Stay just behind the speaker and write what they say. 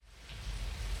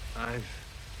I've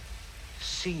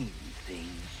seen things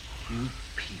you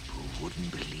people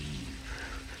wouldn't believe.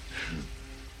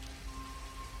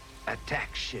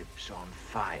 Attack ships on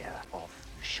fire off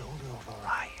the shoulder of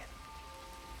Orion.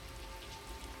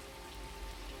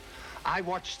 I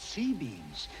watched sea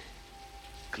beams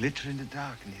glitter in the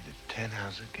dark near the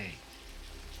Tannhauser Gate.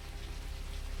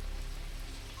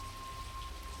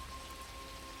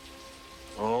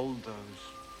 All those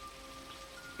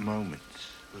moments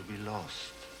will be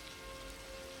lost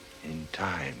in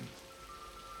time.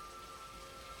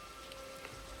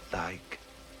 Like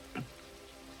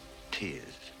tears.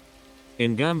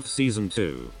 In GAMF Season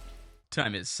 2.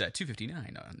 Time is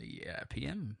 2:59 on the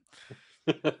PM.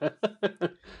 Is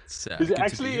it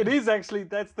actually? It is actually.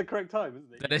 That's the correct time,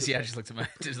 isn't it? That is. Yeah, I just looked at my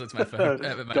phone.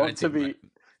 Got to be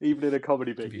even in a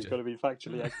comedy bit. You've got to be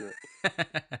factually accurate.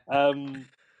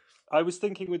 I was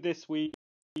thinking with this week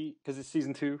because it's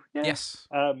season 2. Yeah. Yes.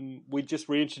 We just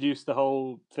reintroduced the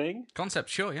whole thing concept.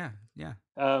 Sure. Yeah.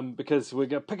 Because we're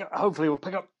gonna pick up. Hopefully, we'll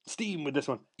pick up steam with this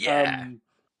one. Yeah.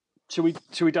 Should we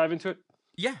dive into it?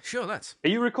 Yeah. Sure. Let's. Are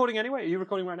you recording anyway? Are you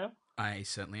recording right now? I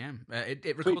certainly am.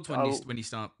 It records when you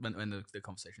start when the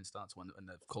conversation starts when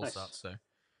the call starts. So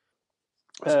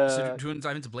do you want to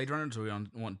dive into Blade Runner, or do we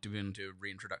want to do a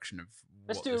reintroduction of?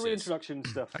 Let's do a reintroduction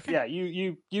stuff. Okay. Yeah,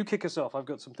 you kick us off. I've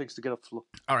got some things to get off the floor.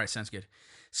 All right, sounds good.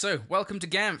 So welcome to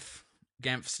GAMF.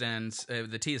 GAMF stands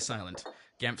the T is silent.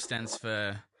 GAMF stands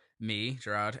for me,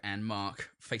 Gerard, and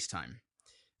Mark FaceTime.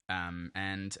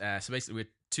 So basically we're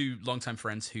two longtime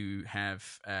friends who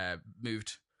have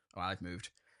moved. Well, I've moved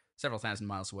several thousand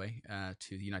miles away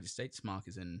to the United States. Mark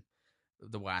is in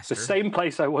the West. The same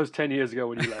place I was 10 years ago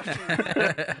when you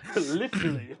left.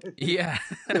 Literally. Yeah.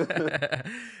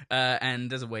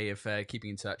 And as a way of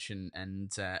keeping in touch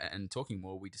and talking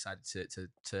more, we decided to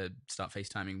start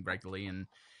FaceTiming regularly and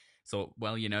thought,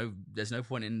 well, there's no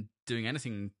point in doing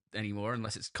anything anymore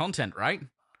unless it's content, right?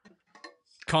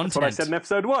 Content. That's what I said in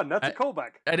episode 1. That's a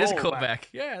callback. It is a callback.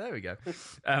 Yeah, there we go.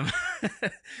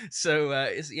 So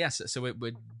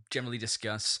we generally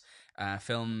discuss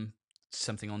film,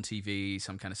 something on TV,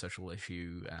 some kind of social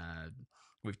issue.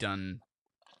 We've done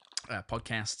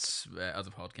podcasts,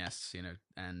 other podcasts,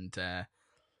 and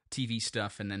TV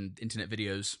stuff, and then internet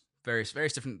videos, various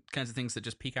different kinds of things that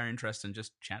just pique our interest and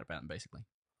just chat about them, basically.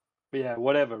 Yeah,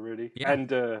 whatever, really. Yeah.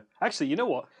 And actually, you know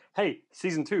what? Hey,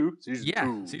 season 2. Season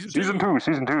 2.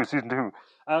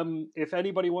 If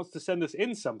anybody wants to send us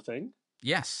in something.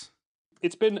 Yes.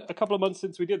 It's been a couple of months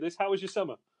since we did this. How was your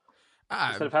summer?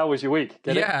 Instead of how was your week?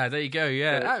 Get it? There you go.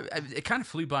 Yeah. It kind of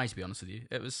flew by, to be honest with you.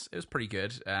 It was pretty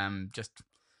good. Just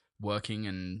working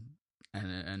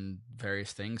and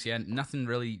various things. Yeah, nothing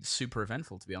really super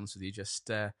eventful, to be honest with you. Just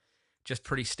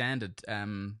pretty standard.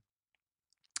 Rode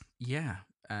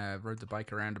the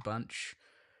bike around a bunch,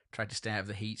 tried to stay out of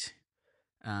the heat.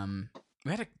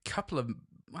 We had a couple of,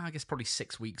 probably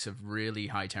 6 weeks of really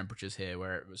high temperatures here,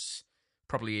 where it was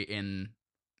probably in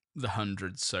the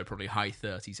hundreds, so probably high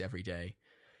 30s every day.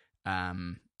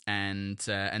 And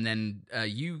then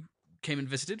you came and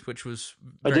visited, which was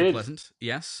very pleasant.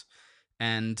 Yes,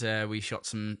 and we shot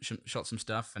some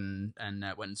stuff and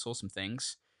went and saw some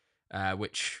things,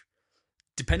 which,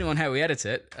 depending on how we edit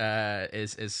it, we're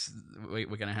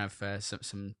going to have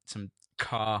some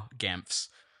car GAMFs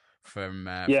from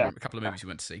a couple of movies we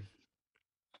went to see.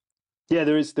 Yeah,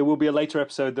 there will be a later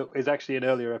episode that is actually an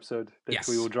earlier episode that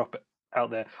we will drop it out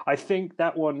there. I think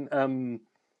that one I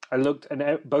looked,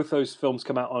 and both those films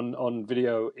come out on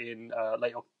video in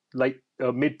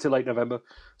mid to late November,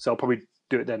 so I'll probably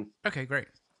do it then. Okay, great.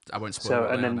 I won't spoil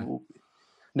it. And then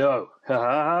no,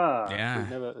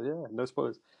 no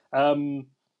spoilers.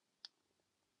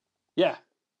 Yeah,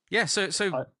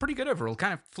 so pretty good overall.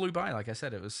 Kind of flew by, like I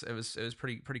said. It was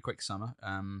pretty quick summer.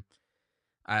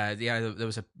 There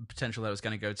was a potential that I was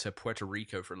going to go to Puerto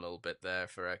Rico for a little bit there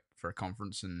for a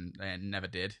conference, and never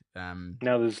did. Now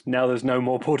there's no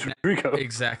more Puerto Rico.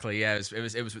 Exactly. Yeah,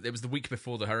 it was the week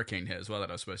before the hurricane hit as well that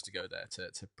I was supposed to go there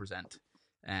to present,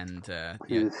 and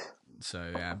definitely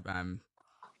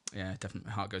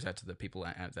my heart goes out to the people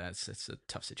out there. It's a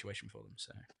tough situation for them.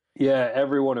 So yeah,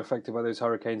 everyone affected by those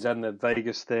hurricanes and the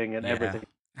Vegas thing and everything.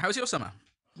 How was your summer?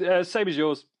 Same as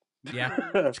yours. Yeah,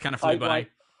 just kind of flew by.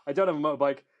 I don't have a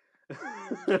motorbike.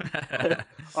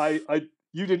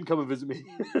 You didn't come and visit me.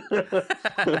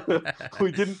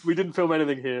 We didn't film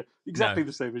anything here. Exactly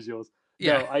the same as yours.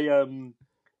 Yeah. No,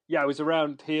 I was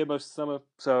around here most of the summer,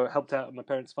 so I helped out at my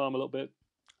parents' farm a little bit.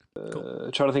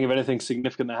 Cool. Trying to think of anything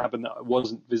significant that happened that I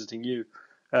wasn't visiting you.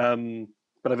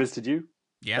 But I visited you.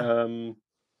 Yeah.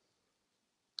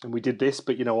 And we did this,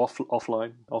 but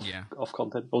offline, off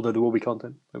content. Although there will be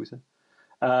content, like we said.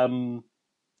 I'm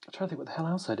trying to think what the hell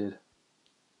else I did.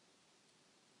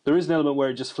 There is an element where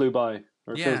it just flew by,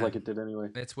 or it feels like it did anyway.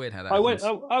 It's weird how that happens.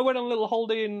 happens. I went on a little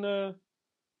holiday in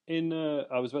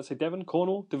I was about to say Devon,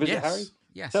 Cornwall, to visit Harry.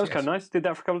 Yes, that was kind of nice. Did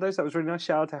that for a couple of days. That was really nice.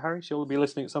 Shout out to Harry. She'll be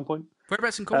listening at some point.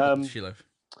 Whereabouts in Cornwall does she live?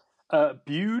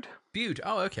 Bude. Bude.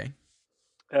 Oh, okay.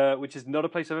 Which is not a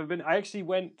place I've ever been. I actually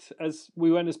went as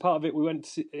part of it. We went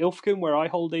to Ilfracombe, where I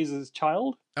holidays as a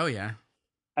child. Oh yeah.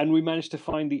 And we managed to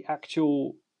find the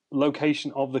actual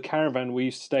location of the caravan we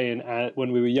used to stay in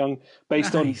when we were young,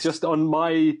 based on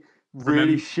my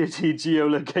really shitty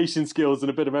geolocation skills and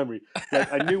a bit of memory.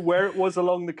 Like, I knew where it was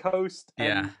along the coast.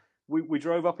 And we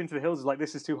drove up into the hills. It was like,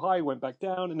 this is too high. Went back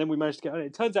down, and then we managed to get.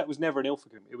 It turns out it was never in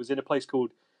Ilfracombe. It was in a place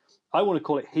called. I want to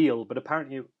call it Heel, but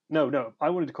apparently no. I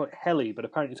wanted to call it Helly, but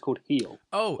apparently it's called Heel.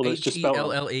 Oh,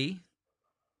 Helle?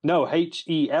 No,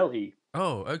 Hele.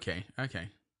 Oh, okay.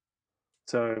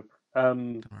 So, don't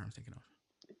know what I'm thinking of.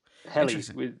 Helly,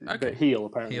 but Heel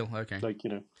apparently. Heel, okay. Like, you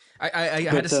know. I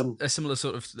had a similar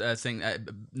sort of thing,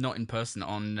 not in person.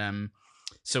 On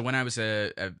so when I was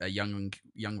a young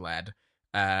lad,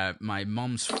 my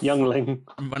mom's youngling.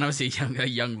 When I was a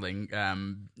youngling,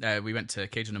 we went to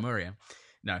Cage and Amuria.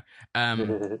 No,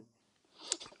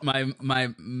 my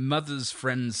mother's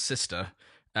friend's sister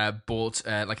bought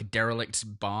like a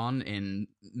derelict barn in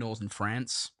northern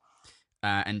France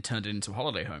and turned it into a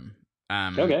holiday home.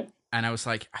 Okay. And I was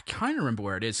like, I kind of remember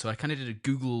where it is, so I kind of did a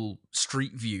Google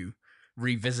Street View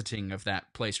revisiting of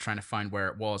that place, trying to find where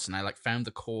it was, and I like found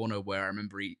the corner where I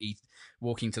remember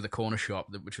walking to the corner shop,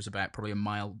 which was about probably a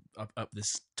mile up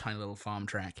this tiny little farm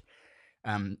track.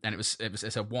 And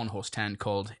it's a one-horse town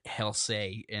called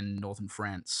Helsay in northern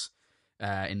France,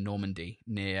 in Normandy,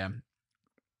 near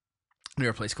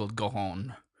a place called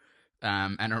Garonne.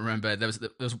 And I remember there was,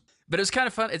 but it was kind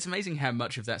of fun. It's amazing how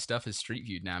much of that stuff is street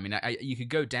viewed now. I mean, you could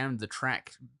go down the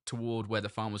track toward where the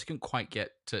farm was. You couldn't quite get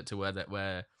to where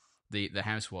the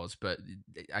house was, but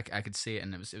I could see it,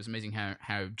 and it was amazing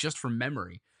how just from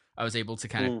memory I was able to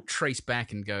kind of trace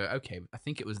back and go, okay, I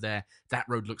think it was there. That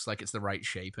road looks like it's the right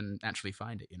shape, and actually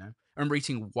find it. You know, I remember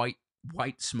eating white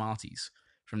Smarties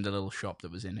from the little shop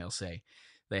that was in Helsay.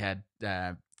 They had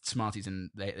Smarties,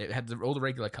 and they had all the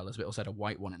regular colors, but it also had a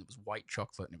white one, and it was white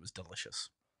chocolate, and it was delicious.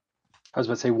 I was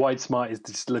about to say, white Smarties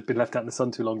just been left out in the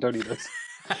sun too long. Don't eat those.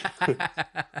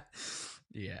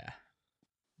 Yeah.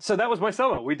 So that was my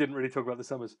summer. We didn't really talk about the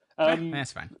summers.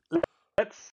 That's fine.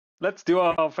 Let's do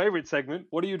our favorite segment.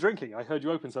 What are you drinking? I heard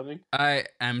you open something. I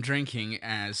am drinking,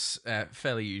 as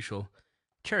fairly usual,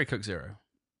 Cherry Coke Zero.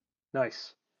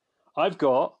 Nice. I've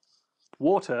got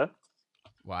water.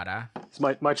 Water. It's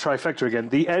my trifecta again.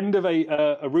 The end of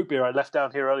a root beer I left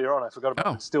down here earlier on. I forgot about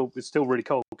it. It's still really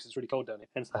cold because it's really cold down here.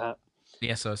 Hence the hat.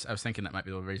 Yes, I was thinking that might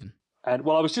be the reason. And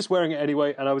I was just wearing it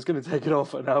anyway, and I was going to take it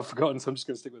off, and now I've forgotten, so I'm just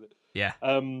going to stick with it. Yeah.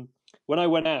 When I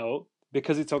went out,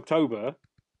 because it's October,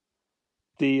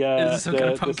 is this some kind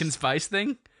of pumpkin spice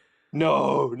thing?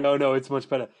 No, it's much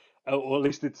better. Or at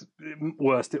least it's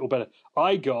worse, or better.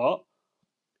 I got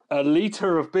a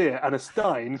litre of beer and a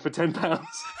stein for £10.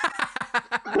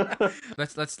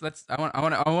 let's. I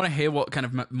want to hear what kind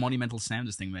of monumental sound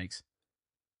this thing makes.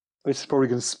 It's probably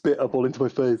going to spit up all into my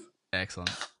face.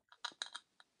 Excellent.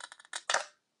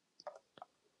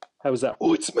 How was that?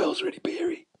 Oh, it smells really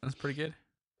beery. That's pretty good.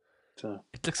 So,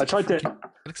 it looks like it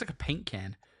looks like a paint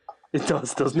can. It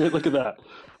does, doesn't it? Look at that.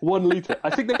 1 litre. I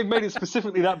think they've made it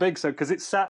specifically that big, so because it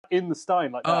sat in the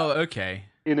stein like that. Oh, okay.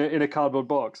 In a cardboard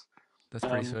box. That's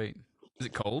pretty sweet. Is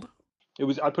it cold? It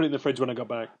was. I put it in the fridge when I got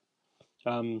back.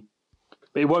 But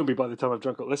it won't be by the time I've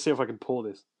drunk it. Let's see if I can pour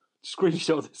this.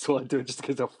 Screenshot this while I do it, just in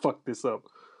case I'll fuck this up.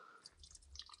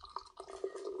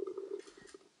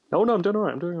 Oh no, I'm doing all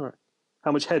right.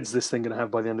 How much head's this thing going to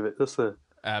have by the end of it? That's the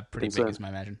pretty concern. Big as my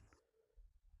imagine.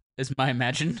 Is my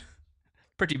imagine?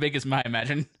 Pretty big as my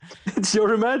imagine. It's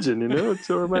your imagine, you know? It's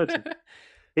your imagine.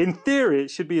 In theory,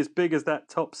 it should be as big as that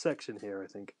top section here, I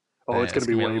think. Oh, it's going to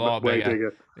be way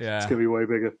bigger. Yeah. It's going to be way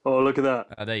bigger. Oh, look at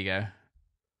that. There you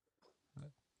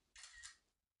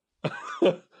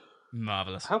go.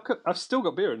 Marvellous. How come I've still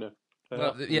got beer in there?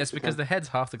 Well, yes, because the head's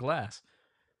half the glass.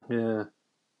 Yeah.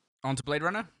 On to Blade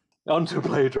Runner? On to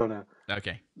Blade Runner.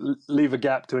 Okay. Leave a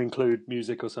gap to include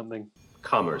music or something.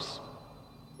 Commerce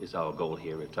is our goal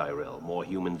here at Tyrell. More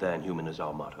human than human is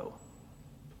our motto.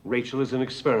 Rachel is an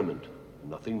experiment,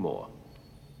 nothing more.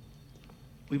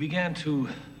 We began to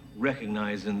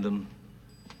recognize in them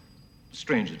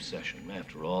strange obsession.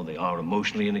 After all, they are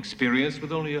emotionally inexperienced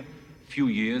with only a few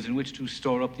years in which to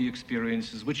store up the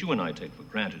experiences which you and I take for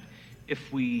granted.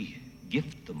 If we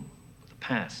gift them with the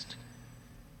past,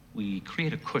 we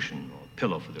create a cushion or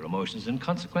pillow for their emotions, and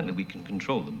consequently we can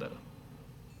control them better.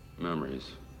 Memories.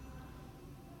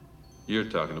 You're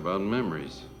talking about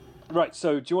memories. Right,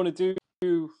 so do you want to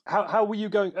do... How were you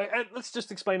going... let's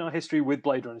just explain our history with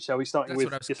Blade Runner, shall we? Starting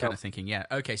with That's what I was kind of thinking, yeah.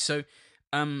 Okay, so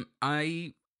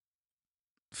I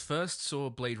first saw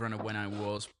Blade Runner when I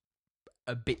was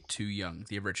a bit too young,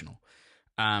 the original,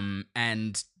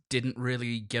 and didn't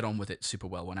really get on with it super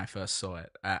well when I first saw it.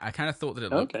 I kind of thought that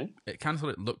it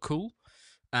looked cool,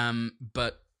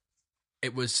 but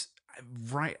it was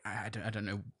right. I don't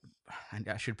know.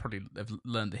 I should probably have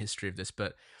learned the history of this,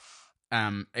 but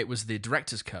it was the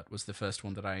director's cut was the first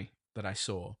one that I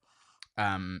saw,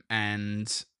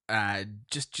 and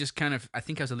just kind of, I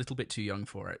think I was a little bit too young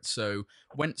for it, so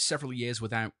went several years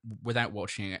without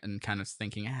watching it and kind of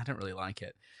thinking, I don't really like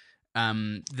it.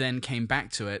 Then came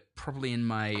back to it probably in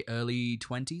my early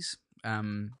 20s.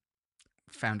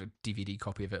 Found a DVD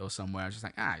copy of it or somewhere. I was just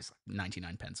like, it's like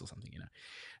 99 pence or something, you know.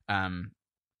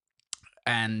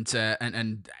 And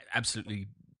absolutely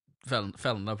fell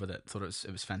in love with it. Thought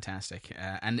it was fantastic.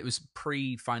 And it was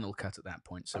pre-final cut at that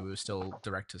point, so it was still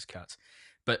director's cut.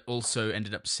 But also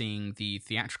ended up seeing the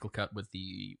theatrical cut with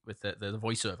the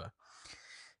voiceover,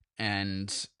 and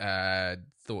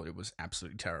thought it was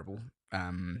absolutely terrible.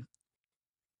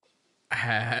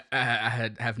 I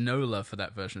have no love for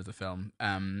that version of the film.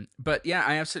 But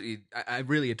yeah, I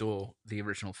really adore the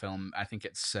original film. I think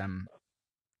it's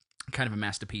kind of a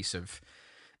masterpiece of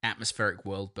atmospheric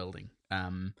world building.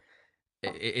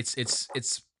 It's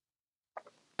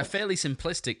a fairly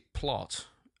simplistic plot.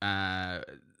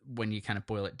 When you kind of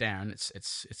boil it down,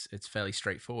 it's fairly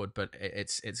straightforward, but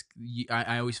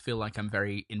I always feel like I'm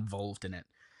very involved in it.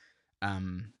 How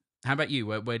about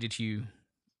you?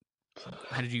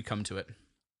 How did you come to it?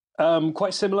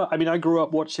 Quite similar. I mean, I grew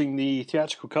up watching the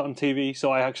theatrical cut on TV,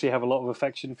 so I actually have a lot of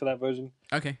affection for that version.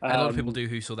 Okay, a lot of people do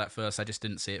who saw that first. I just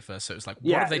didn't see it first, so it was like,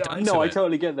 what have they done? No, I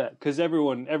totally get that, because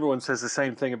everyone says the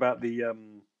same thing about the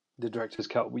director's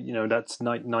cut. You know, that's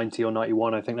 90 or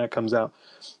 91, I think that comes out,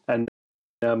 and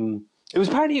it was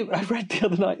apparently, I read the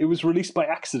other night, it was released by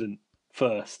accident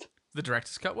first. The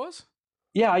director's cut was?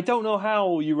 Yeah, I don't know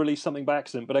how you release something by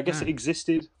accident, but I guess it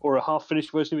existed, or a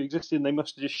half-finished version of it existed, and they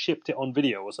must have just shipped it on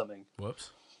video or something.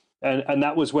 Whoops. And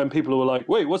that was when people were like,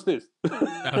 wait, what's this?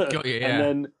 Oh, got you,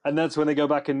 yeah. And that's when they go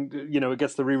back and, you know, it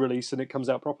gets the re-release and it comes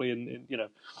out properly in you know,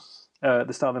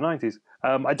 the start of the 90s.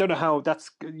 I don't know how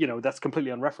that's, you know, that's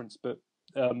completely unreferenced, but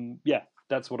yeah,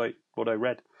 that's what I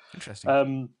read.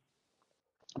 Interesting.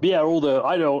 But yeah,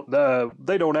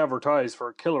 they don't advertise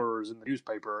for killers in the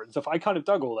newspaper and stuff. I kind of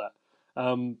dug all that.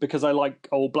 Because I like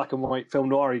old black and white film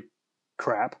noir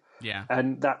crap, yeah,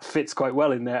 and that fits quite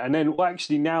well in there. And then, well,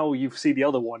 actually, now you see the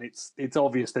other one, it's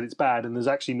obvious that it's bad, and there's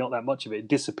actually not that much of it. It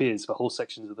disappears for whole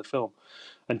sections of the film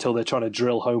until they're trying to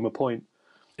drill home a point.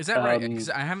 Is that right? Because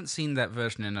I haven't seen that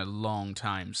version in a long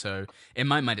time, so in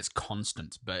my mind it's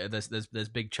constant, but there's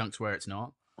big chunks where it's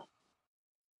not.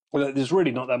 Well, there's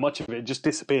really not that much of it. It just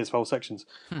disappears for whole sections,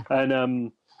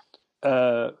 and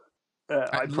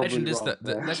legend is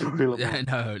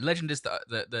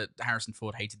that Harrison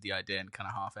Ford hated the idea and kind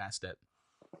of half-assed it.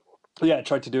 Yeah,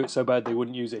 tried to do it so bad they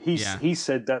wouldn't use it. He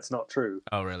said that's not true.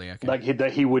 Oh, really? Okay. Like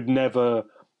that he would never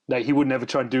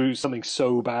try and do something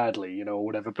so badly, you know, or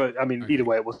whatever. But I mean, either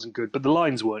way, it wasn't good. But the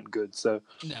lines weren't good, so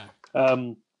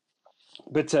no.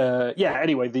 Yeah.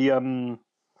 Anyway, the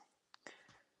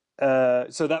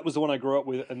so that was the one I grew up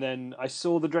with, and then I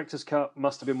saw the director's cut.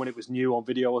 Must have been when it was new on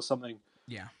video or something.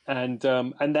 Yeah. And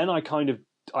then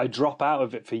I drop out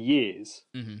of it for years.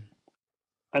 Mm-hmm.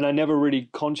 And I never really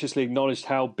consciously acknowledged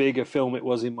how big a film it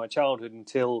was in my childhood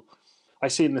until I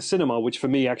see it in the cinema, which for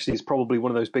me actually is probably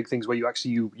one of those big things where you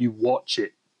actually you watch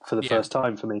it for the first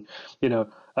time. For me, you know,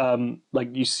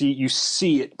 like you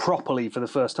see it properly for the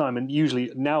first time. And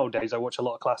usually nowadays I watch a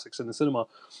lot of classics in the cinema,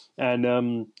 and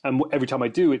every time I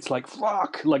do, it's like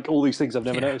fuck, like all these things I've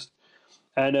never noticed.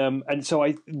 And so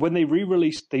when they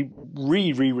re-released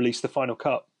the final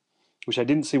cut, which I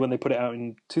didn't see when they put it out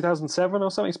in 2007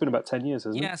 or something. It's been about 10 years,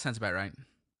 hasn't it? Yeah, sounds about right.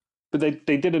 But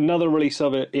they did another release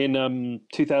of it in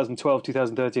 2012,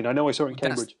 2013. I know I saw it in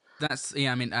Cambridge. That's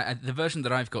yeah. I mean, the version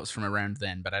that I've got is from around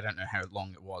then, but I don't know how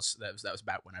long it was. That was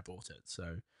about when I bought it.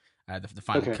 So the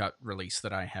final cut release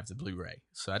that I have, the Blu-ray.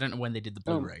 So I don't know when they did the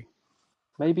Blu-ray.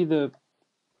 Maybe the.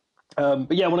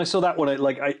 But yeah, when I saw that one,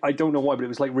 I don't know why, but it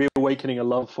was like reawakening a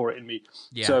love for it in me.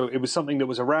 Yeah. So it was something that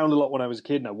was around a lot when I was a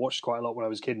kid, and I watched quite a lot when I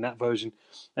was a kid in that version.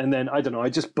 And then, I don't know, I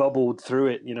just bubbled through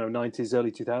it, 90s,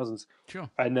 early 2000s. Sure.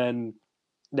 And then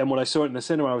when I saw it in the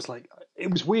cinema, I was like, it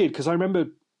was weird, because I remember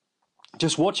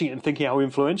just watching it and thinking how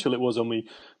influential it was on me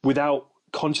without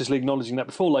consciously acknowledging that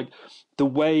before. Like the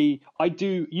way I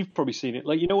do, you've probably seen it.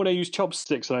 Like, you know, when I use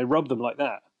chopsticks and I rub them like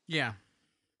that. Yeah.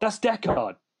 That's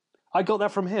Deckard. I got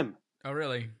that from him. Oh,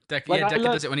 really? Deckard Like,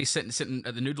 does it when he's sitting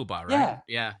at the noodle bar, right?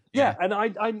 Yeah. And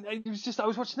I it was just, I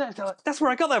was watching that. Like, that's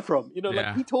where I got that from. You know,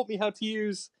 like he taught me how to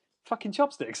use fucking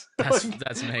chopsticks.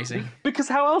 That's amazing. Because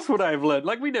how else would I have learned?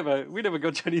 Like, we never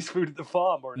got Chinese food at the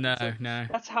farm or anything. No.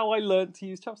 That's how I learned to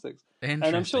use chopsticks. And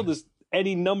I'm sure there's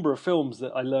any number of films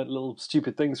that I learned little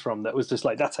stupid things from that was just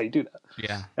like, that's how you do that.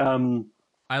 Yeah.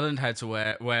 I learned how to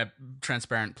wear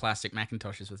transparent plastic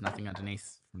Macintoshes with nothing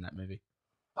underneath from that movie.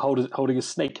 Holding a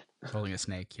snake. Holding a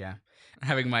snake, yeah.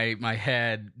 Having my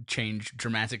hair change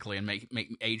dramatically and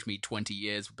age me 20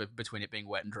 years between it being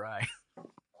wet and dry.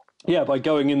 Yeah, by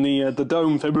going in the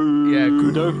dome thing.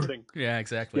 Dome thing. Yeah,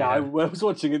 exactly. Yeah, I was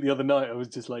watching it the other night. I was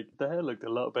just like, the hair looked a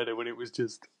lot better when it was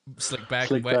just slick back.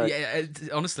 And wet. Yeah,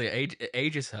 honestly, it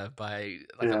ages her by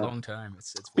a long time.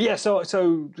 It's yeah. So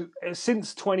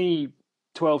since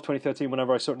 2012, 2013,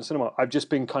 whenever I saw it in the cinema, I've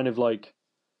just been kind of like,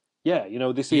 yeah, you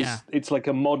know, it's like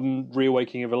a modern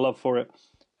reawakening of a love for it,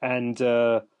 and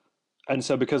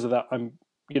so because of that,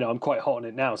 I'm quite hot on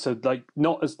it now. So like,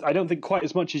 I don't think quite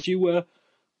as much as you were.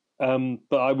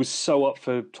 But I was so up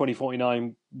for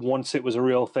 2049 once it was a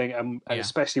real thing, and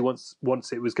especially once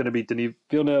it was going to be Denis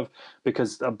Villeneuve,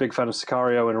 because I'm a big fan of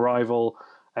Sicario and Arrival,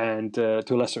 and to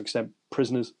a lesser extent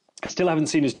Prisoners. I still haven't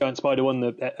seen his Giant Spider one,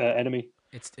 The Enemy.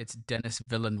 It's Dennis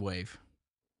Villeneuve.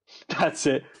 That's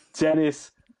it,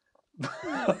 Dennis.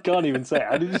 I can't even say it.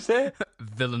 How did you say it?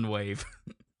 Villeneuve.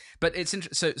 But it's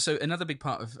interesting. So another big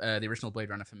part of the original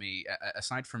Blade Runner for me,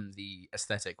 aside from the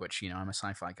aesthetic, which I'm a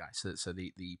sci-fi guy, so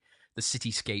the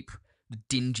cityscape, the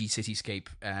dingy cityscape,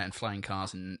 and flying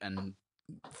cars and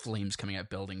flames coming out of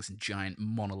buildings and giant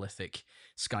monolithic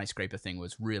skyscraper thing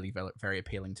was really very, very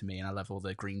appealing to me, and I love all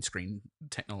the green screen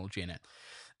technology in it.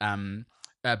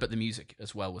 But the music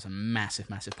as well was a massive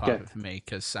part of it for me,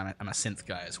 because I'm a synth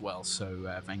guy as well. So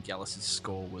Vangelis'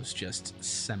 score was just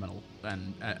seminal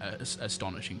and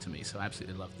astonishing to me. So I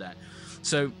absolutely loved that.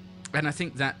 So, and I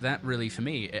think that really, for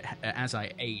me, as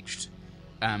I aged,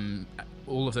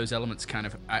 all of those elements kind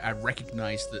of, I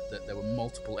recognized that there were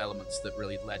multiple elements that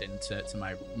really led into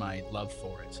my love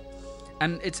for it.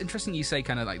 And it's interesting you say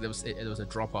kind of like there was a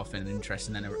drop off in interest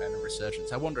and then a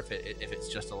resurgence. I wonder if it's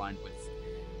just aligned with,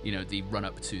 the run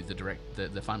up to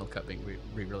the final cut being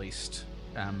re-released,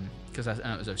 because I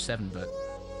know it was 07, but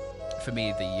for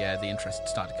me the interest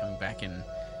started coming back in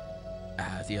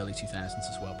the early 2000s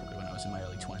as well, probably when I was in my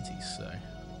early 20s. So,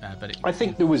 but I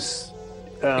think there was.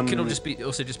 It could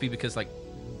also just be because like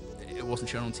it wasn't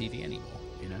shown on TV anymore.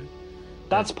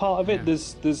 That's part of it. Yeah.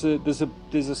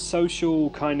 There's a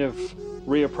social kind of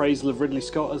reappraisal of Ridley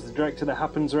Scott as the director that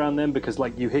happens around then, because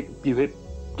like you hit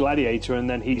Gladiator and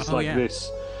then he's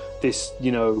this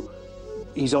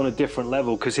he's on a different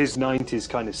level, because his 90s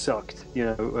kind of sucked,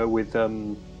 with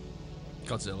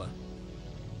Godzilla.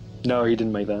 No, he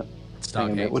didn't make that.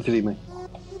 Stargate. What did he make?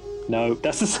 No,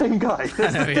 that's the same guy.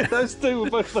 Those two were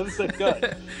both by the same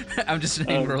guy. I'm just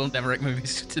naming Roland Emmerich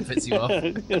movies to piss you off.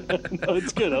 No,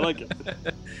 it's good. I like it.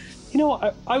 You know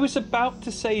what? I was about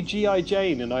to say G.I.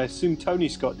 Jane, and I assumed Tony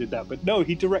Scott did that, but no,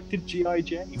 he directed G.I.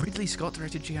 Jane. Ridley Scott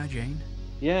directed G.I. Jane?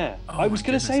 Yeah. I was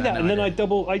going to say that, and then I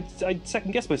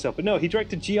second-guessed myself, but no, he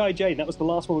directed G.I. Jane. That was the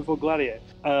last one before Gladiator.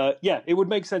 Yeah, it would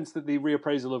make sense that the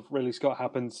reappraisal of Ridley Scott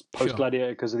happens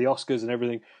post-Gladiator because of the Oscars and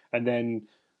everything, and then,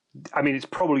 I mean, it's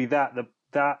probably that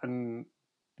and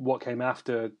what came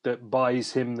after that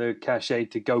buys him the cachet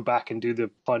to go back and do the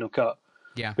final cut.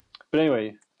 Yeah. But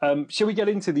anyway, shall we get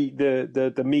into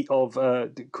the meat of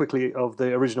quickly of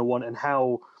the original one, and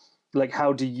how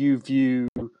do you view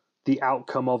the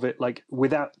outcome of it? Like,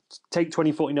 without take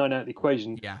 2049 out of the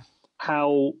equation. Yeah.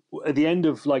 How at the end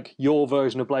of like your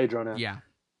version of Blade Runner? Yeah.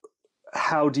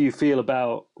 How do you feel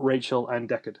about Rachel and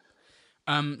Deckard?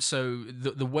 So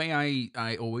the way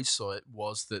I always saw it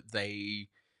was that they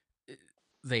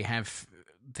have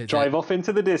drive off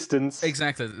into the distance,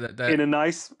 exactly, in a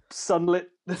nice sunlit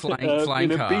flying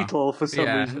in a car. Beetle for some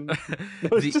reason. No,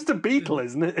 it's just a Beetle,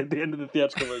 isn't it? At the end of the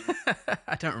theatrical version,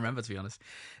 I don't remember, to be honest.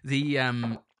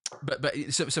 But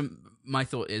so my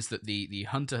thought is that the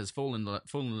hunter has fallen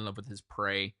in love with his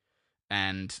prey,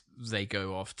 and they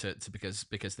go off to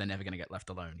because they're never going to get left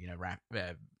alone.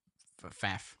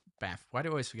 Baff. Why do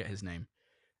I always forget his name?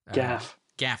 Gaff.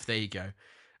 Gaff. There you go.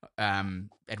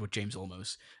 Edward James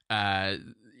Olmos.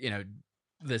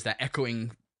 There's that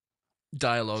echoing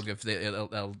dialogue of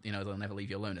they'll never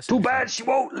leave you alone. Too bad she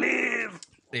won't live.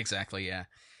 Exactly. Yeah.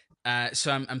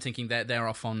 So I'm thinking that they're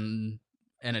off on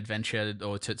an adventure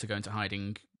or to go into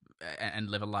hiding and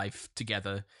live a life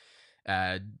together.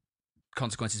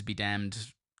 consequences be damned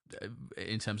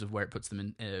in terms of where it puts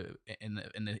them in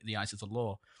the eyes of the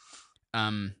law.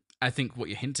 I think what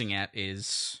you're hinting at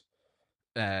is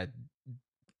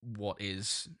what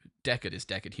is Deckard? Is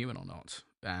Deckard human or not?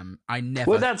 I never.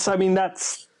 Well, that's. I mean,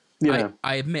 that's. Yeah.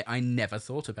 I admit I never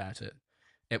thought about it.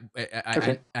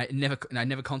 I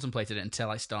never contemplated it until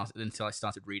I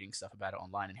started reading stuff about it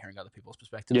online and hearing other people's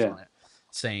perspectives on it,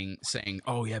 saying,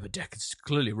 oh yeah, but Deckard's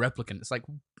clearly a replicant. It's like,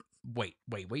 wait,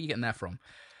 where are you getting that from?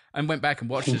 I went back and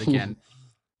watched it again,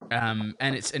 and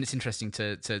it's interesting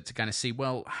to kind of see.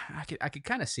 Well, I could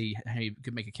kind of see how you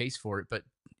could make a case for it, but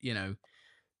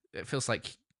it feels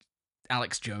like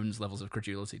Alex Jones levels of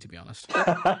credulity, to be honest.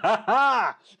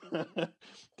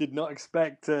 Did not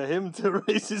expect him to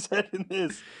raise his head in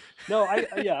this. No,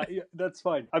 yeah, that's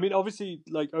fine. I mean, obviously,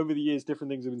 like over the years,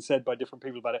 different things have been said by different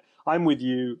people about it. I'm with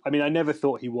you. I mean, I never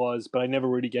thought he was, but I never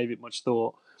really gave it much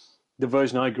thought. The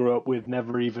version I grew up with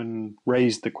never even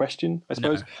raised the question, I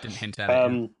suppose. No, didn't hint at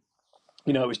it.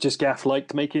 It was just Gaff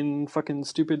liked making fucking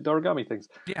stupid origami things.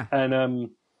 Yeah. And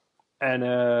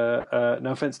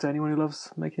no offense to anyone who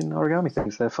loves making origami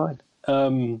things, they're fine.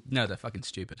 No, they're fucking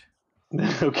stupid.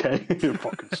 Okay,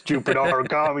 fucking stupid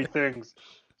origami things.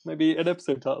 Maybe an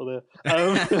episode title there.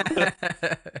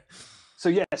 So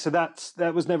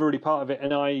that was never really part of it,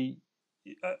 and I,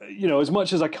 as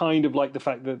much as I kind of like the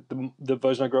fact that the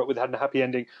version I grew up with had a happy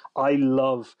ending, I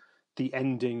love the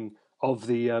ending of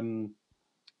the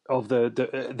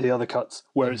other cuts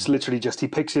where it's literally just he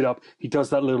picks it up, he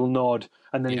does that little nod,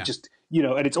 and then he just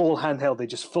and it's all handheld. They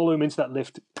just follow him into that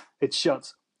lift. It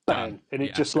shuts, bang, and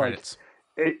it just credits.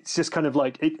 It's just kind of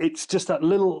like it's just that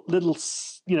little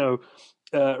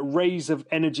rays of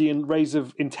energy and rays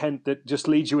of intent that just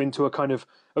leads you into a kind of,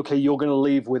 okay, you're going to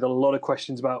leave with a lot of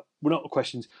questions about, well, not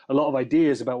questions, a lot of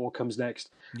ideas about what comes next,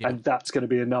 and that's going to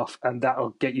be enough, and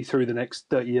that'll get you through the next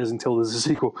 30 years until there's a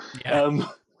sequel.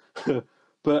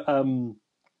 But I'm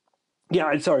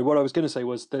sorry, what I was going to say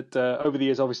was that over the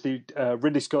years, obviously,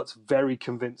 Ridley Scott's very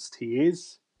convinced he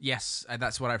is. Yes,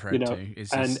 that's what I've heard too.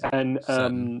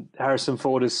 And Harrison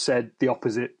Ford has said the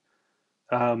opposite.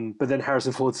 But then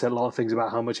Harrison Ford said a lot of things about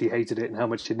how much he hated it and how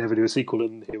much he'd never do a sequel,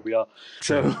 and here we are.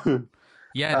 True. So,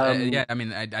 yeah. I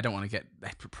mean, I don't want to get,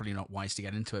 probably not wise to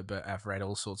get into it, but I've read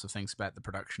all sorts of things about the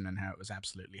production and how it was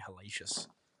absolutely hellacious.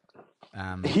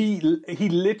 He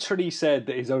literally said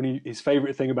that his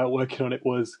favorite thing about working on it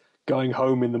was going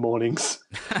home in the mornings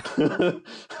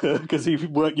because he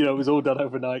worked. It was all done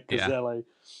overnight because LA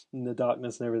in the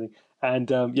darkness and everything.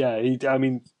 And I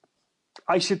mean,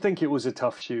 I should think it was a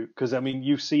tough shoot because I mean,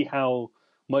 you see how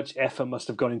much effort must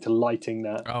have gone into lighting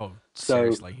that. Oh,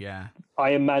 seriously, yeah. I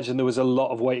imagine there was a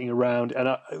lot of waiting around,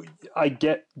 and I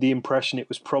get the impression it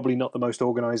was probably not the most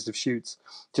organized of shoots,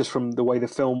 just from the way the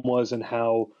film was and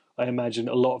how I imagine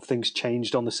a lot of things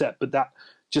changed on the set. But that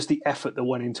just the effort that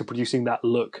went into producing that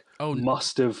look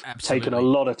must have taken a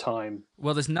lot of time.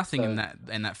 Well, there's nothing in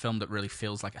that film that really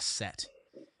feels like a set.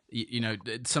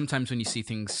 Sometimes when you see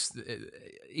things,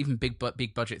 even big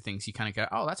budget things, you kind of go,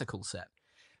 "Oh, that's a cool set."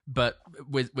 But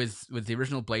with the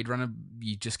original Blade Runner,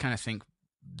 you just kind of think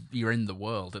you're in the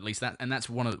world. At least that's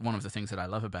one of the things that I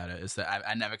love about it is that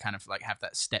I never kind of like have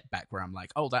that step back where I'm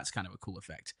like, "Oh, that's kind of a cool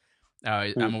effect."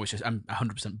 I'm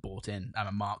 100% bought in. I'm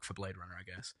a mark for Blade Runner, I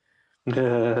guess.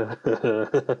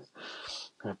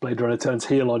 Blade Runner turns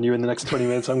heel on you in the next 20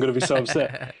 minutes. I'm going to be so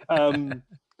upset.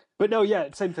 But no,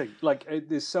 same thing. Like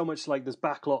there's so much, like there's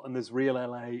backlot and there's real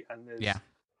LA and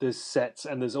there's sets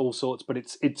and there's all sorts. But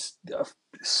it's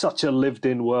such a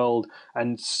lived-in world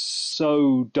and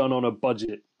so done on a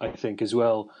budget, I think, as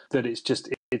well, that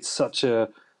it's such a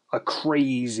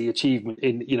crazy achievement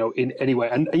in any way.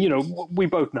 And we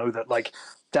both know that like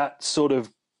that sort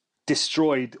of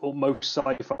destroyed most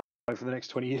sci-fi for the next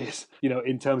 20 years,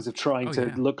 in terms of trying to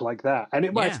look like that. And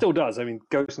it still does. I mean,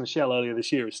 Ghost in the Shell earlier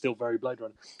this year is still very Blade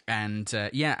Runner. And so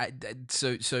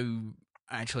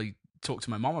I actually talked to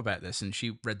my mom about this, and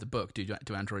she read the book, Do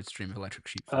Androids Dream of Electric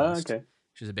Sheep first. Okay.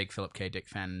 She's a big Philip K. Dick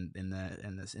fan in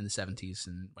the 70s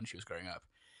and when she was growing up.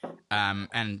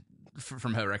 And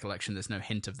from her recollection, there's no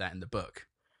hint of that in the book.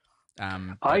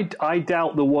 I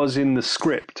doubt there was in the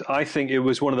script. I think it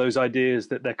was one of those ideas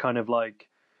that they're kind of like,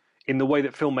 in the way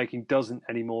that filmmaking doesn't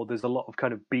anymore. There's a lot of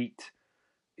kind of beat,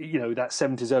 that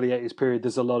 70s, early 80s period.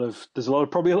 There's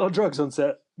probably a lot of drugs on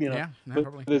set.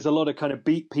 Probably. There's a lot of kind of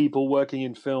beat people working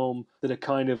in film that are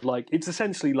kind of like, it's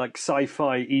essentially like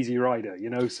sci-fi Easy Rider.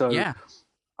 So yeah.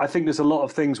 I think there's a lot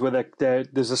of things where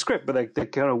there's a script, but they're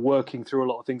kind of working through a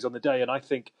lot of things on the day. And I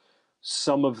think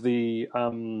some of the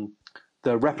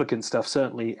replicant stuff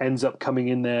certainly ends up coming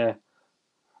in there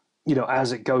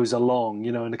as it goes along,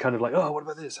 and they're kind of like, oh, what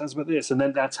about this? How's about this? And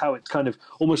then that's how it's kind of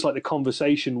almost like the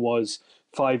conversation was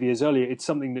 5 years earlier. It's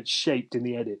something that's shaped in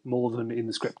the edit more than in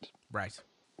the script. Right.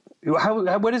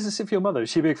 Where does this sit for your mother? Is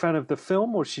she a big fan of the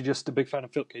film, or is she just a big fan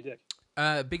of Philip K. Dick?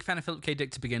 Big fan of Philip K.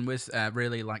 Dick to begin with.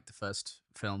 Really liked the first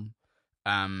film.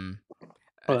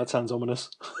 That sounds ominous.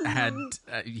 Had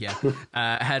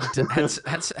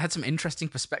some interesting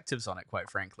perspectives on it.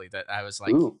 Quite frankly, that I was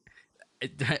like,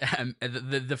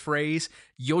 the phrase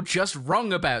 "you're just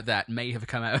wrong about that" may have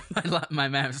come out of my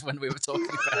mouth when we were talking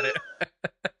about it.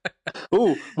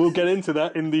 Oh, we'll get into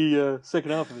that in the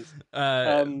second half of this.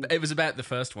 It was about the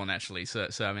first one, actually. So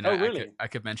I mean, really? I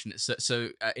could mention it. So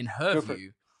in her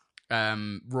view,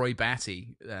 Roy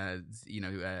Batty,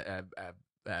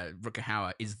 Rutger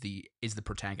Hauer is the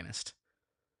protagonist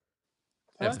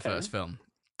of the first film,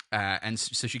 and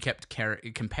so she kept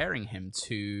comparing him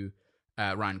to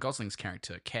Ryan Gosling's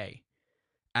character Kay,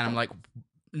 and I'm like,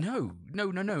 no.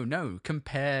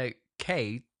 Compare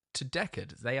Kay to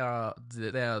Deckard. They are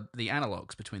the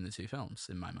analogs between the two films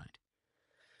in my mind.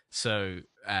 So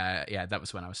that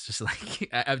was when I was just like,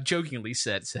 I jokingly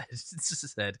said,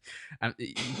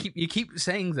 you keep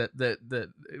saying that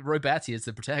Roy Batty is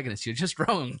the protagonist. You're just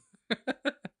wrong.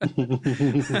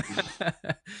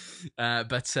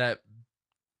 But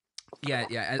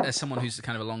as someone who's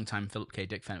kind of a long-time Philip K.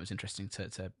 Dick fan, it was interesting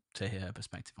to hear her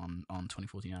perspective on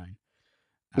 2049.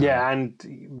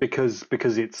 And because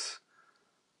it's,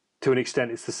 to an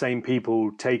extent, it's the same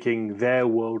people taking their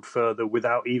world further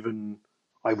without even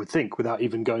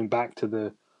going back to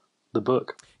the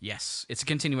book. Yes, it's a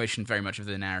continuation very much of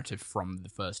the narrative from the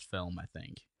first film, I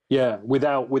think. Yeah, with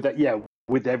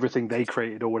everything they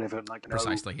created or whatever, like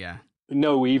precisely,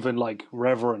 no even like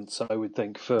reverence, I would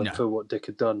think, for what Dick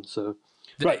had done. So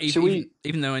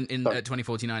even though in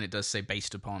 2049 it does say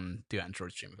based upon the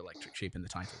Android's Dream of Electric Sheep in the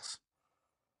titles.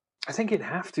 I think it'd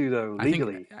have to, though,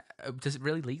 legally. Does it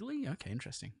really legally? Okay,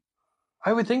 interesting.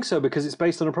 I would think so, because it's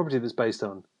based on a property that's based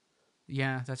on.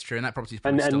 Yeah, that's true, and that property is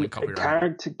probably still in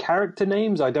copyright. Character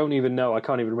names, I don't even know. I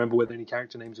can't even remember whether any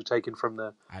character names were taken from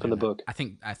the book. I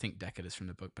think Deckard is from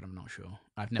the book, but I'm not sure.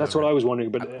 That's what I was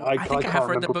wondering, but I think I have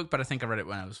read the book, but I think I read it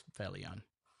when I was fairly young,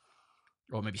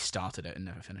 or maybe started it and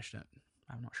never finished it.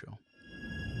 I'm not sure.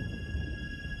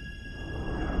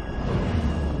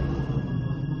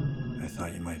 I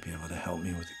thought you might be able to help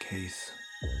me with the case.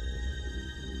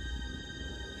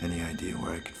 Any idea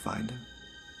where I could find him?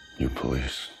 You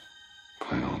police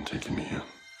plan on taking me in?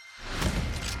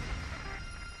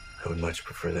 I would much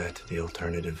prefer that to the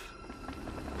alternative.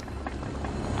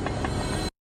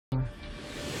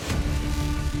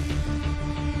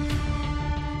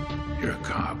 You're a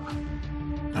cop.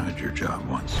 I had your job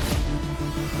once.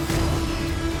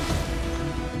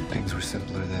 Things were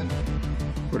simpler then.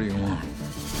 What do you want?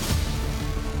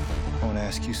 I want to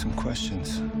ask you some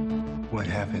questions. What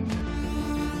happened?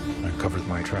 I covered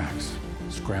my tracks.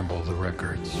 Scramble the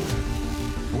records.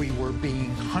 We were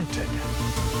being hunted.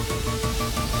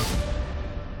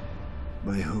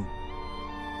 By who?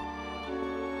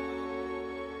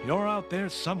 You're out there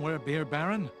somewhere, Beer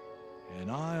Baron,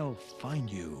 and I'll find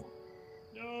you.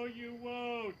 No, you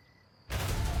won't.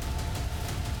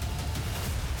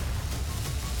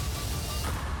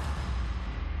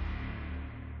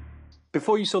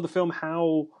 Before you saw the film,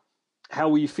 how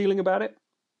were you feeling about it?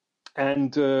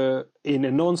 And in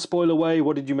a non-spoiler way,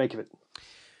 what did you make of it?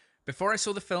 Before I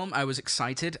saw the film, I was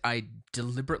excited. I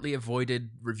deliberately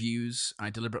avoided reviews. I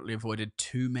deliberately avoided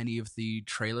too many of the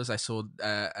trailers. I saw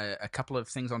a couple of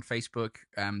things on Facebook,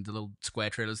 the little square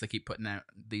trailers they keep putting out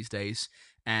these days,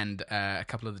 and a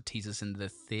couple of the teasers in the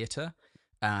theater.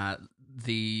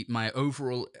 My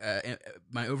overall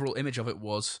image of it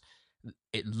was,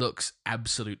 it looks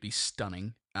absolutely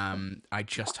stunning. I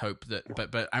just hope that,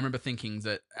 but I remember thinking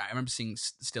that I remember seeing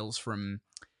stills from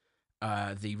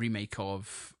the remake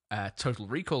of Total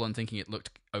Recall and thinking it looked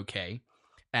okay,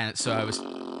 and so I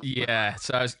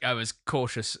was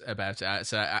cautious about it.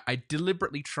 So I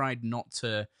deliberately tried not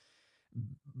to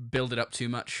build it up too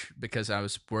much because I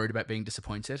was worried about being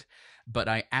disappointed. But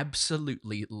I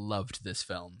absolutely loved this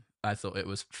film. I thought it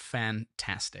was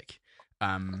fantastic.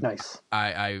 Nice.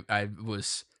 I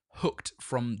was hooked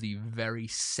from the very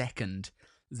second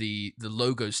the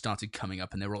logos started coming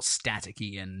up and they were all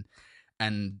staticky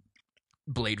and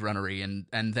Blade Runner-y,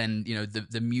 and then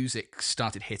the music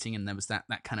started hitting, and there was that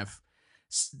kind of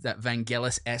that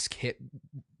Vangelis-esque hit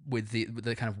with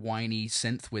the kind of whiny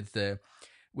synth with the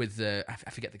I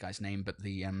forget the guy's name, but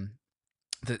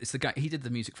it's the guy, he did the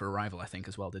music for Arrival, I think,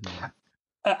 as well, didn't he?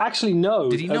 Actually, no.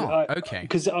 Did he not? Okay.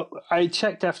 Because I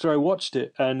checked after I watched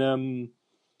it, and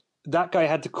that guy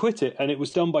had to quit it, and it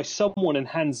was done by someone in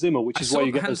Hans Zimmer, which is why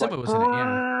you get Hans those Zimmer like, was in it,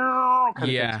 yeah. kind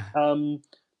of Yeah. things.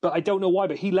 But I don't know why,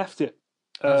 but he left it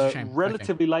That's a shame.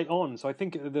 relatively late on. So I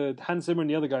think the Hans Zimmer and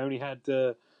the other guy only had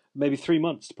maybe 3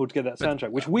 months to put together that soundtrack,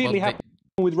 which weirdly happened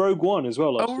with Rogue One as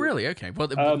well. Oh, really? Okay. Well,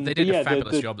 they did a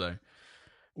fabulous job, though.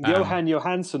 Johan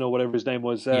Johansson, or whatever his name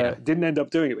was, didn't end up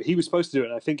doing it, but he was supposed to do it,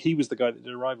 and I think he was the guy that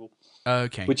did Arrival.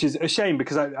 Okay. Which is a shame,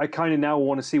 because I kind of now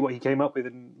want to see what he came up with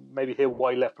and maybe hear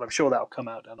why he left, but I'm sure that'll come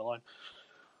out down the line.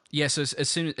 Yeah, so as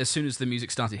soon as the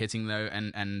music started hitting, though,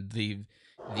 and the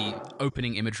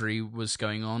opening imagery was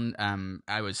going on,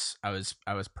 I was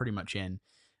pretty much in,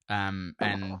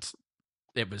 and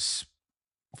it was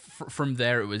from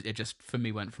there. It just for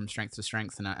me went from strength to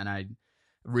strength, and I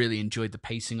really enjoyed the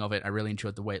pacing of it. I really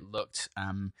enjoyed the way it looked.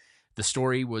 The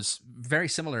story was very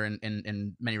similar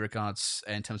in many regards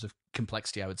in terms of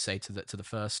complexity, I would say, to the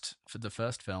first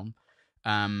film.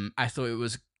 I thought it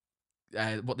was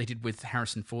what they did with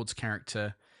Harrison Ford's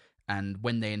character, and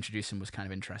when they introduced him, was kind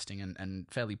of interesting and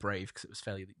fairly brave, because it was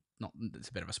fairly it's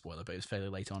a bit of a spoiler, but it was fairly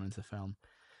late on into the film.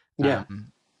 Yeah.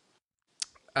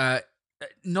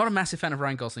 Not a massive fan of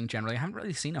Ryan Gosling generally. I haven't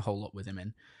really seen a whole lot with him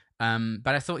in,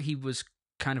 but I thought he was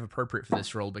kind of appropriate for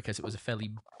this role because it was a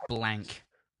fairly blank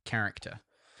character.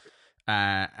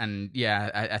 And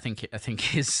yeah, I think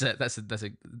his that's a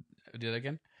do that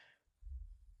again.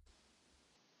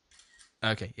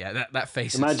 Okay, yeah, that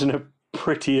face. Imagine a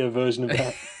prettier version of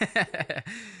that.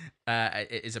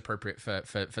 It is appropriate for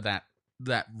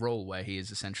that role, where he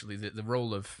is essentially the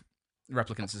role of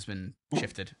replicants has been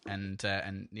shifted, and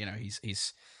you know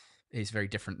he's very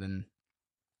different than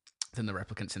the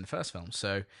replicants in the first film.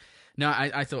 So no,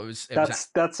 I thought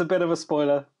that's a bit of a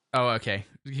spoiler. Oh, okay,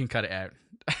 you can cut it out.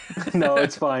 No,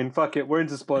 it's fine. Fuck it, we're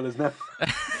into spoilers now.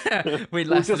 We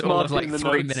lasted all of like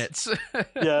 3 minutes.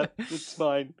 Yeah, it's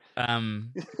fine.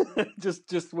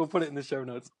 Just we'll put it in the show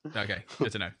notes. Okay,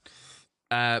 good to know.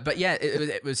 But yeah,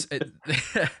 it was.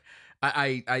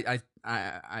 I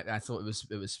thought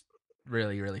it was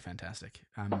really, really fantastic.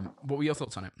 What were your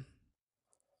thoughts on it?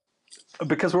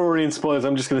 Because we're already in spoilers,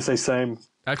 I'm just going to say same.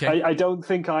 Okay. I don't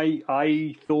think I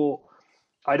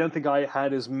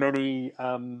had as many.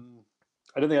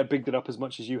 I don't think I bigged it up as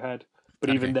much as you had. But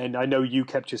even then, I know you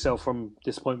kept yourself from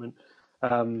disappointment.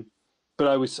 But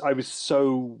I was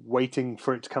so waiting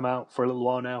for it to come out for a little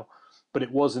while now. But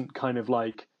it wasn't kind of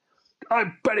like,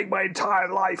 I'm betting my entire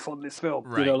life on this film,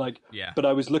 right. You know, like. Yeah. But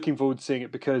I was looking forward to seeing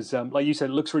it because, like you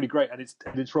said, it looks really great, and it's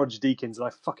Roger Deakins, and I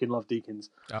fucking love Deakins.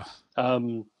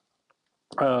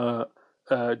 Oh.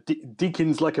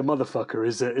 Deakins like a motherfucker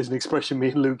is an expression me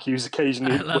and Luke use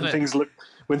occasionally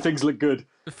when things look good.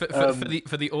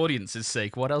 For the audience's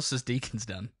sake, what else has Deakins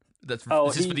done? This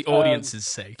is for the audience's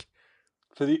sake.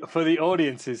 For the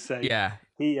audience's sake. Yeah.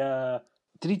 He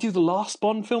did he do the last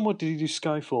Bond film, or did he do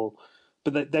Skyfall?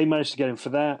 But they managed to get him for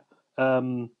that.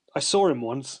 I saw him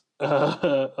once,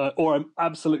 or I'm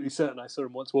absolutely certain I saw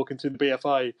him once walking through the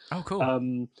BFI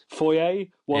foyer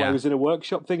while I was in a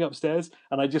workshop thing upstairs,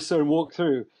 and I just saw him walk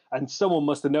through, and someone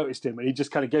must have noticed him, and he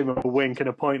just kind of gave him a wink and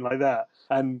a point like that,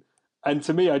 and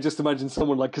to me, I just imagine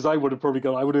someone like, because I would have probably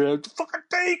gone, fucking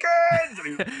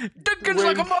Deakins! Deakins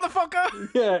like a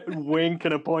motherfucker! Yeah, wink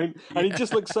and a point, and he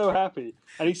just looks so happy,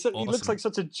 and he looks like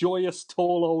such a joyous,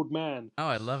 tall old man. Oh,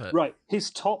 I love it. Right, his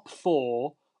top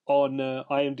 4 on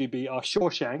IMDb are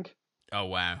Shawshank. Oh,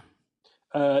 wow.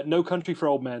 No Country for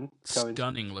Old Men.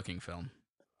 Stunning looking film.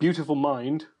 Beautiful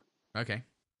Mind. Okay.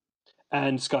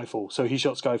 And Skyfall. So he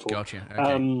shot Skyfall. Gotcha.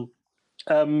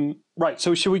 Okay. Right,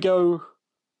 so should we go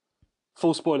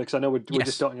full spoiler? Because I know we're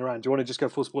just starting around. Do you want to just go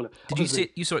full spoiler? Did you see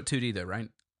it? You saw it 2D though, right?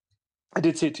 I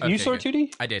did see it. You saw it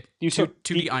 2D? I did. You saw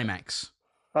 2D IMAX.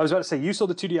 I was about to say, you saw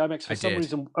the 2D IMAX. For some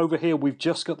reason, over here, we've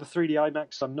just got the 3D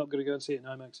IMAX, so I'm not going to go and see it in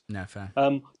IMAX. No, fair.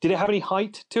 Did it have any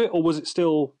height to it, or was it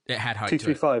still It had height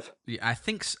 235? To it. Yeah, I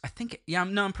think, yeah,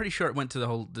 I'm pretty sure it went to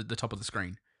the top of the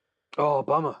screen. Oh,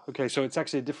 bummer. Okay, so it's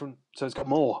actually a different, so it's got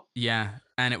more. Yeah,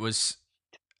 and it was,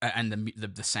 and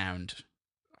the sound.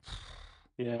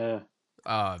 Yeah.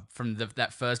 From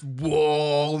that first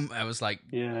whoa, I was like,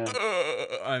 yeah,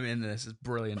 I'm in this. It's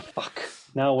brilliant. Fuck.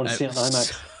 Now I want to see it on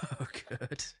IMAX. So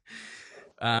good.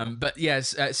 But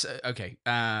yes, okay.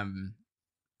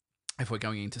 If we're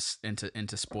going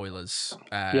into spoilers,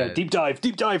 yeah, deep dive,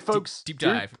 folks. Deep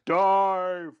dive.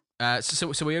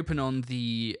 So we open on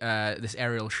the this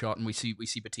aerial shot, and we see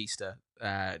Batista.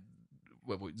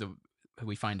 Who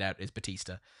we find out is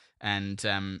Batista. And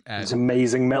his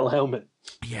amazing metal helmet.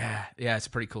 Yeah, it's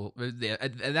pretty cool. Yeah,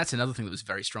 and that's another thing that was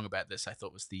very strong about this. I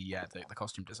thought was the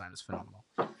costume design is phenomenal.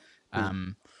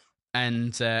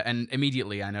 And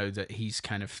immediately I know that he's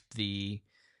kind of the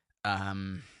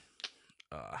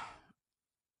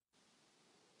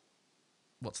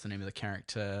what's the name of the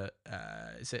character?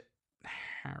 Is it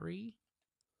Harry?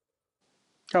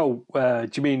 Oh, do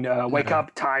you mean Wake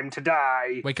Up, Time to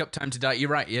Die? Wake Up, Time to Die. You're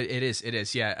right. It is. It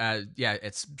is. Yeah. Yeah.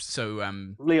 It's so.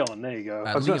 Leon. There you go.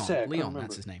 Leon.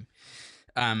 That's his name.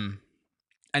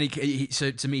 And he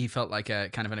so to me he felt like a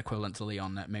kind of an equivalent to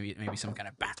Leon, maybe some kind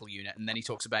of battle unit. And then he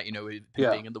talks about him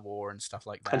being in the war and stuff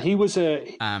like that. And he was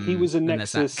a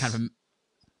Nexus kind of.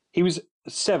 He was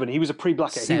 7. He was a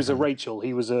pre-Blackgate. He was a Rachel.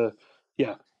 He was a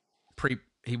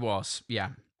He was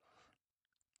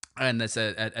And there's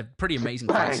a pretty amazing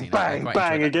fight scene.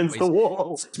 Bang against the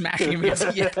wall, smashing him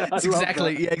against. Yeah, that's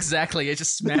exactly. Yeah, exactly. It's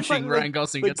just smashing Ryan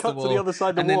Gosling against the wall. To the other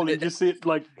side of the wall, and you just see it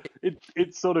like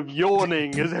it's sort of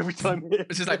yawning as every time.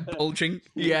 It's just like bulging.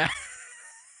 Yeah,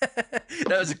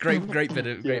 that was a great bit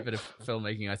of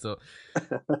filmmaking, I thought.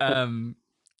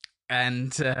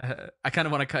 I kind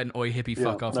of want to cut an oi hippie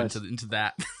fuck off into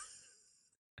that.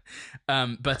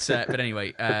 But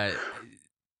anyway.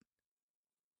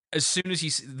 As soon as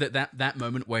that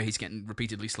moment where he's getting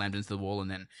repeatedly slammed into the wall,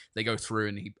 and then they go through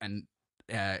and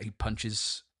he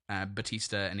punches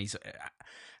Batista, and he's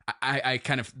I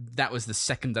kind of, that was the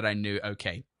second that I knew,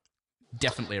 okay,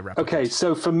 definitely a replicant. Okay,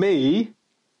 so for me,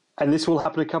 and this will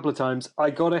happen a couple of times,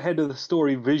 I got ahead of the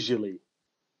story visually,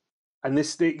 and it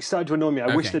started to annoy me.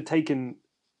 I wish they'd taken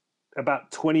about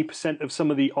 20% of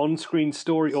some of the on-screen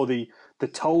story or the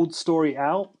told story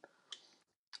out.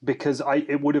 Because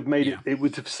it would have made it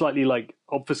would have slightly like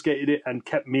obfuscated it and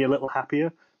kept me a little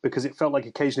happier, because it felt like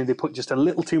occasionally they put just a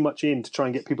little too much in to try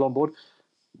and get people on board.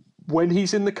 When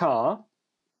he's in the car,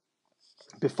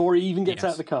 before he even gets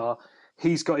out of the car,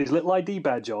 he's got his little ID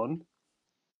badge on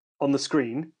the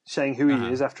screen saying who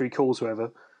he is after he calls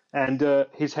whoever, and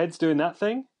his head's doing that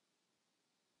thing,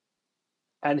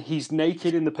 and he's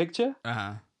naked in the picture,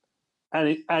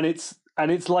 and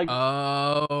it's like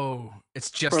it's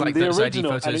just like those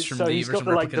original, ID photos from the he's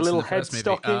original got the little head movie.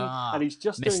 stocking, and he's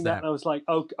just doing that, and I was like,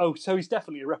 oh, so he's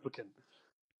definitely a replicant.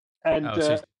 And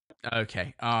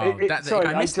okay, sorry,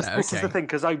 I missed that. This is the thing,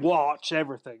 because I watch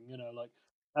everything,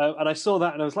 and I saw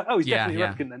that, and I was like, oh, he's definitely a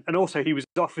replicant then. And also, he was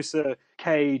Officer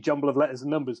K, jumble of letters and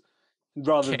numbers,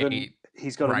 rather than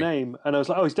he's got a name. And I was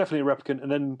like, oh, he's definitely a replicant. And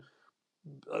then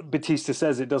Batista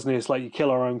says it, doesn't he? It's like, you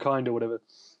kill our own kind or whatever.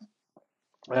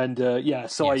 And I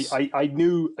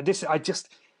knew this. I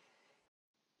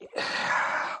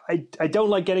don't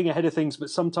like getting ahead of things, but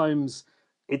sometimes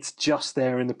it's just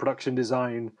there in the production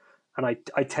design, and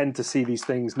I tend to see these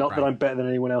things. Not that I'm better than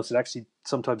anyone else; it actually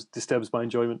sometimes disturbs my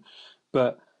enjoyment.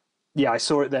 But yeah, I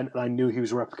saw it then, and I knew he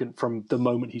was a replicant from the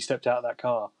moment he stepped out of that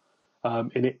car.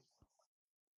 In it,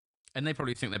 and they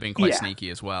probably think they're being quite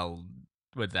sneaky as well.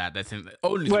 With that, they think that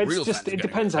it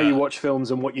depends how you watch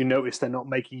films and what you notice they're not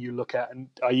making you look at, and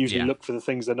I usually look for the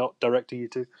things they're not directing you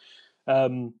to.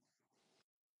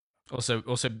 Also,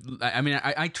 I mean,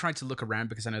 I tried to look around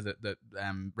because I know that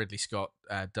Ridley Scott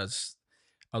does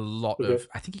a lot of.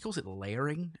 I think he calls it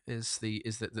layering. Is the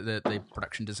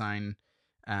production design,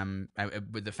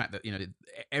 with the fact that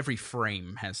every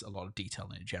frame has a lot of detail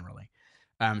in it generally.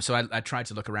 So I tried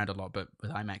to look around a lot, but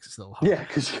with IMAX it's a little hard. Yeah,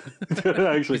 because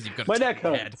actually, my neck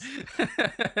hurts.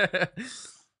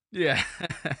 Yeah.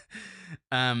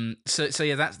 So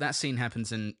yeah, that scene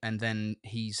happens, and then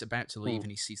he's about to leave, and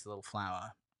he sees the little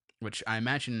flower, which I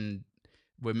imagine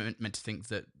we're meant to think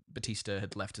that Batista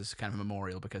had left as kind of a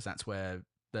memorial, because that's where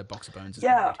the box of bones is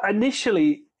buried.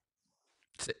 Initially,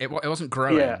 it wasn't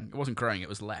growing. Yeah. It wasn't growing. It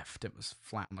was left. It was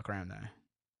flat on the ground there.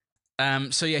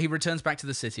 So yeah, he returns back to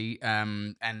the city,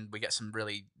 and we get some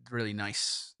really, really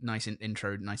nice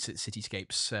intro, nice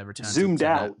cityscapes. Return zoomed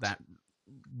out. That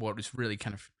what is really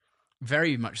kind of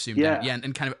very much zoomed out,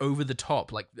 and kind of over the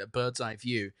top, like a bird's eye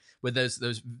view. With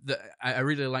I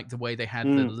really like the way they had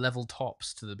the level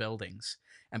tops to the buildings,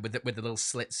 and with the little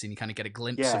slits, and you kind of get a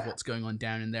glimpse of what's going on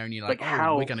down in there, and you're like,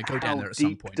 we're going to go down there at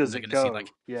some point. Does it go? See,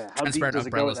 like, transparent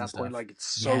umbrellas and stuff. Like it's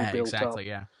so built up.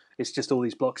 Yeah. It's just all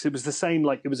these blocks. It was the same,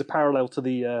 like it was a parallel to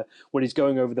the when he's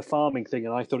going over the farming thing,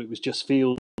 and I thought it was just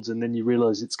fields, and then you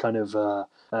realise it's kind of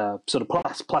sort of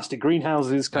plastic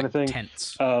greenhouses kind of thing.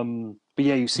 Tents. But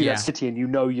yeah, you see that city, and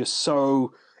you're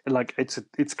so like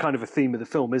it's kind of a theme of the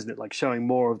film, isn't it? Like showing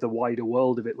more of the wider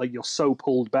world of it. Like you're so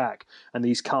pulled back, and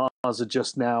these cars are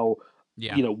just now,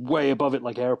 way above it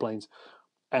like airplanes,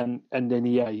 and then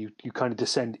you kind of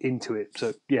descend into it.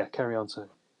 So yeah, carry on, sir.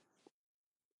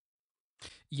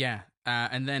 Yeah,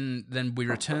 and then we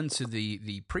return to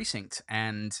the precinct,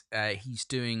 and he's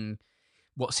doing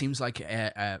what seems like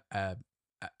a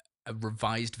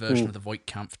revised version of the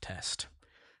Voight-Kampff test.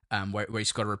 where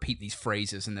he's got to repeat these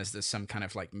phrases, and there's some kind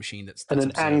of like machine that's and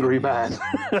an angry man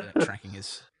tracking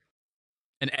his.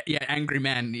 Angry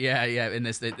man,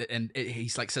 and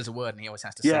he's like says a word, and he always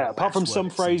has to say apart from some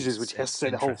phrases, which he has to say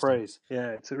the whole phrase. Yeah,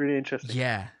 it's really interesting.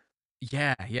 Yeah,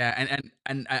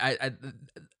 and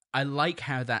I like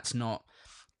how that's not.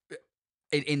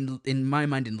 In my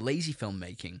mind, in lazy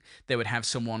filmmaking, they would have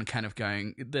someone kind of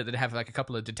going. They'd have like a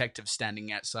couple of detectives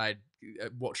standing outside,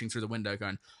 watching through the window,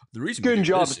 going, "The reason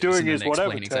Skinjob's doing his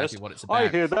whatever test. Exactly what it's about. I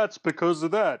hear that's because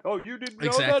of that. Oh, you didn't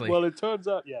know that? Well, it turns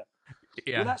out, yeah.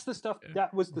 Well, that's the stuff.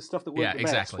 That was the stuff that worked the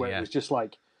best, where it was just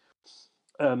like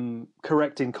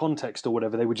correcting context or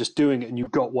whatever. They were just doing it, and you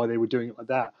got why they were doing it like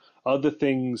that. Other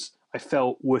things I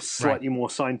felt were slightly more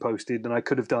signposted than I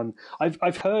could have done.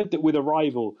 I've heard that with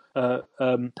Arrival,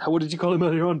 what did you call him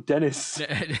earlier on? Dennis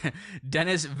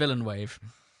Villeneuve.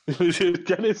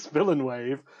 Dennis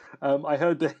Villeneuve. I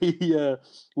heard that he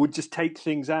would just take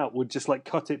things out, would just like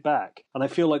cut it back, and I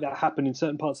feel like that happened in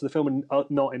certain parts of the film and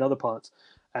not in other parts.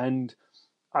 And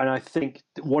I think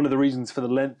one of the reasons for the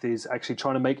length is actually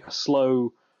trying to make a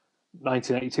slow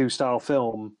 1982 style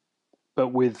film,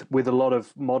 but with a lot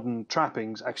of modern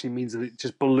trappings, actually means that it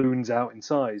just balloons out in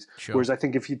size. Sure. Whereas I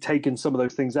think if you'd taken some of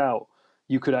those things out,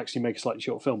 you could actually make a slightly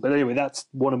short film. But anyway, that's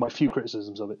one of my few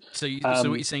criticisms of it. So, so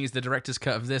what you're saying is the director's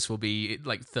cut of this will be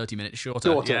like 30 minutes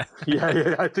shorter.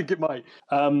 Yeah, I think it might.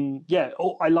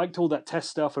 I liked all that test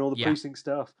stuff and all the precinct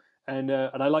stuff. And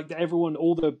I like that everyone,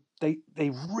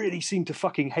 they really seem to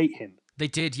fucking hate him. They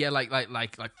did, like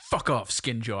fuck off,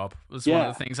 skin job was one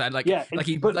of the things I like. Yeah,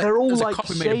 but they're all like cop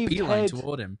who shaved made a beeline head.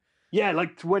 toward him. Yeah,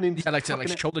 like when in like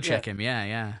to shoulder check him.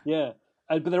 Yeah.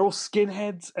 But they're all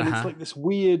skinheads, and it's like this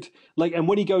weird and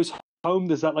when he goes home,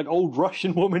 there's that like old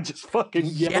Russian woman just fucking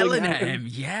yelling at him.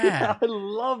 Yeah, I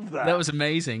love that. That was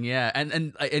amazing. Yeah,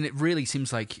 and it really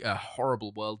seems like a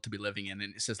horrible world to be living in.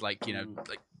 And it says like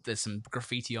like there's some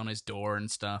graffiti on his door and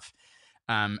stuff.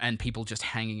 And people just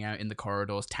hanging out in the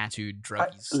corridors, tattooed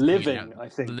druggies. Living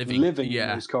in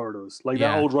those corridors. Like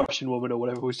that old Russian woman or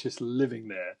whatever was just living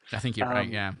there. I think you're right,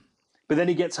 yeah. But then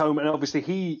he gets home, and obviously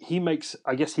he makes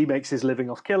his living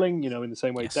off killing, in the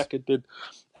same way Deckard did.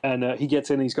 And he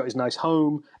gets in, he's got his nice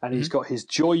home, and he's got his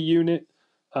Joy unit.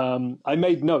 I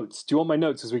made notes. Do you want my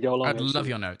notes as we go along? I'd love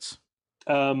your notes.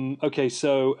 Okay,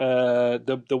 so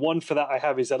the one for that I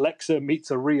have is Alexa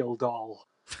meets a real doll.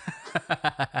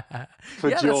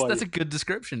 Joy. That's a good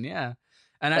description, yeah.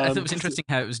 And I thought it was interesting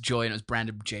how it was Joy and it was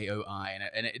branded JOI,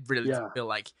 and it really felt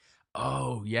like,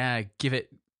 oh yeah, give it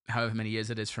however many years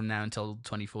it is from now until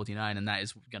 2049, and that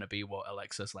is going to be what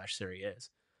Alexa/Siri is.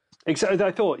 Exactly,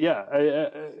 I thought,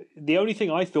 the only thing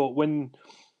I thought when,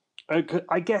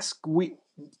 I guess we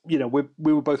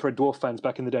were both Red Dwarf fans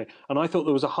back in the day, and I thought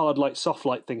there was a hard light, soft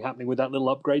light thing happening with that little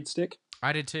upgrade stick.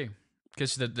 I did too.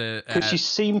 Because she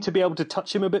seemed to be able to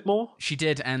touch him a bit more. She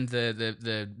did, and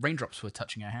the raindrops were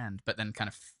touching her hand, but then kind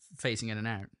of phasing in and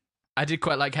out. I did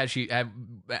quite like how she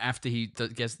after he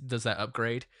does that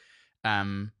upgrade.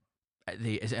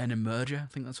 Is it an emerger? I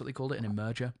think that's what they called it, an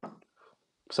emerger.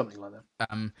 Something like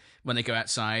that. When they go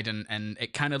outside, and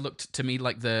it kind of looked to me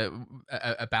like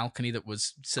a balcony that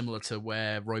was similar to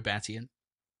where Roy Batty and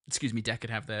Deckard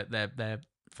have their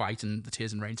fight and the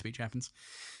Tears and Rain speech happens.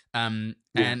 And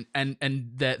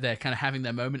they're kind of having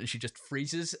their moment, and she just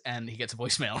freezes, and he gets a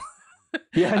voicemail.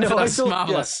 Yeah, no, I thought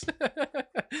marvelous. Yeah.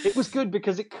 It was good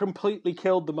because it completely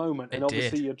killed the moment, and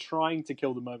obviously did. You're trying to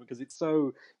kill the moment because it's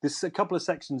so. There's a couple of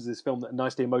sections of this film that are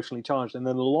nicely emotionally charged, and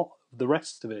then a lot of the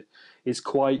rest of it is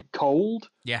quite cold.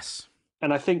 Yes,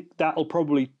 and I think that'll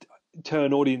probably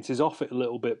turn audiences off it a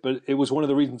little bit. But it was one of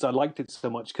the reasons I liked it so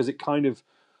much because it kind of,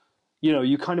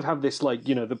 you kind of have this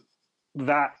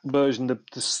that version,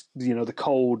 the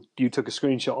cold. You took a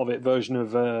screenshot of it version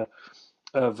of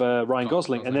Ryan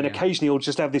Gosling, and then occasionally he'll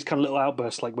just have this kind of little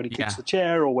outburst, like when he kicks the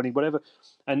chair or when he whatever,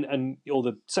 and all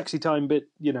the sexy time bit,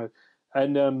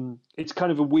 and it's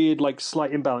kind of a weird,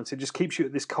 slight imbalance. It just keeps you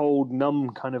at this cold, numb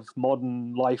kind of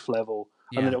modern life level,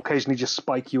 and then it'll occasionally just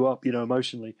spike you up,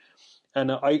 emotionally.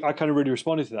 And I kind of really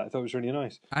responded to that. I thought it was really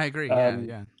nice. I agree.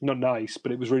 Yeah. Not nice,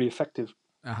 but it was really effective.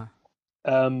 Uh-huh.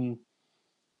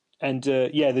 And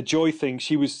the Joy thing,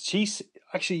 she's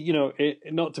actually,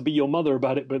 not to be your mother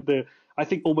about it, but I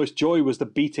think almost Joy was the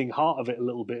beating heart of it a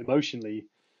little bit emotionally,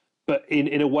 but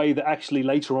in a way that actually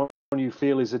later on you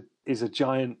feel is a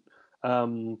giant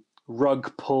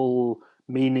rug pull,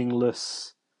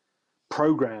 meaningless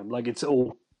program. Like it's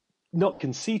all not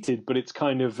conceited, but it's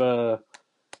kind of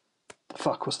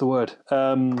what's the word?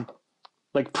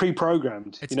 Like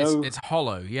pre-programmed, it's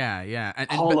hollow, yeah. And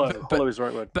hollow is the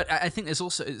right word. But I think there's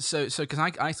also so because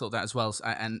I thought that as well,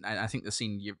 and I think the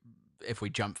scene if we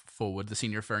jump forward, the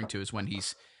scene you're referring to is when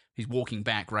he's walking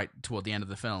back right toward the end of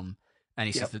the film, and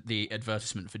he sees the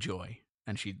advertisement for Joy,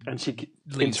 and she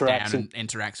leans down and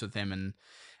interacts with him and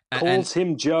calls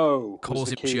him Joe.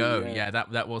 Calls him Joe. Yeah,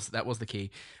 that was the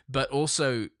key. But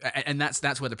also, and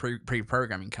that's where the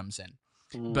pre-programming comes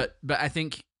in. But I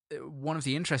think one of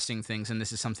the interesting things, and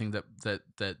this is something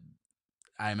that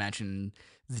I imagine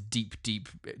the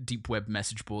deep web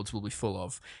message boards will be full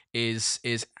of, is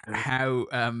how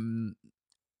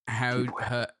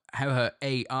her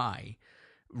AI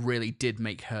really did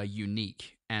make her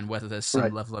unique, and whether there's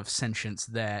some level of sentience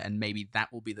there, and maybe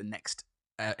that will be the next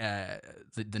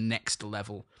the next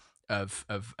level of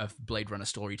Blade Runner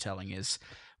storytelling is,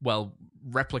 well,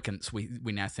 replicants we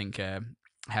now think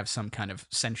have some kind of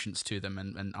sentience to them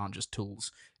and aren't just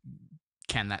tools.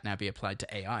 Can that now be applied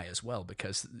to AI as well?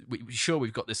 Because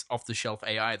we've got this off-the-shelf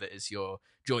AI that is your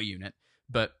Joy unit,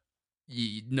 but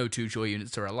no two Joy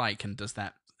units are alike, and does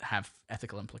that have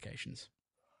ethical implications?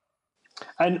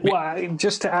 And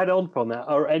just to add on from that,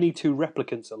 are any two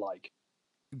replicants alike?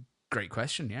 Great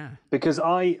question, yeah. Because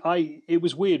it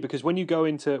was weird, because when you go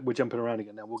into... We're jumping around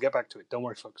again now, we'll get back to it, don't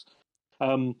worry, folks.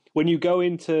 When you go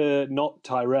into not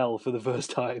Tyrell for the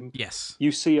first time, yes,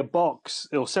 you see a box,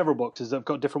 or several boxes that have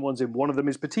got different ones in. One of them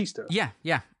is Batista. Yeah.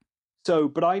 So,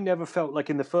 but I never felt like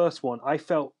in the first one, I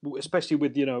felt, especially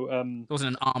with, there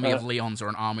wasn't an army of Leons or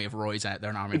an army of Roys out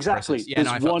there, an army exactly. of Chris's.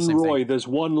 There's one Roy, there's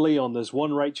one Leon, there's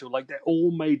one Rachel, like they're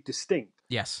all made distinct.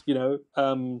 Yes.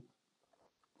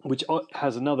 Which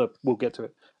has another, we'll get to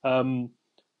it.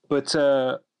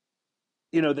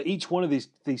 That each one of these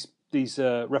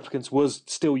replicants was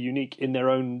still unique in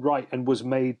their own right and was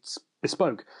made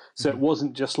bespoke. So it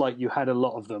wasn't just like you had a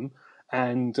lot of them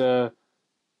and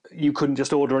you couldn't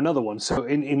just order another one. So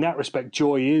in that respect,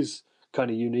 Joy is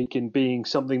kind of unique in being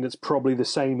something that's probably the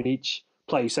same in each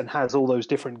place and has all those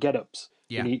different get-ups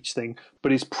in each thing,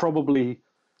 but is probably,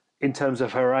 in terms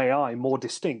of her AI, more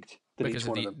distinct than each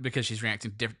one of them. Because she's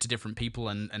reacting to different people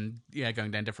and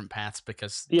going down different paths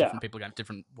because different people have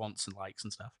different wants and likes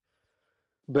and stuff.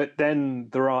 But then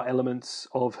there are elements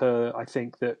of her, I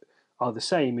think, that are the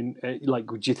same. Like,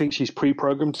 do you think she's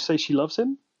pre-programmed to say she loves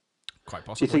him? Quite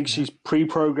possibly. Do you think she's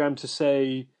pre-programmed to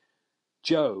say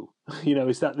Joe?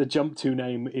 Is that the jump to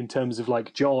name in terms of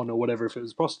like John or whatever if it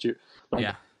was a prostitute? Like,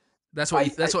 yeah, that's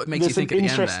what makes you think. There's an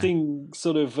interesting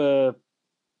sort of.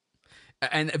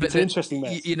 It's an interesting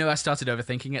mess. I started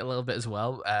overthinking it a little bit as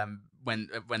well. When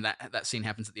that scene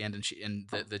happens at the end and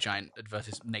the giant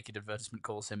naked advertisement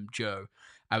calls him Joe,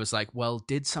 I was like, well,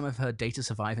 did some of her data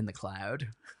survive in the cloud?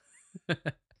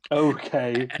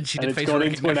 Okay. And she did facial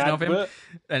recognition of him,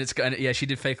 and she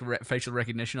did facial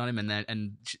recognition on him, and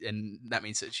that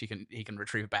means that he can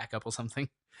retrieve a backup or something.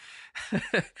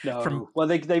 No, well,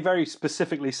 they very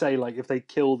specifically say like if they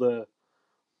kill the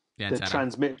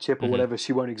transmit chip or whatever,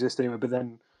 she won't exist anymore. But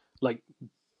then, like,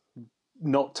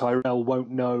 not Tyrell won't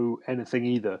know anything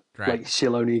either. Right. Like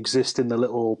she'll only exist in the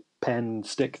little pen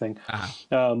stick thing,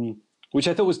 which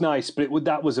I thought was nice, but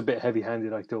that was a bit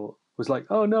heavy-handed. I thought it was like,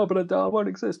 oh no, but I won't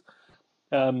exist.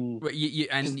 As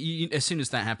soon as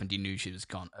that happened, you knew she was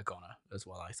a goner as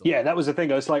well. I thought. Yeah, that was the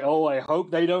thing. I was like, oh, I hope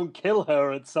they don't kill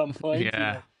her at some point.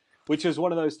 Yeah. Which was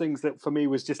one of those things that for me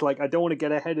was just like, I don't want to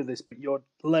get ahead of this, but you're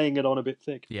laying it on a bit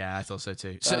thick. Yeah, I thought so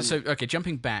too. So okay,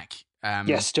 jumping back.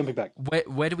 Yes, jumping back.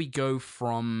 Where do we go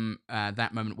from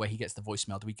that moment where he gets the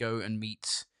voicemail? Do we go and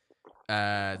meet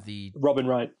the Robin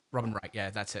Wright? Robin Wright,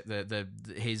 yeah, that's it.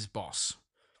 His boss,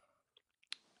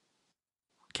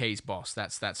 Kay's boss.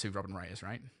 That's who Robin Wright is,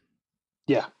 right?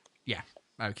 Yeah. Yeah.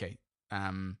 Okay.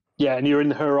 Yeah, and you're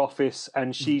in her office,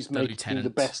 and she's making lieutenant. the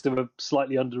best of a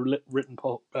slightly underwritten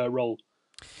role.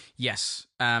 Yes,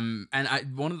 and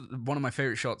one of my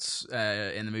favorite shots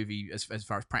in the movie, as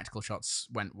far as practical shots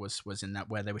went, was in that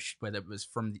where there was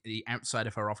from the outside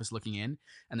of her office looking in,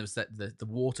 and there was the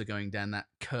water going down that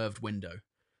curved window.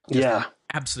 Yeah,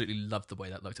 absolutely loved the way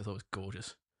that looked. I thought it was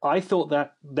gorgeous. I thought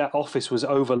that office was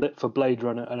overlit for Blade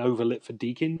Runner and overlit for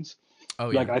Deakins.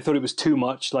 Oh, yeah. Like, I thought it was too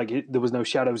much. Like, there was no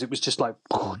shadows. It was just like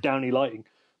downy lighting.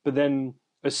 But then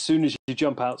as soon as you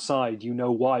jump outside, you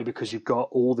know why, because you've got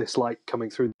all this light coming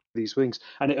through these wings.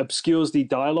 And it obscures the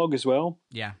dialogue as well.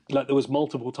 Yeah. Like, there was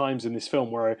multiple times in this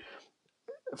film where,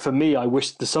 for me, I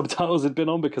wished the subtitles had been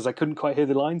on because I couldn't quite hear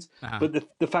the lines. Uh-huh. But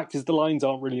the fact is the lines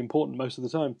aren't really important most of the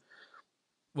time.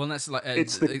 Well, that's like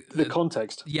it's the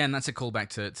context. Yeah, and that's a callback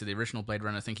to the original Blade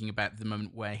Runner, thinking about the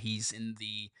moment where he's in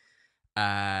the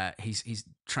he's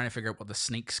trying to figure out what the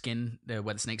snake skin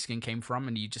where the snake skin came from,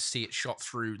 and you just see it shot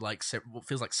through like what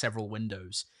feels like several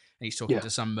windows, and he's talking to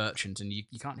some merchant, and you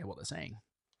can't hear what they're saying.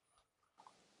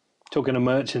 Talking to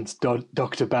merchants,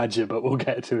 Dr. Badger, but we'll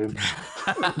get to him.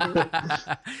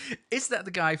 Is that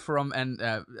the guy from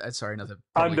sorry, another?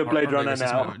 I'm the Blade Runner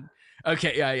now. Moment.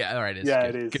 Okay, yeah, all right, it is. Yeah,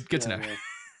 good. it is. Good to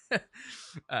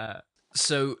know.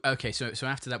 So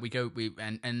after that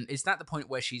and is that the point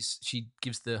where she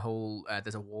gives the whole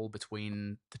there's a wall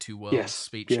between the two worlds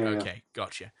speech? Yeah, okay,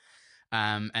 gotcha.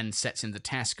 And sets in the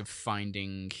task of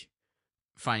finding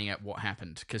out what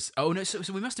happened because so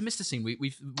we must have missed a scene.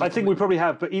 I think we probably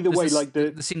have, but either way, like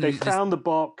the scene they found the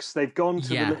box, they've gone to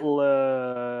the little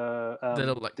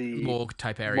like the morgue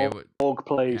type area, morgue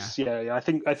place. Yeah. I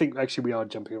think actually we are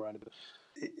jumping around a bit.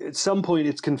 At some point,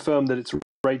 it's confirmed that it's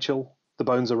Rachel. The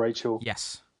bones are Rachel.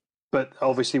 Yes, but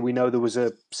obviously we know there was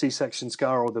a C-section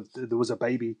scar or there was a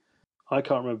baby. I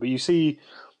can't remember. You see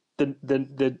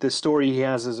the story he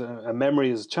has as a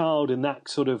memory as a child, and that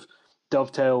sort of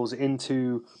dovetails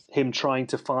into him trying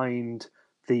to find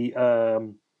the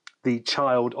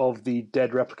child of the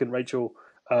dead replicant Rachel,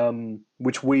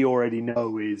 which we already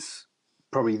know is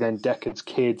probably then Deckard's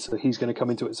kid, so he's going to come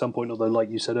into it at some point, although like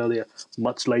you said earlier,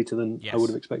 much later than I would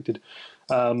have expected.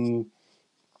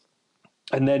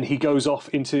 And then he goes off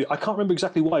into, I can't remember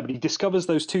exactly why, but he discovers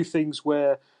those two things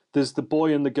where there's the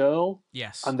boy and the girl.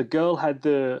 Yes. And the girl had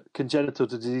the congenital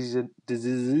disease and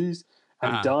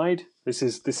died. This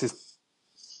is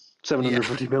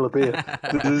 750 ml of beer.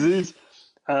 The disease.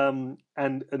 And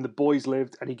the boys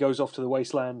lived, and he goes off to the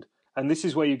wasteland. And this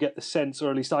is where you get the sense, or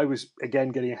at least I was, again,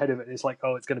 getting ahead of it. It's like,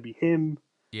 oh, it's going to be him.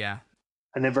 Yeah.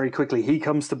 And then very quickly, he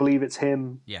comes to believe it's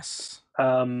him. Yes.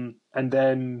 And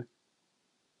then,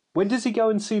 when does he go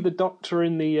and see the doctor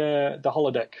in the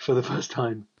holodeck for the first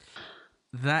time?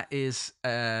 That is,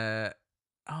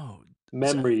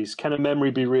 memories. Can a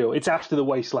memory be real? It's after the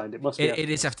wasteland. It must be. It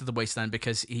is after the wasteland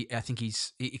because he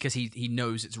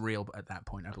knows it's real at that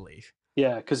point, I believe.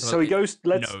 Yeah, because so he goes.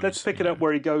 Let's pick it up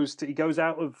where he goes to. He goes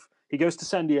to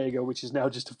San Diego, which is now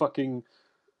just a fucking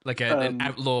like an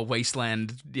outlaw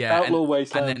wasteland. Yeah, outlaw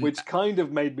wasteland, which kind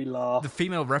of made me laugh. The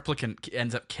female replicant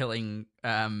ends up killing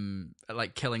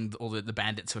all the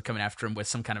bandits who are coming after him with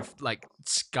some kind of like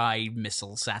sky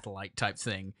missile satellite type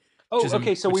thing. Oh,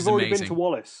 okay. So we've already been to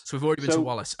Wallace. So we've already been to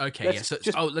Wallace. Okay, yeah. So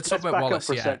let's talk about Wallace.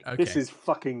 Yeah. Okay. This is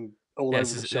fucking all over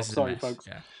the shop. Sorry, folks.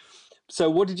 Yeah. So,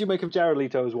 what did you make of Jared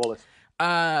Leto as Wallace?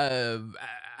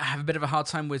 I have a bit of a hard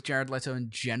time with Jared Leto in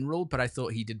general, but I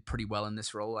thought he did pretty well in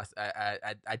this role.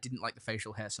 I didn't like the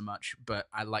facial hair so much, but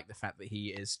I like the fact that he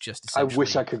is just essentially... I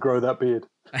wish I could grow that beard.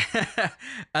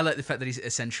 I like the fact that he's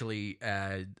essentially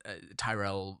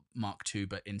Tyrell Mark II,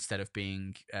 but instead of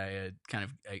being kind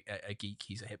of a geek,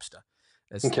 he's a hipster.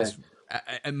 He's hipster.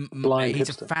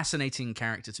 A fascinating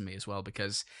character to me as well,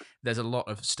 because there's a lot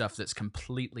of stuff that's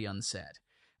completely unsaid.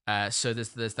 So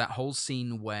there's that whole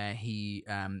scene where he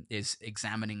is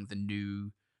examining the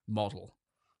new model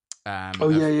of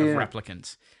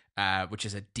Replicant, which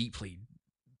is a deeply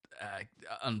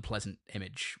unpleasant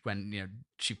image when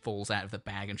she falls out of the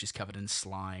bag and she's covered in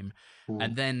slime.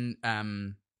 And then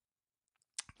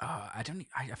I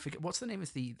forget what's the name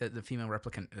of the female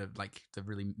replicant, like the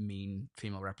really mean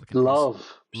female replicant. Love.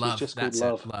 Love. She's just that's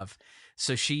called it. Love.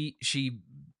 So she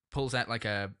pulls out like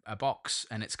a box,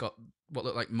 and it's got what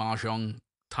look like mahjong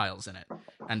tiles in it,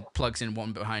 and plugs in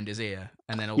one behind his ear,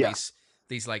 and then all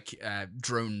these like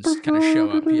drones kind of show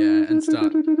up, and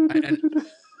start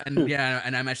and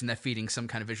I imagine they're feeding some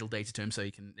kind of visual data to him so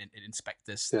he can inspect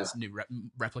this new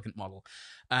replicant model.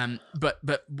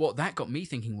 But what that got me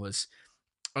thinking was,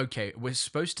 okay, we're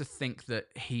supposed to think that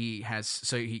he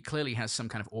clearly has some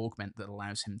kind of augment that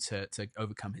allows him to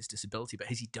overcome his disability, but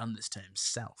has he done this to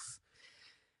himself?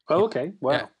 Oh, okay.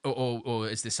 Wow. Or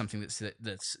is this something that's a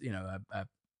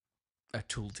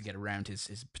tool to get around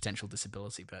his potential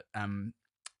disability? But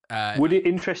would it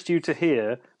interest you to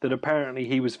hear that apparently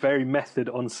he was very method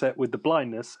on set with the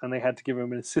blindness, and they had to give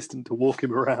him an assistant to walk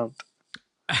him around?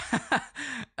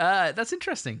 That's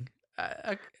interesting.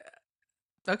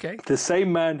 Okay. The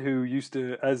same man who used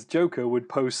to, as Joker, would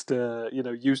post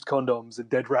used condoms and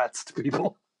dead rats to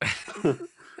people.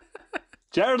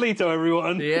 Jared Leto,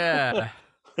 everyone. Yeah.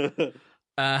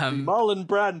 Marlon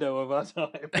Brando of our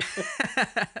time.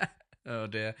 Oh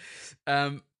dear.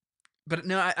 But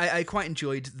no, I quite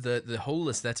enjoyed the whole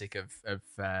aesthetic of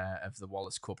the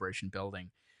Wallace Corporation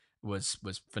building was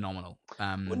phenomenal.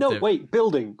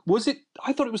 Building. Was it?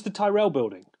 I thought it was the Tyrell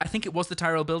building. I think it was the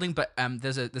Tyrell building, but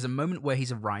there's a moment where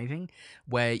he's arriving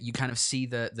where you kind of see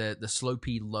the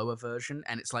slopey lower version,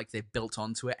 and it's like they've built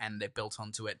onto it, and they've built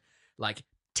onto it like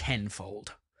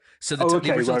tenfold. So the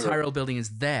original Tyrell building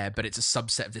is there, but it's a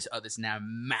subset of this now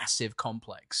massive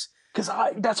complex Because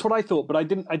that's what I thought, but I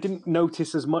didn't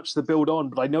notice as much the build on.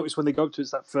 But I noticed when they go up to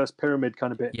it's that first pyramid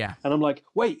kind of bit. Yeah. And I'm like,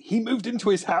 wait, he moved into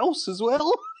his house as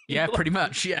well? Yeah, pretty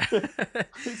much. Yeah.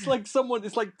 It's like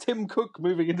Tim Cook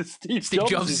moving into Steve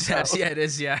Jobs' house. Yeah, it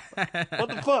is. Yeah. What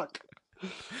the fuck?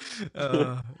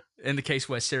 In the case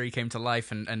where Siri came to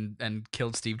life and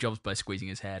killed Steve Jobs by squeezing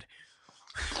his head.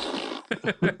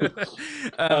 But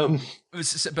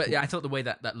yeah, I thought the way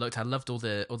that looked, I loved all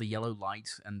the yellow light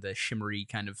and the shimmery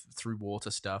kind of through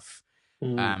water stuff.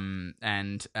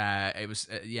 And it was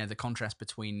the contrast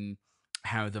between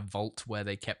how the vault where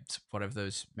they kept whatever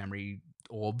those memory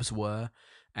orbs were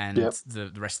and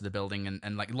the rest of the building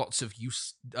and like lots of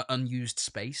unused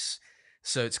space.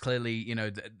 So it's clearly,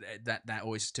 that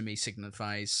always to me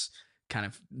signifies kind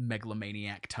of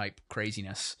megalomaniac type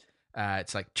craziness.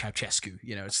 It's like Ceausescu,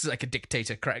 it's like a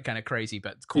dictator kind of crazy,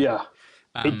 but cool. Yeah.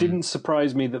 It didn't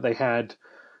surprise me that they had,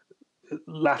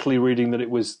 latterly reading that it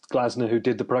was Glasner who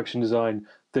did the production design,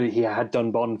 that he had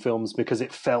done Bond films because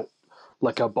it felt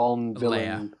like a Bond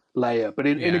villain layer, but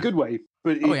in a good way.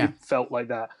 But it felt like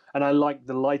that. And I liked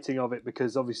the lighting of it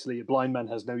because obviously a blind man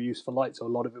has no use for light, so a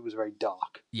lot of it was very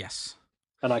dark. Yes.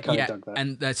 And I kind of dug that.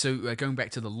 And so going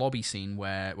back to the lobby scene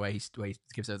where he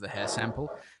gives over the hair sample,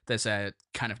 there's a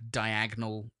kind of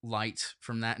diagonal light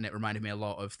from that, and it reminded me a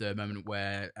lot of the moment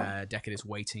where Deckard is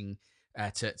waiting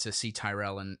to see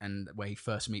Tyrell and where he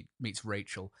first meets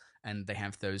Rachel, and they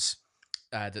have those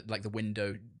the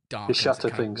window dark, the shutter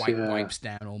things, wipes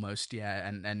down almost,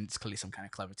 and it's clearly some kind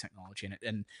of clever technology in it,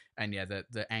 and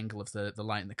the angle of the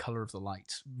light and the color of the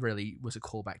light really was a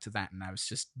callback to that, and I was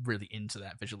just really into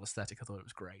that visual aesthetic. I thought it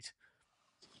was great.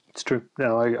 It's true.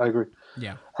 No, I agree.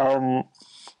 Yeah.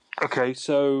 Okay,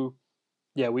 so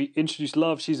we introduced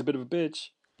Love. She's a bit of a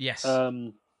bitch. Yes.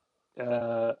 I'll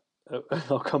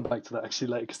come back to that actually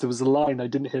later because there was a line I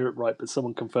didn't hear it right, but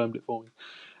someone confirmed it for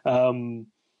me.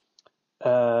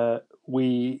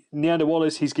 Neander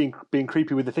Wallace, he's being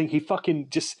creepy with the thing. He fucking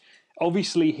just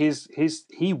obviously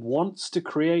he wants to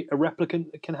create a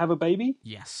replicant that can have a baby.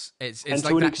 Yes, it's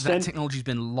like that technology's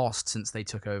been lost since they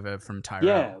took over from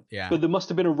Tyrell. Yeah. But there must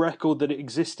have been a record that it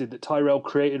existed that Tyrell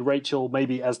created Rachel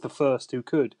maybe as the first who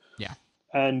could. Yeah.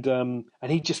 And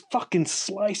he just fucking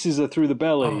slices her through the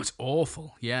belly. Oh, it's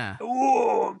awful. Yeah.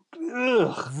 Oh,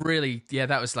 ugh. Really? Yeah,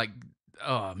 that was like,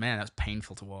 oh man, that's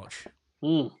painful to watch.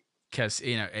 Because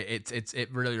it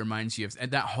really reminds you of,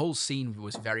 and that whole scene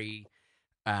was very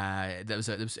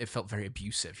it felt very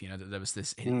abusive. There was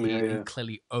this he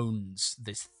clearly owns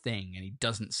this thing and he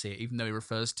doesn't see it, even though he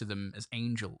refers to them as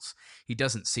angels. He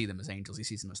doesn't see them as angels. He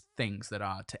sees them as things that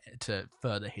are to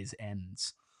further his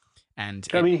ends. And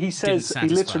I mean, he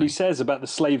literally says about the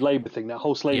slave labor thing, that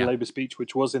whole slave labor speech,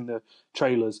 which was in the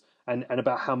trailers, and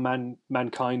about how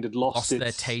mankind had lost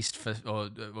their taste for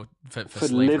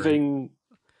living.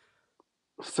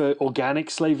 For organic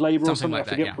slave labor or something, I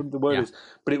forget what the word is,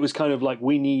 but it was kind of like,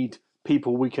 we need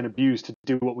people we can abuse to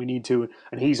do what we need to,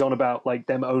 and he's on about like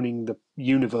them owning the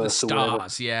universe, the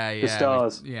stars, the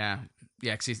stars,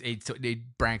 because he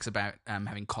brags about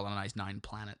having colonized 9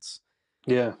 planets,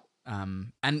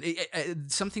 and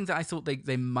something that I thought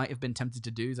they might have been tempted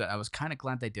to do that I was kind of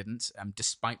glad they didn't,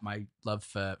 despite my love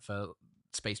for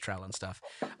space travel and stuff.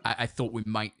 I thought we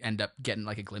might end up getting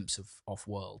like a glimpse of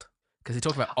Off-World. Because they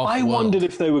talk about off-world. I wondered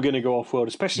if they were going to go off-world,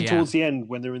 especially towards the end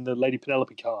when they're in the Lady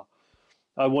Penelope car.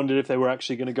 I wondered if they were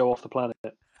actually going to go off the planet.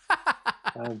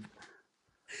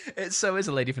 It so is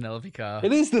a Lady Penelope car.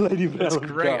 It is the Lady Penelope car.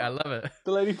 It's great. I love it.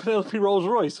 The Lady Penelope Rolls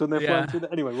Royce when they're flying through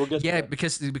the... Anyway, we'll get to that.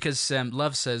 because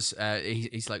Love says,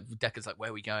 he's like, Deckard's like, where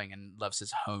are we going? And Love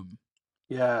says, home.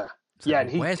 Yeah. So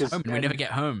and where's home? And we never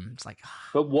get home. It's like...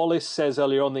 But Wallace says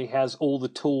earlier on that he has all the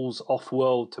tools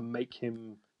off-world to make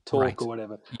him... talk or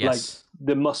whatever. Yes. Like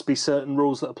there must be certain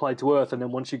rules that apply to Earth, and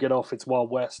then once you get off, it's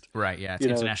Wild West. Right. Yeah. It's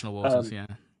international waters.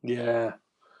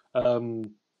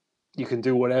 You can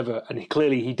do whatever, and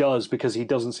clearly he does because he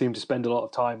doesn't seem to spend a lot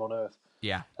of time on Earth.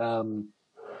 Yeah. But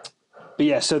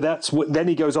yeah, so that's what. Then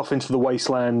he goes off into the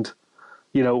wasteland,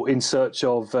 in search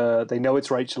of. They know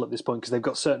it's Rachel at this point because they've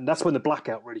got certain. That's when the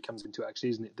blackout really comes into it, actually,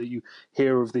 isn't it? That you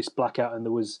hear of this blackout, and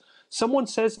there was. Someone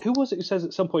says, who was it who says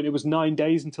at some point it was 9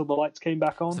 days until the lights came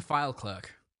back on? It's the file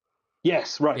clerk.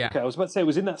 Yes, right. Yeah. Okay, I was about to say it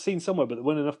was in that scene somewhere, but there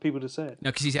weren't enough people to say it.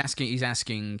 No, because he's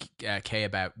asking Kay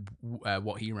about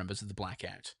what he remembers of the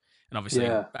blackout, and obviously,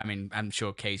 I mean, I'm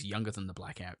sure Kay's younger than the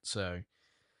blackout, so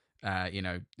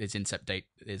his incept date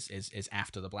is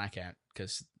after the blackout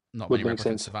because not many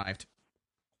replicants survived.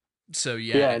 So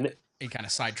he kind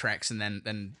of sidetracks, and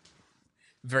then.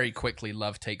 Very quickly,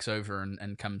 Love takes over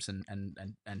and comes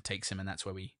and takes him, and that's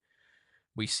where we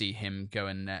we see him go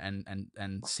and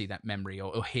see that memory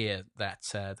or hear that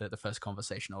the first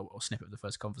conversation or snippet of the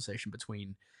first conversation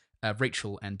between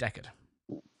Rachel and Deckard.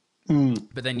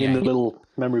 But then in the little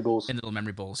memory balls. In the little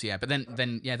memory balls, yeah. But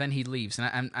then he leaves,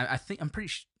 and I think I'm pretty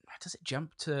sure. Does it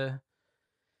jump to?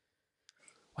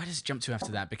 Why does it jump to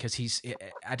after that? Because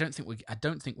I don't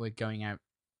think we're going out.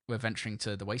 We're venturing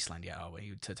to the wasteland yet, are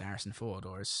we? To Harrison Ford,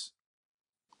 or is?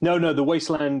 No, the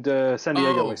wasteland, San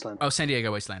Diego wasteland. Oh, San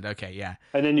Diego wasteland. Okay, yeah.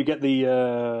 And then you get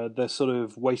the sort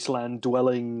of wasteland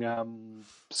dwelling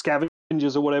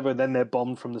scavengers or whatever. And then they're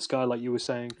bombed from the sky, like you were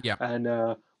saying. Yeah.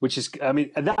 And which is, I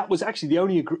mean, and that was actually the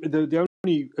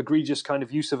only egregious kind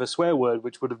of use of a swear word,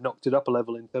 which would have knocked it up a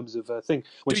level in terms of a thing,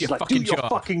 which is like, do your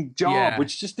fucking job,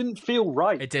 which just didn't feel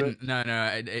right. It didn't. No.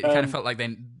 It kind of felt like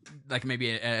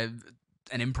maybe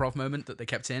an improv moment that they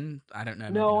kept in. I don't know.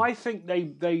 No, I think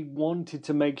they wanted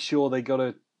to make sure they got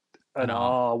an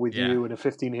R with you and a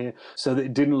 15 here, so that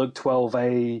it didn't look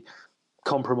 12A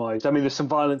compromised. I mean, there's some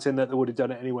violence in that would have done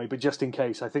it anyway, but just in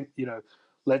case, I think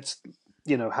let's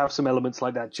have some elements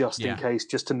like that just in case,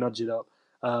 just to nudge it up.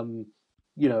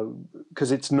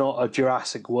 Because it's not a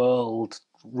Jurassic World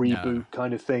reboot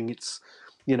kind of thing. It's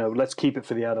let's keep it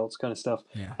for the adults kind of stuff.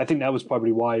 Yeah. I think that was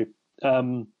probably why.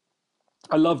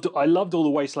 I loved all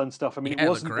the wasteland stuff. I mean,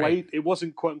 it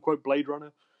wasn't quote unquote Blade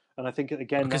Runner, and I think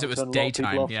again because it was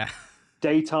daytime,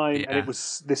 daytime, and it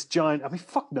was this giant. I mean,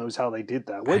 fuck knows how they did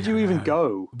that. Where'd you even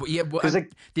go? But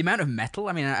the amount of metal.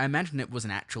 I mean, I imagine it was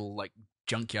an actual like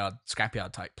junkyard,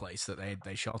 scrapyard type place that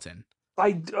they shot in.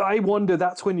 I wonder.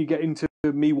 That's when you get into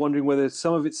me wondering whether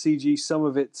some of it's CG, some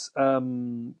of it's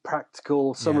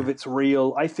practical, some of it's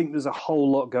real. I think there's a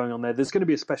whole lot going on there. There's going to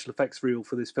be a special effects reel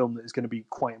for this film that is going to be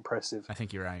quite impressive. I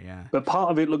think you're right, yeah. But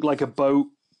part of it looked like a boat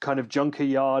kind of junker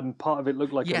yard, and part of it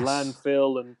looked like a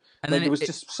landfill, and then there was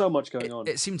just so much going on.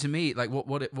 It seemed to me like what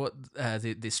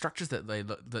the structures that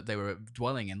they were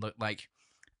dwelling in looked like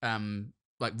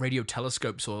radio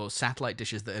telescopes or satellite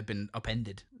dishes that had been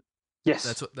upended. Yes,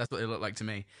 that's what it looked like to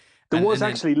me. There was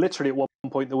actually literally at one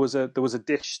point there was a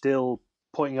dish still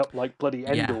pointing up like bloody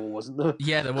Endor, wasn't there?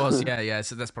 Yeah, there was. Yeah.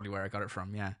 So that's probably where I got it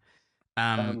from. Yeah.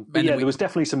 But there was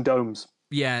definitely some domes.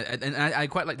 Yeah, and I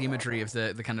quite like the imagery of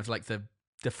the kind of like the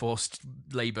forced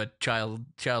labor,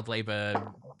 child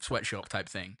labor sweatshop type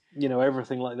thing.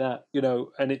 Everything like that.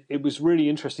 And it was really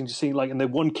interesting to see and the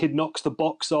one kid knocks the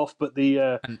box off, but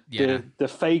the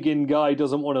Fagin guy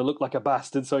doesn't want to look like a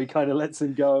bastard, so he kind of lets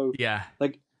him go. Yeah.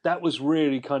 That was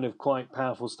really kind of quite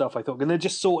powerful stuff, I thought. And they're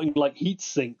just sorting like heat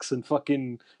sinks and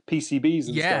fucking PCBs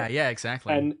and stuff. Yeah,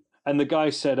 exactly. And the guy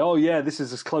said, "Oh yeah, this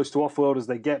is as close to off-world as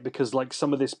they get because like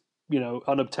some of this,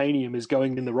 unobtainium is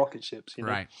going in the rocket ships."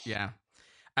 Right. Yeah.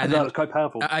 And that was quite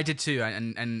powerful. I did too,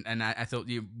 and I thought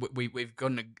we've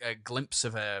gotten a glimpse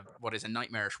of what is a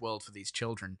nightmarish world for these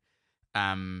children,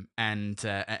 and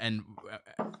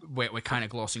we're kind of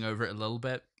glossing over it a little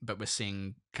bit, but we're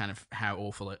seeing kind of how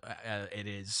awful it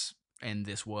is in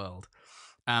this world.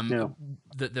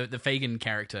 The Fagin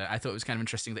character, I thought it was kind of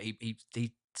interesting that he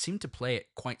seemed to play it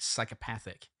quite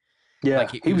psychopathic. Yeah,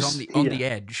 like he was on the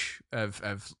edge of,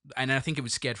 and I think he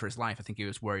was scared for his life. I think he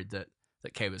was worried that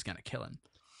Kay was going to kill him.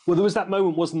 Well, there was that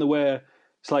moment, wasn't there, where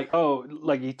it's like,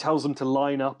 he tells them to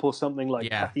line up or something,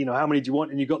 like, how many do you want?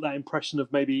 And you got that impression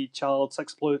of maybe child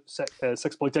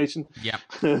sexploitation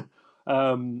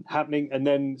happening. And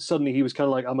then suddenly he was kind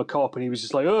of like, I'm a cop. And he was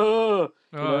just like,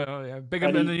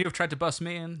 bigger than you've tried to bust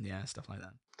me in. Yeah, stuff like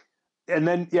that. And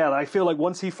then, I feel like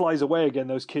once he flies away again,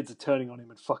 those kids are turning on him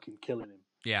and fucking killing him.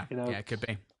 Yeah, yeah, it could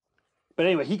be. But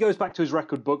anyway, he goes back to his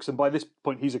record books, and by this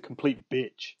point, he's a complete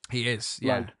bitch. He is,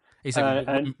 yeah. He's like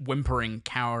whimpering,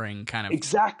 cowering kind of.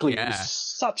 Exactly. Yeah. It was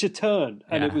such a turn,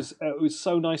 and it was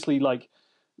so nicely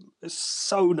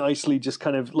just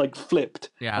kind of like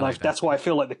flipped. Yeah, and that's why I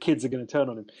feel like the kids are going to turn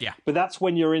on him. Yeah. But that's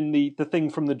when you're in the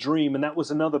thing from the dream, and that was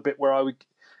another bit where I would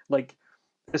like,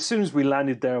 as soon as we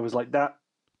landed there, I was like that.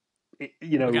 We're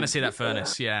going to see that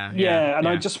furnace. And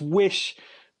I just wish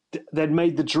they'd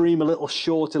made the dream a little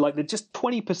shorter. Like they're just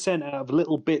 20% out of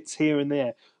little bits here and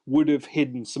there would have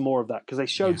hidden some more of that, because they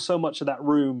showed so much of that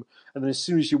room, and then as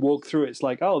soon as you walk through it, it's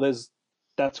like,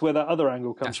 that's where that other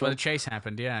angle comes from. That's where the chase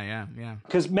happened. Yeah.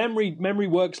 Because memory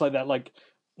works like that, like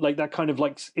that kind of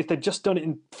like if they'd just done it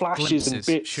in flashes and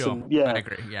bits. Sure, and, I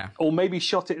agree. Yeah, or maybe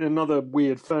shot it in another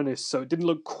weird furnace, so it didn't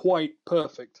look quite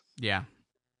perfect. Yeah,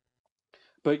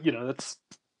 but let's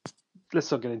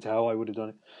not get into how I would have done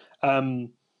it.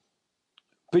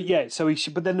 But yeah,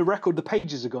 but then the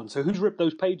pages are gone. So who's ripped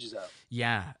those pages out?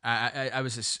 Yeah, I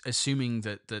was assuming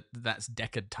that's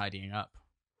Deckard tidying up.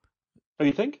 Oh,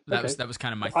 you think? That was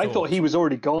kind of my thought. I thought he was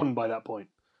already gone by that point.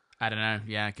 I don't know.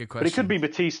 Yeah, good question. But it could be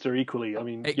Batista equally. I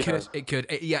mean, it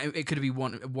could be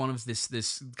one of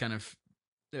this kind of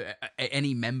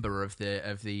any member of the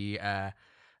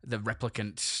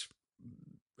replicant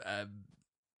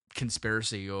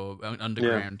conspiracy or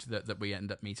underground that we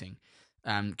end up meeting.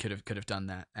 Could have done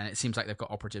that, and it seems like they've got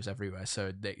operatives everywhere.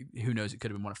 So who knows? It could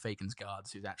have been one of Faken's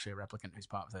guards who's actually a replicant who's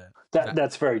part of the.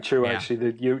 That's very true. Yeah.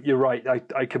 Actually, you're right.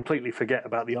 I completely forget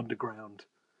about the underground.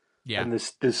 Yeah, and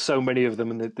there's so many of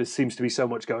them, and there seems to be so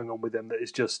much going on with them that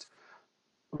it's just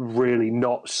really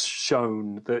not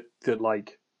shown that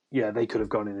like they could have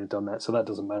gone in and done that. So that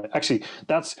doesn't matter. Actually,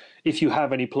 that's if you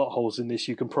have any plot holes in this,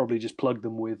 you can probably just plug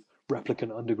them with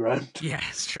Replicant Underground. Yeah,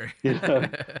 it's true. You know?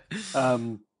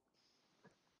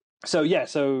 So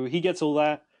he gets all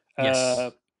that.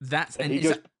 Yes, that's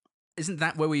and isn't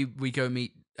that where we go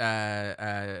meet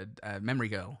Memory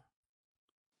Girl?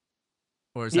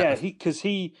 Or is that because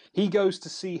he goes to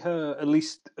see her at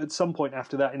least at some point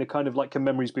after that in a kind of like, can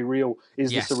memories be real?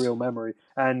 Is this a real memory?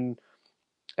 And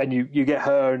you get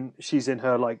her and she's in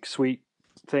her like sweet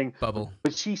thing bubble.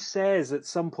 But she says at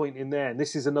some point in there, and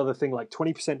this is another thing, like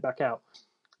 20% back out.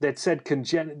 They'd said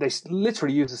they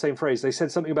literally used the same phrase. They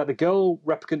said something about the girl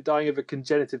replicant dying of a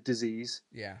congenitive disease,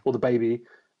 or the baby,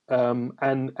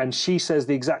 and she says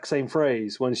the exact same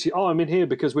phrase when I'm in here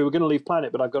because we were going to leave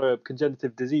planet, but I've got a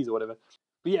congenitive disease or whatever.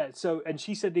 But and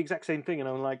she said the exact same thing, and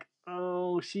I'm like,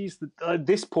 oh, she's the. At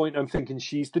this point, I'm thinking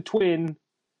she's the twin.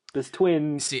 There's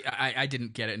twins. See, I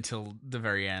didn't get it until the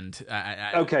very end.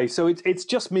 Okay, so it's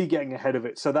just me getting ahead of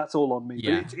it, so that's all on me.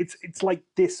 Yeah. But it's like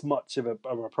this much of a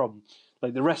problem.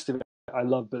 Like the rest of it, I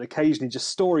love, but occasionally, just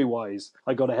story-wise,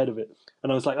 I got ahead of it,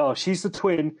 and I was like, "Oh, she's the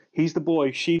twin, he's the boy,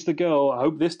 she's the girl. I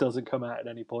hope this doesn't come out at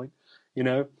any point." You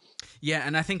know? Yeah,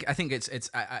 and I think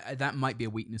it's that might be a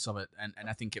weakness of it, and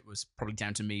I think it was probably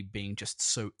down to me being just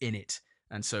so in it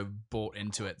and so bought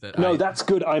into it that. No, that's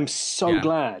good. I'm so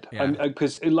glad,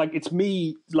 because it's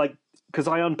me, because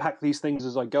I unpack these things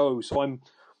as I go, so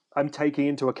I'm taking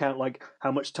into account like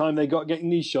how much time they got getting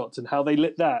these shots and how they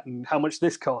lit that and how much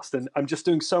this cost, and I'm just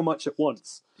doing so much at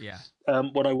once. Yeah.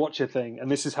 When I watch a thing, and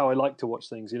this is how I like to watch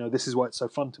things. You know, this is why it's so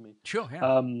fun to me. Sure.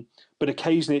 Yeah. But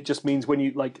occasionally it just means when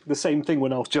you like the same thing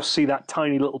when I'll just see that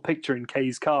tiny little picture in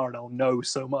Kay's car and I'll know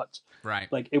so much. Right.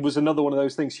 Like it was another one of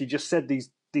those things. She just said these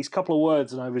couple of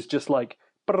words, and I was just like,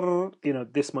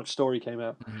 this much story came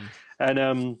out,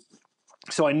 and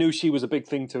so I knew she was a big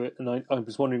thing to it, and I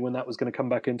was wondering when that was going to come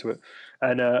back into it,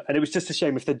 and it was just a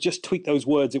shame. If they'd just tweaked those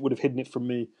words, it would have hidden it from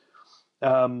me,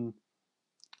 and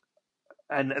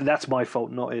that's my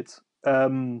fault, not it.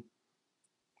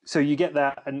 So you get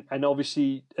that, and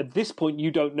obviously at this point you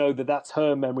don't know that that's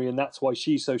her memory, and that's why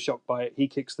she's so shocked by it. He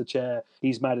kicks the chair.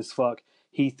 He's mad as fuck.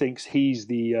 He thinks he's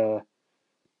the,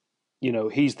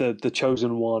 he's the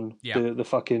chosen one, the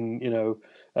fucking, Neo.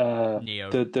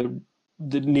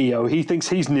 The Neo. He thinks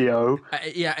he's Neo.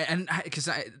 And because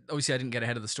obviously I didn't get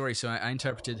ahead of the story, so I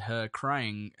interpreted her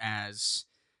crying as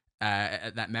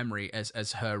that memory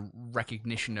as her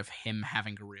recognition of him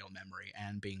having a real memory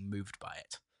and being moved by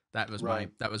it. That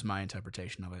was my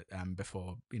interpretation of it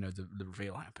before the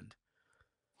reveal happened.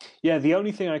 Yeah, the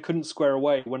only thing I couldn't square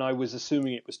away when I was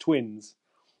assuming it was twins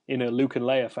in a Luke and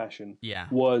Leia fashion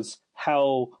was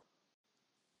how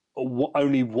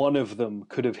only one of them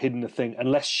could have hidden a thing,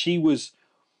 unless she was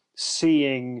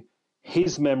seeing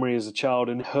his memory as a child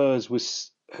and hers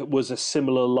was a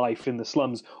similar life in the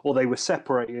slums, or they were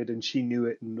separated and she knew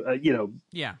it, and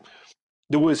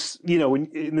there was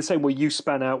in the same way you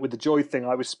span out with the Joy thing,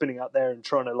 I was spinning out there and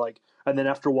trying to and then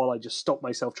after a while I just stopped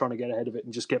myself trying to get ahead of it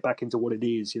and just get back into what it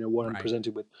is, what I'm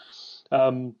presented with.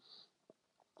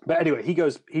 But anyway, he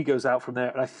goes out from there,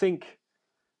 and I think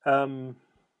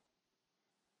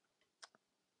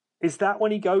is that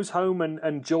when he goes home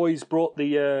and Joy's brought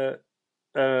the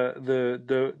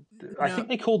I think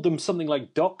they called them something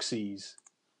like Doxies.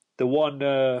 The one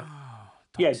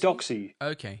Doxy.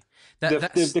 Okay.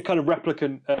 The kind of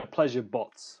replicant pleasure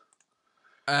bots.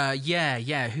 Who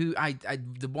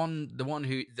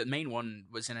the main one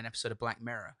was in an episode of Black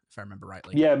Mirror, if I remember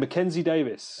rightly. Yeah, Mackenzie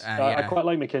Davis. I quite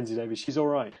like Mackenzie Davis. She's all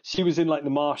right. She was in like The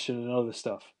Martian and other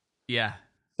stuff. Yeah.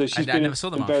 So she's been never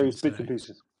saw The in Martian, various bits and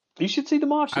pieces. You should see The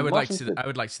Martian. I would like to see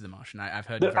The Martian. I've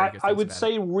heard very good things I would about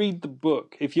say it. read the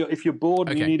book. If you're bored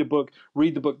and you need a book,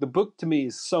 read the book. The book to me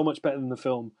is so much better than the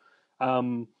film.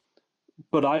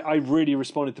 But I really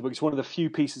responded to the book. It's one of the few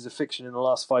pieces of fiction in the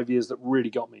last 5 years that really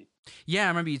got me. Yeah, I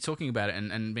remember you talking about it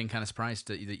and being kind of surprised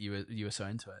that you were so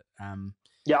into it.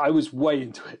 Yeah, I was way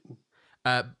into it.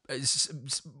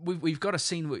 We've got a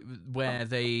scene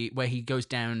where he goes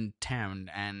downtown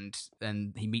and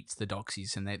he meets the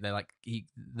Doxies, and they're like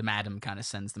the madam kind of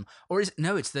sends them, or is it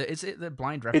the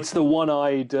blind replicant? It's the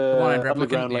one-eyed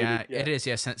replicant lady. Yeah, it is.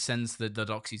 Yeah, sends the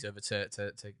Doxies over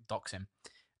to dox him.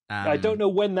 I don't know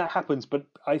when that happens, but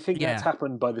I think that's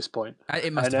happened by this point.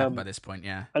 It must have happened by this point,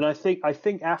 yeah. And I think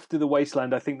after the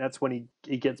Wasteland, I think that's when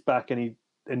he gets back and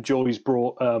Joy's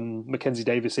brought Mackenzie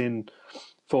Davis in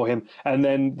for him. And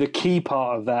then the key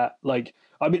part of that,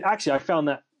 I found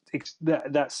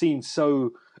that scene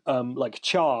so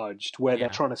charged, where they're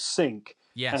trying to sync.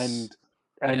 Yes.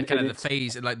 And kind of the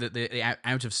phase, like the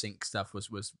out of sync stuff was.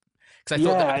 Because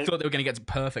I thought they were going to get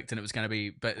perfect, and it was going to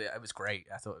be, but it was great.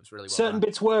 I thought it was really well certain done.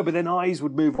 bits were, but then eyes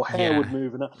would move or hair would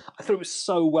move, and I thought it was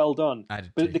so well done.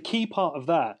 But the key part of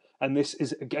that, and this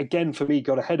is again for me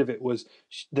got ahead of it, was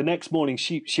the next morning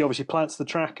she obviously plants the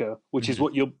tracker, which is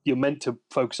what you're meant to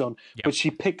focus on. Yep. But she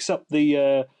picks up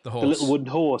the little wooden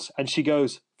horse, and she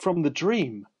goes, "From the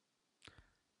dream."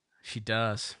 She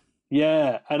does.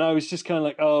 Yeah, and I was just kind of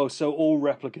like, oh, so all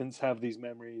replicants have these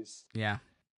memories. Yeah.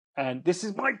 And this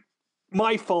is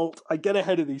my fault. I get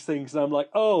ahead of these things, and I'm like,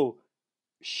 oh,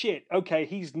 shit, okay,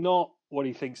 he's not what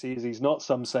he thinks he is. He's not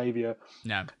some savior.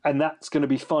 No. And that's going to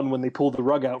be fun when they pull the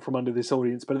rug out from under this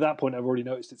audience. But at that point, I've already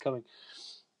noticed it's coming.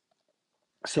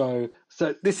 So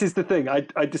this is the thing.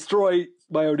 I destroy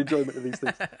my own enjoyment of these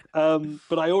things.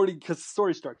 But I already, because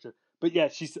story structure. But yeah,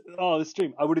 she's, the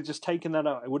stream. I would have just taken that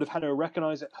out. I would have had her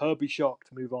recognize it, her be shocked,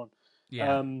 move on.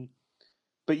 Yeah.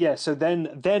 But yeah, so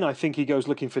then I think he goes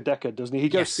looking for Deckard, doesn't he? He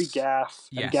goes to see Gaff,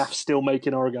 and Gaff's still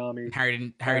making origami.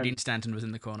 Harry Dean Stanton was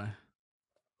in the corner.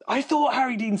 I thought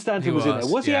Harry Dean Stanton was in there.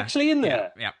 Was he actually in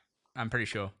there? Yeah, I'm pretty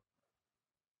sure.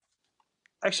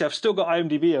 Actually, I've still got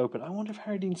IMDb open. I wonder if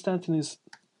Harry Dean Stanton is...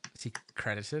 Is he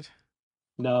credited?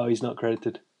 No, he's not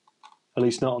credited. At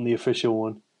least not on the official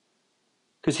one.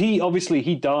 Because he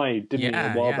died, didn't he,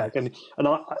 a while back? And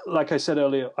I, like I said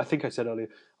earlier,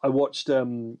 I watched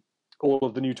all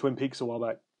of the new Twin Peaks a while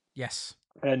back. Yes.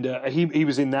 And he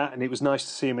was in that, and it was nice to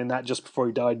see him in that just before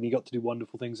he died, and he got to do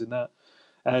wonderful things in that.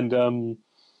 And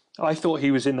I thought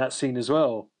he was in that scene as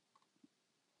well.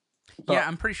 But yeah,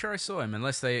 I'm pretty sure I saw him,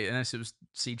 unless it was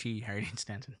CG Harry Dean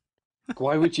Stanton.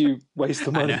 Why would you waste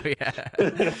the money? I know,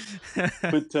 yeah.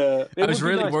 But I was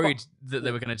really worried that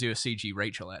they were going to do a CG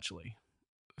Rachel, actually,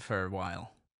 for a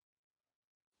while.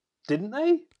 Didn't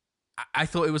they? I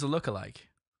thought it was a lookalike.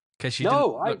 Because she didn't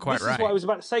look quite this right. is what I was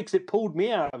about to say, because it pulled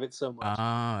me out of it so much.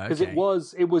 Oh, okay. Because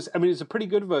it was, I mean, it's a pretty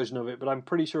good version of it, but I'm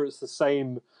pretty sure it's the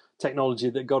same technology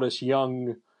that got us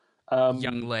young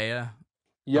Leia.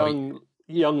 Young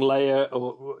Leia,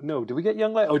 or no, did we get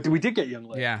young Leia? Oh, we did get young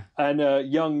Leia. Yeah.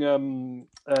 And young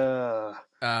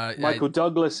Michael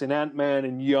Douglas in Ant-Man,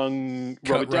 and young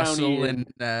Robert Downey in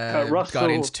Kurt Russell,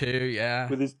 Guardians 2, yeah.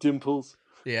 with his dimples.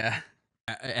 Yeah.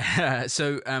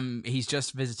 So he's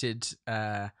just visited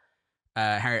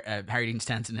Harry Dean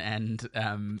Stanton and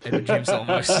Edward James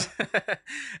Olmos,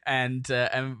 and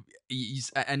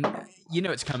you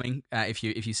know it's coming if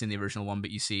you've seen the original one,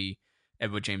 but you see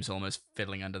Edward James Olmos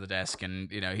fiddling under the desk,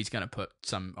 and you know he's going to put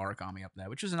some origami up there,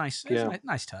 which was a nice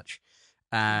touch.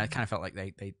 Kind of felt like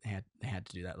they had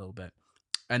to do that a little bit.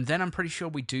 And then I'm pretty sure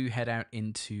we do head out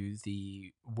into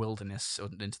the wilderness or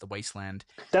into the wasteland.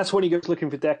 That's when he goes looking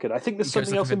for Deckard. I think there's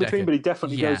something else in between, but he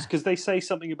definitely goes, because they say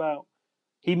something about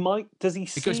he might. Does he?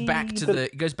 It goes back to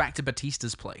it goes back to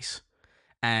Batista's place,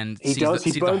 and he burns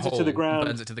it to the ground.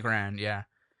 Burns it to the ground. Yeah.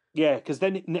 Yeah, because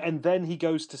then he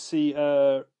goes to see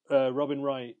Robin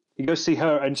Wright. He goes to see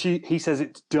her, and he says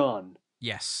it's done.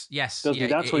 Yes. Doesn't he?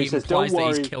 That's what he says. Don't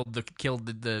worry. He's killed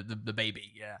the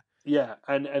baby. Yeah. Yeah,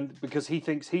 and because he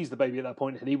thinks he's the baby at that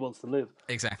point, and he wants to live.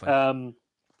 Exactly. And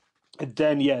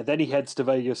then he heads to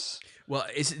Vegas. Well,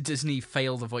 doesn't he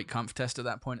fail the Voight-Kampff test at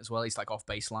that point as well? He's like off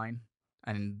baseline,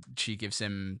 and she gives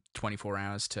him 24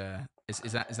 hours to.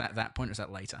 Is that point, or is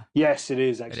that later? Yes, it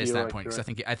is. Actually, it is that point, because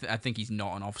I think he's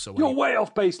not an officer. You're way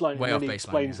off baseline. Way and off then he baseline.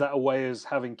 Explains that away as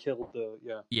having killed the.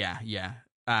 Yeah. Yeah.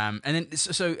 And then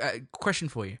so question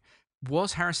for you: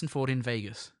 was Harrison Ford in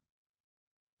Vegas?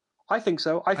 I think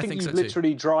so. I think you so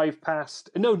literally drive past.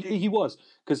 No, he was,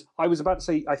 because I was about to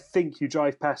say. I think you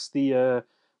drive past the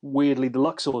weirdly the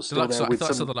Luxor still there. I thought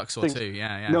I saw the Luxor too.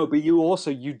 Yeah. No, but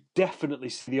you definitely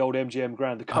see the old MGM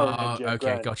Grand, the current MGM Grand.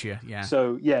 Okay, gotcha. Yeah.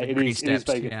 So yeah, it is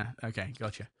Vegas. Yeah. Okay,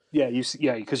 gotcha. Yeah,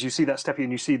 because you see that steppy,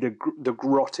 and you see the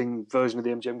grotting version of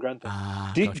the MGM Grand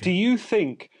thing. Do you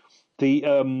think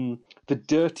the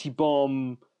dirty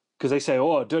bomb? Because they say,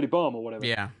 a dirty bomb or whatever.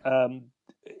 Yeah.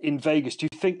 In Vegas, do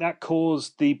you think that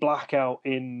caused the blackout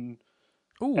in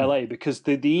LA, because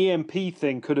the EMP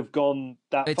thing could have gone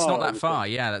that far. It's not that far.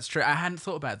 Yeah, that's true. I hadn't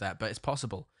thought about that, but it's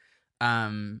possible.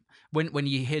 When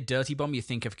you hear Dirty Bomb, you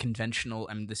think of conventional,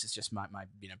 and this is just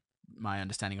my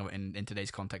understanding of it in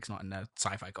today's context, not in a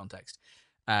sci-fi context.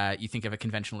 You think of a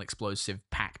conventional explosive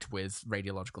packed with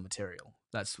radiological material.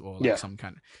 That's some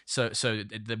kind of so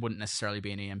there wouldn't necessarily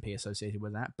be an EMP associated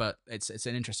with that, but it's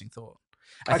an interesting thought.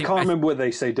 I can't remember whether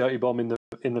they say Dirty Bomb in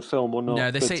the film or not.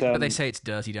 No, they say it's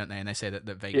dirty, don't they? And they say that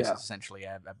Vegas is essentially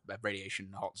a radiation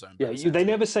hot zone. Yeah, they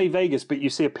never say Vegas, but you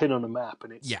see a pin on a map,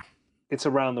 and it's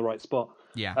around the right spot.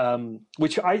 Yeah.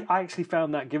 Which I actually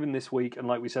found that, given this week, and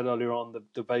like we said earlier on,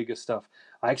 the Vegas stuff,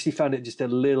 I actually found it just a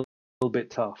little bit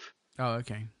tough. Oh,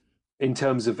 okay. In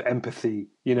terms of empathy,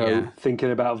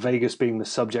 thinking about Vegas being the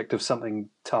subject of something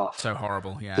tough, so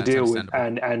horrible, to deal with,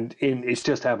 and it's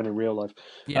just happening in real life.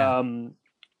 Yeah.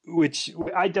 Which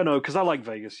I don't know, because I like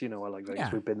Vegas. I like Vegas.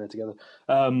 Yeah. We've been there together.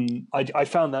 I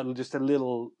found that just a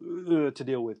little to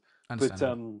deal with, but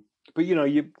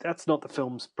that's not the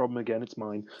film's problem. Again, it's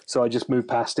mine. So I just moved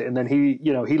past it, and then he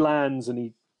lands and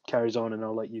he carries on, and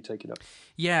I'll let you take it up.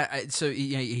 Yeah, so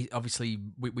he obviously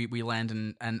we land,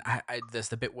 and there's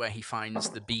the bit where he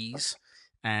finds the bees,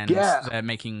 and they're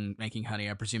making honey.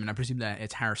 I presume that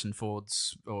it's Harrison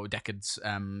Ford's or Deckard's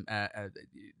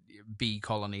bee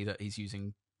colony that he's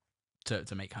using to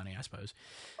make honey, I suppose.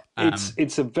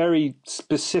 It's a very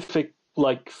specific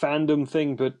fandom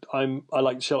thing, but I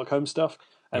like Sherlock Holmes stuff.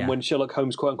 And when Sherlock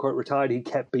Holmes, quote unquote, retired, he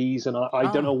kept bees, and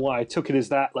I don't know why. I took it as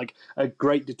that, a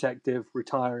great detective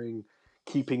retiring,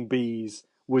 keeping bees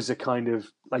was a kind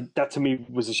of that to me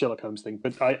was a Sherlock Holmes thing.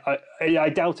 But I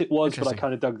doubt it was, but I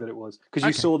kind of dug that it was, because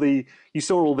you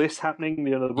saw all this happening,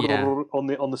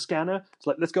 on the scanner. It's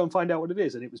let's go and find out what it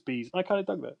is, and it was bees. I kind of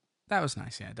dug that. That was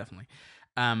nice, yeah, definitely.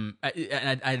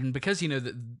 And because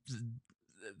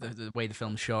the way the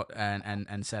film's shot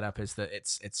and set up is that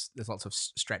there's lots of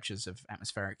stretches of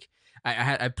atmospheric.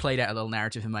 I played out a little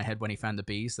narrative in my head when he found the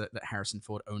bees that Harrison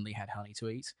Ford only had honey to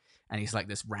eat, and he's like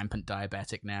this rampant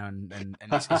diabetic now, and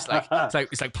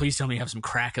it's like please tell me you have some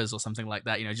crackers or something like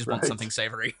that. Just want something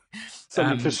savory,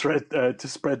 something to spread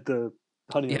the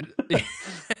honey. Yeah.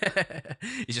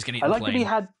 He's just gonna eat. I like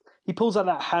that he pulls out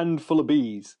that handful of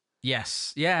bees.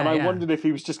 Yes, yeah. And I wondered if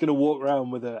he was just going to walk around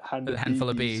with a handful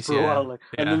of bees for a while,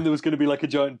 and then there was going to be a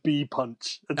giant bee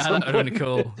punch. That would have been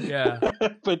cool. Yeah,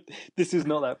 but this is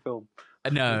not that film.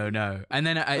 No. And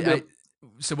then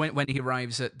so when he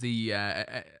arrives at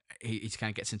the, he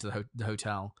kind of gets into the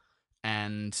hotel,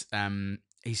 and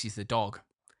he sees the dog.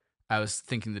 I was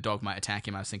thinking the dog might attack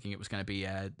him. I was thinking it was going to be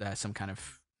some kind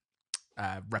of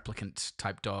replicant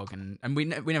type dog, and we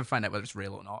never find out whether it's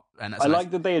real or not. And I like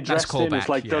that they addressed him. It's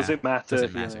does it matter? Does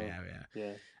it matter?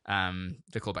 Yeah.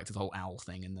 They call back to the whole owl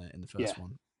thing in the first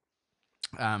one.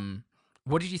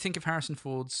 What did you think of Harrison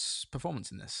Ford's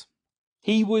performance in this?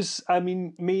 He was. I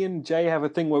mean, me and Jay have a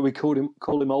thing where we call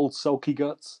him Old Sulky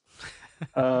Guts,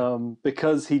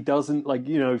 because he doesn't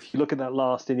if you look at that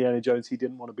last Indiana Jones, he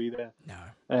didn't want to be there.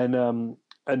 No.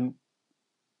 And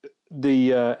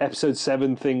the episode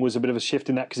 7 thing was a bit of a shift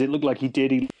in that, because it looked like he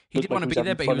did want to be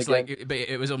there, but he was but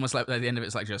it was almost like at the end of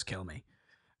it, it's just kill me.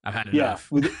 I've had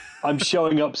enough. I'm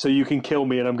showing up so you can kill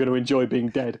me, and I'm going to enjoy being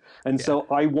dead. And so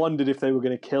I wondered if they were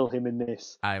going to kill him in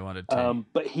this. I wanted to.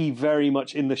 But he very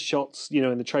much, in the shots,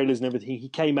 in the trailers and everything, he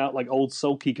came out like Old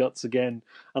Sulky Guts again.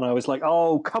 And I was like,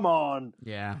 oh, come on.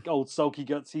 Yeah. Old Sulky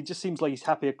Guts. He just seems like he's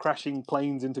happier crashing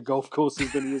planes into golf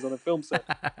courses than he is on a film set.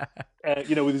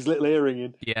 With his little earring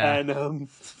in. Yeah.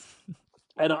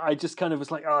 And I just kind of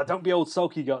was like, oh, don't be Old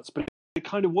Sulky Guts. But it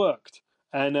kind of worked.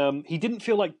 And he didn't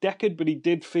feel like Deckard, but he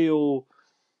did feel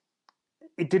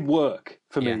it did work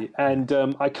for me. And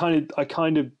I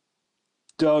kind of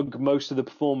dug most of the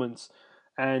performance.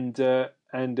 And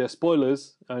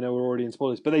spoilers, I know we're already in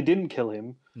spoilers, but they didn't kill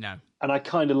him. No. And I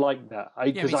kind of liked that.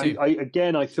 Because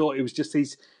I thought it was just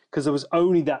these, because there was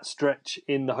only that stretch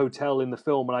in the hotel in the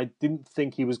film, and I didn't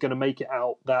think he was going to make it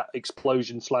out that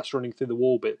explosion / running through the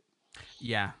wall bit.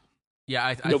 Yeah.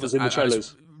 Yeah, that was in the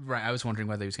trailers. I was wondering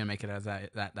whether he was going to make it out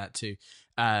of that too.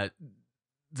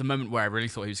 The moment where I really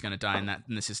thought he was going to die in that,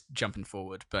 and this is jumping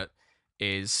forward, but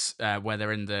is where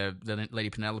they're in the Lady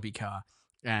Penelope car,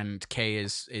 and Kay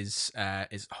is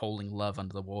holding Love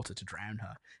under the water to drown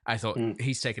her. I thought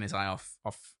he's taken his eye off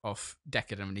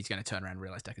Deckard, and he's going to turn around and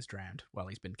realize Deckard's drowned while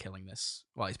he's been killing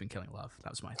Love. That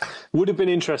was my thought. Would have been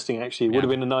interesting, actually. Would have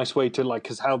been a nice way to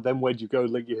because how then where'd you go?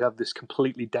 You have this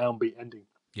completely downbeat ending.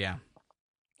 Yeah.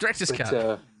 Director's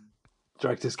cut.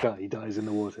 Director's cut. He dies in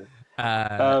the water.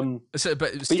 But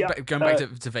going back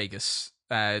to Vegas,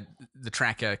 the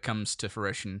tracker comes to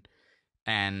fruition,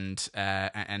 and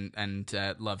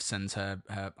Love sends her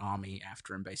army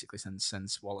after him. Basically,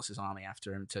 sends Wallace's army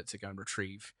after him to go and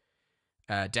retrieve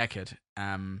Deckard.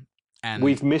 And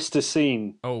we've missed a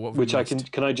scene, which I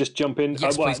can I just jump in?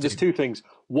 Yes, please there's do. 2 things.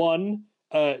 One,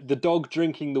 the dog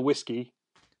drinking the whiskey.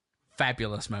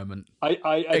 Fabulous moment.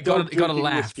 It got a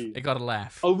laugh. Whiskey. It got a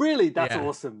laugh. Oh, really? That's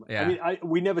awesome. Yeah. I mean,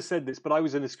 we never said this, but I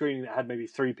was in a screening that had maybe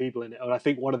 3 people in it, and I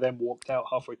think one of them walked out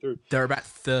halfway through. There are about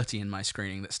 30 in my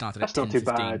screening that started at 10:15. That's not too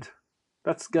bad.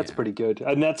 That's pretty good,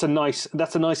 and that's a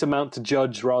nice amount to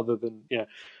judge rather than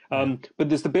But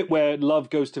there's the bit where Love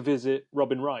goes to visit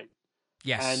Robin Wright.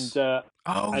 Yes. And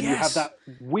you have that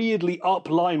weirdly up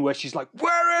line where she's like,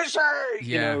 "Where is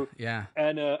he?" Yeah.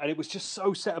 And it was just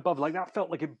so set above, like that felt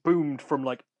like it boomed from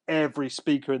like every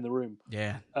speaker in the room.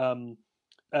 Yeah.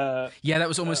 That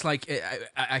was almost like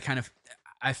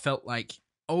I felt like,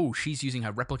 oh, she's using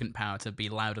her replicant power to be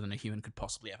louder than a human could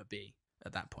possibly ever be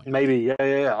at that point. Maybe,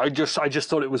 yeah. I just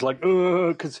thought it was like,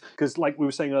 because like we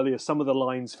were saying earlier, some of the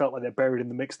lines felt like they're buried in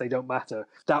the mix. They don't matter.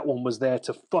 That one was there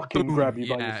to fucking grab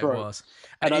you by your throat. It was.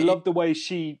 And I love the way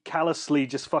she callously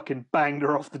just fucking banged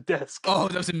her off the desk. Oh,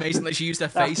 that was amazing! Like she used her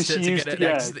face to get it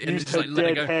next, and just like let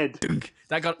it go. Head. Dunk.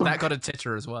 That got a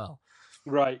titter as well.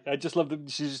 Right. I just love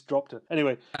that she just dropped it.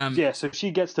 Anyway, so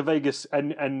she gets to Vegas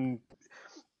and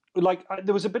like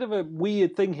there was a bit of a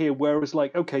weird thing here where it was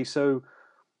like, okay, so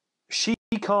she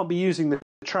can't be using the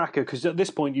tracker because at this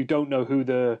point you don't know who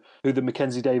the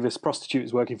Mackenzie Davis prostitute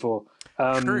is working for.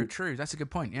 True. That's a good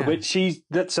point. Yeah. But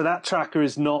that tracker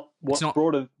is not what's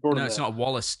brought her. No, it's not a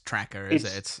Wallace tracker, is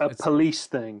it? It's a police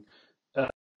thing,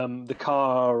 the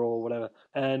car or whatever,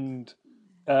 and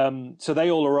so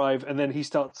they all arrive, and then he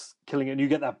starts killing it, and you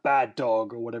get that bad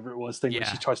dog or whatever it was thing where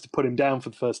she tries to put him down for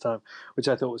the first time, which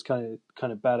I thought was kind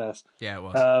of badass. Yeah, it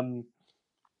was.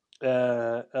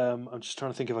 I'm just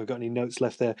trying to think if I've got any notes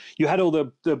left there. You had all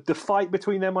the fight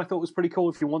between them. I thought was pretty cool.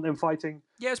 If you want them fighting,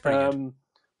 yeah, it's pretty good.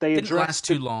 They didn't last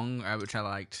too long, which I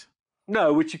liked.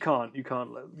 No, which you can't,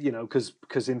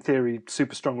 because in theory,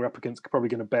 super strong replicants are probably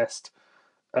going to best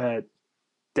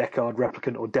Deckard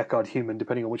replicant or Deckard human,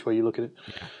 depending on which way you look at it.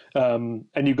 Yeah.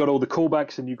 And you've got all the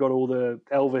callbacks, and you've got all the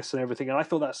Elvis and everything. And I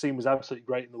thought that scene was absolutely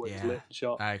great in the way it was lit and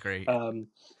shot. I agree.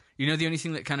 The only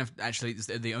thing that kind of actually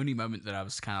the only moment that I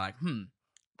was kind of like,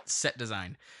 set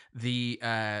design, the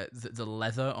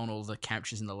leather on all the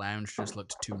couches in the lounge just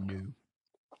looked too new.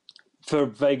 For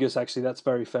Vegas, actually, that's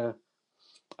very fair.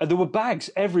 And there were bags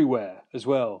everywhere as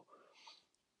well.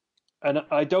 And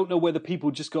I don't know whether people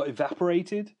just got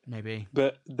evaporated. Maybe.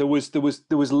 But there was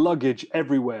luggage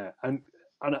everywhere, and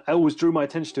I always drew my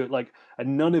attention to it. Like,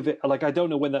 and none of it. Like, I don't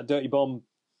know when that dirty bomb,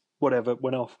 whatever,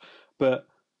 went off, but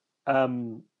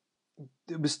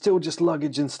it was still just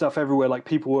luggage and stuff everywhere. Like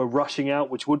people were rushing out,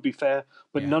 which would be fair,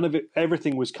 but none of it.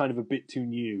 Everything was kind of a bit too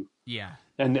new. Yeah.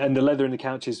 And the leather in the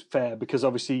couch is fair because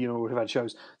obviously we've had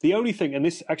shows. The only thing, and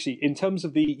this actually in terms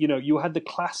of the you had the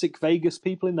classic Vegas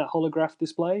people in that holograph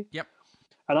display. Yep.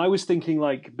 And I was thinking,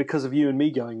 like, because of you and me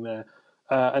going there,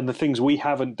 and the things we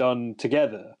haven't done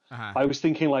together, I was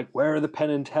thinking, like, where are the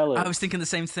Penn and Tellers? I was thinking the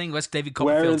same thing. Where's David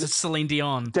Copperfield? It's Celine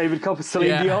Dion. David Copperfield,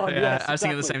 Celine Dion. Yeah, yes, I was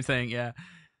thinking the same thing. Yeah.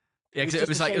 Yeah, because it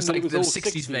was like the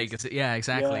 60s Vegas. Yeah,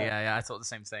 exactly. Yeah, I thought the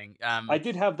same thing. I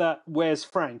did have that. Where's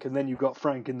Frank? And then you got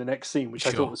Frank in the next scene, which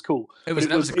I thought was cool. That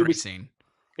was a great scene.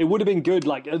 It would have been good,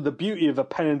 like the beauty of a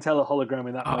Penn and Teller hologram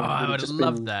in that moment. I would have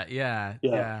loved that. Yeah.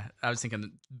 I was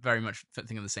very much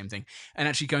thinking the same thing. And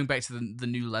actually, going back to the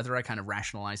new leather, I kind of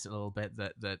rationalized it a little bit.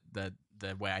 That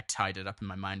the way I tied it up in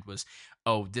my mind was,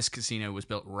 this casino was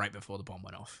built right before the bomb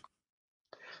went off.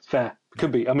 Fair,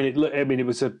 could be. I mean, it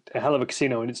was a hell of a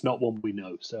casino, and it's not one we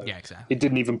know. So yeah, exactly. It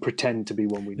didn't even pretend to be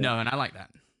one we know. No, and I like that.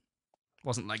 It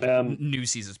wasn't like New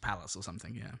Caesar's Palace or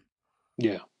something.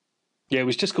 Yeah. It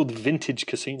was just called the Vintage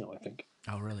Casino, I think.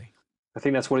 Oh, really? I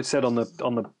think that's what it said on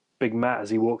the big mat as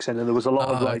he walks in, and there was a lot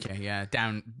of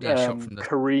shot from the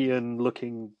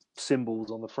Korean-looking symbols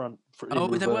on the front. There were,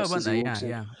 weren't they?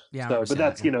 Yeah. So, but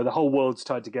that's the whole world's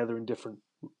tied together in different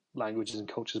languages and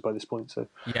cultures by this point. So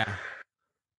yeah.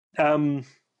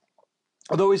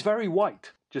 Although it's very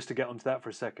white, just to get onto that for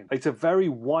a second, it's a very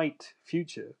white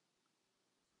future.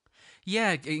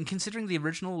 Yeah, considering the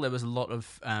original, there was a lot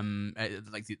of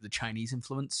like the Chinese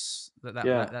influence.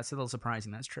 That's a little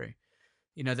surprising. That's true.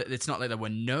 It's not like there were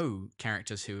no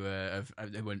characters who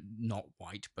were not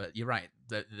white, but you're right.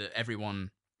 That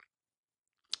everyone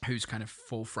who's kind of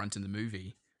forefront in the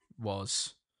movie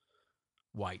was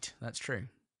white. That's true.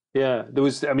 Yeah, there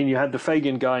was. I mean, you had the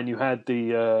Fagin guy, and you had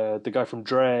the guy from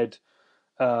Dredd,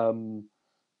 and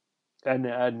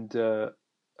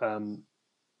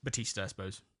Batista, I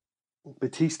suppose.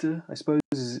 Batista, I suppose,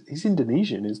 he's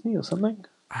Indonesian, isn't he, or something?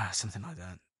 Something like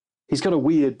that. He's got a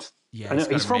weird. Yeah, I know,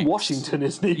 he's from Washington,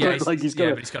 isn't he? Yeah, but he's got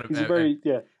a very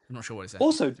I'm not sure what it's.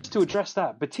 Also, to address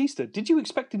that, Batista, did you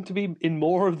expect him to be in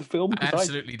more of the film? I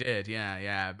absolutely did.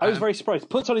 Yeah. I was very surprised.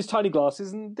 Puts on his tiny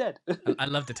glasses and dead. I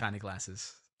love the tiny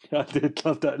glasses. I did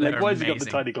love that. Like, why has he got the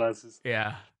tiny glasses?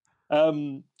 Yeah.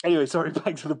 Anyway, sorry.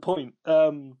 Back to the point.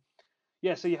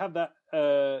 Yeah. So you have that.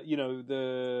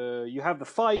 You have the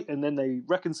fight, and then they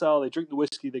reconcile. They drink the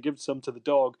whiskey. They give some to the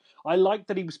dog. I liked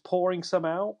that he was pouring some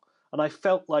out, and I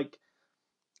felt like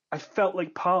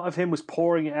part of him was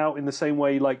pouring it out in the same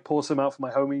way, like pour some out for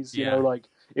my homies. You know, like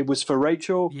it was for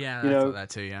Rachel. Yeah, I thought that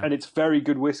too. Yeah, and it's very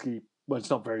good whiskey. Well, it's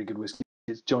not very good whiskey.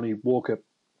 It's Johnny Walker,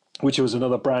 which was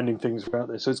another branding thing out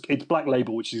there. So it's Black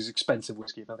Label, which is expensive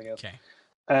whiskey, if nothing else. Okay.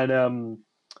 And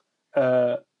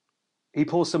he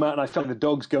pours some out, and I felt the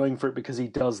dog's going for it because he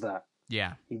does that.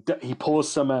 Yeah. He pours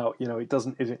some out. You know, it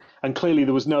doesn't. And clearly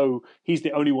there was no. He's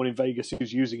the only one in Vegas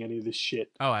who's using any of this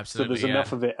shit. Oh, absolutely. So there's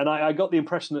enough of it, and I got the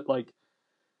impression that like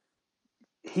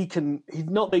he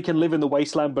not they can live in the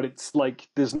wasteland, but it's like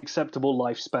there's an acceptable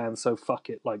lifespan. So fuck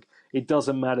it. Like it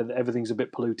doesn't matter that everything's a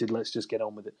bit polluted. Let's just get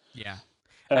on with it. Yeah.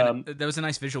 There was a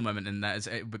nice visual moment in that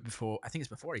before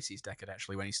he sees Deckard,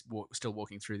 actually, when he's still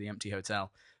walking through the empty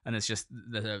hotel, and it's just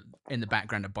in the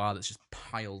background a bar that's just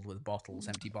piled with bottles,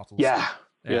 empty bottles. Yeah.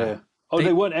 Oh,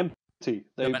 they weren't empty.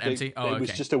 They weren't empty. Oh, it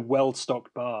was just a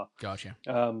well-stocked bar. Gotcha.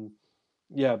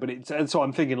 Yeah, but and so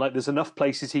I'm thinking like there's enough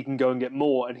places he can go and get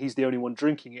more, and he's the only one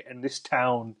drinking it. And this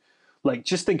town, like,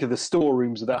 just think of the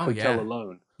storerooms of that hotel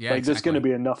alone. Yeah, like there's going to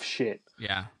be enough shit.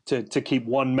 Yeah. To keep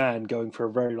one man going for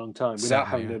a very long time without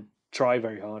having to try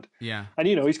very hard. Yeah. And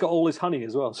he's got all his honey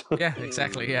as well. So. Yeah,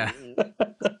 exactly. Yeah.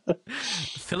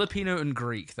 Filipino and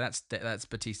Greek. That's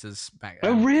Batista's back.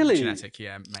 Oh, really? Genetic,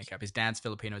 makeup. His dad's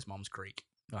Filipino, his mom's Greek.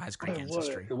 Or has Greek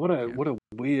ancestry. What a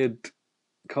weird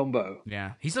combo.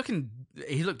 Yeah, he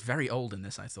looked very old in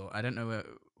this. I thought. I don't know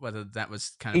whether that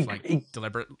was kind of he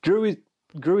deliberate.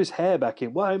 Grew his hair back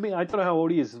in. Well, I mean, I don't know how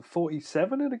old he is.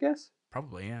 47, I'd guess.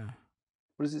 Probably, yeah.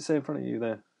 What does it say in front of you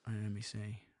there? Let me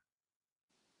see.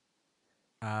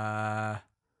 He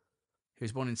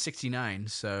was born in 1969,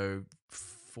 so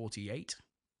 48.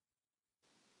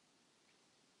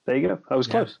 There you go. I was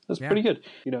close. That's pretty good.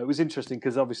 It was interesting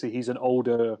because obviously he's an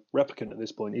older replicant at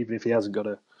this point, even if he hasn't got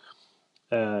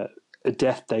a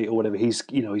death date or whatever. He's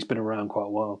been around quite a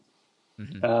while.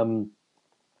 Mm-hmm.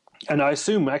 And I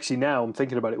assume, actually, now I'm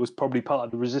thinking about it, was probably part of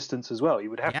the resistance as well. He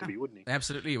would have to be, wouldn't he?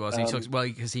 Absolutely, he was. He talks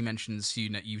because he mentions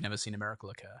you've never seen a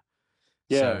miracle occur.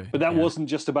 Yeah, so, but that wasn't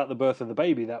just about the birth of the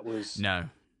baby. That was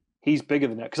he's bigger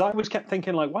than that. Because I always kept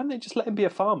thinking, like, why didn't they just let him be a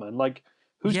farmer? And like,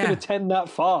 who's going to tend that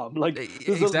farm? Like,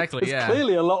 there's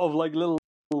clearly a lot of like little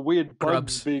weird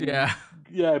bugs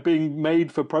being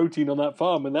made for protein on that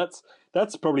farm, and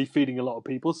that's probably feeding a lot of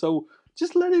people. So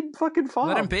just let him fucking farm.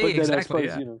 Let him be. Exactly.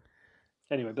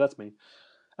 Anyway, but that's me.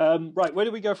 Right, where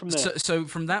do we go from there? So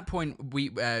from that point,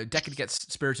 Deckard gets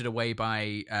spirited away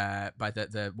by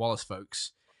the Wallace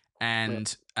folks,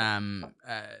 and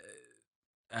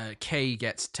Kay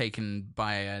gets taken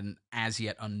by an as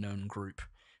yet unknown group.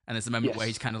 And there's a moment where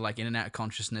he's kind of like in and out of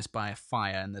consciousness by a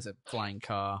fire, and there's a flying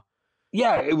car.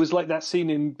 Yeah, it was like that scene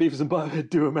in Beavis and Butthead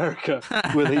Do America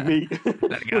where they meet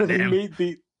where they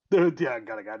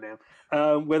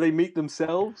meet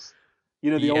themselves.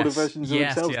 The older versions of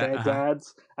themselves, their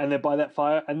dads, and they're by that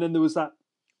fire. And then there was that,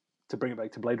 to bring it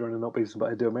back to Blade Runner, not Beavis and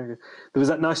Butthead Do America, there was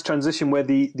that nice transition where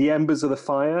the embers of the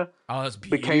fire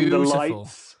became the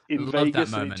lights in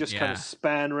Vegas, and it just kind of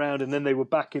span around, and then they were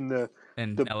back in the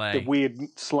LA. The weird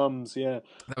slums. Yeah,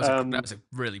 that was a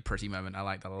really pretty moment. I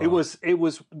like that a lot. It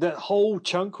was that whole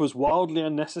chunk was wildly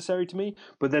unnecessary to me,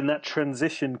 but then that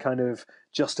transition kind of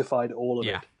justified all of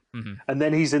it. Mm-hmm. And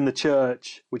then he's in the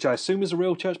church, which I assume is a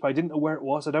real church, but I didn't know where it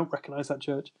was. I don't recognize that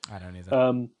church. I don't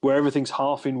either. Where everything's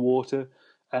half in water,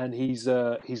 and he's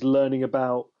learning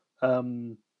about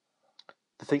the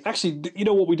thing. Actually, you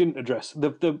know what we didn't address? The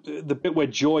bit where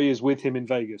Joy is with him in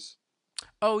Vegas.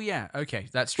 Oh yeah, okay,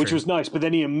 that's true. Which was nice, but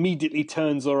then he immediately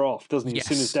turns her off, doesn't he? Yes.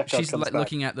 As soon as Deckard She's comes back.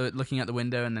 looking at the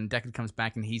window, and then Deckard comes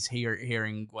back, and he's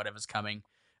hearing whatever's coming,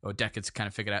 or Deckard's kind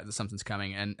of figured out that something's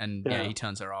coming, and he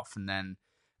turns her off, and then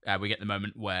we get the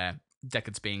moment where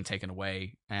Deckard's being taken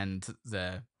away, and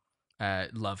the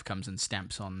Love comes and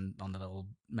stamps on the little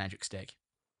magic stick.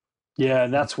 Yeah,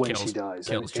 and that's when she dies.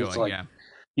 Kills Joy.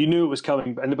 You knew it was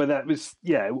coming, but that was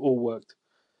it all worked.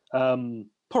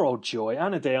 Poor old Joy.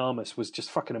 Ana de Armas was just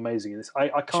fucking amazing in this.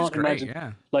 I can't imagine.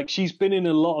 Yeah. Like, she's been in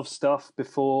a lot of stuff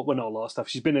before. Well, not a lot of stuff.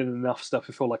 She's been in enough stuff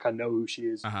before. Like, I know who she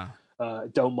is.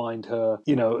 Don't mind her.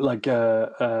 You know, like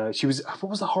she was. What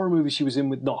was the horror movie she was in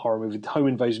with? Not horror movie, the home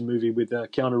invasion movie with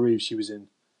Keanu Reeves. She was in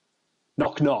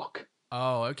Knock Knock.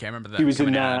 Oh, okay, I remember that. She was in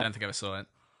out. that. I don't think I ever saw it.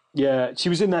 Yeah, she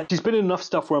was in that. She's been in enough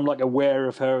stuff where I'm like aware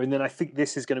of her, and then I think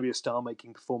this is going to be a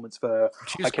star-making performance for her.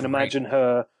 I can imagine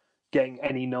her getting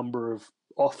any number of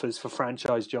offers for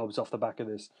franchise jobs off the back of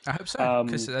this. I hope so,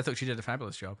 because I thought she did a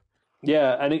fabulous job.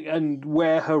 Yeah, and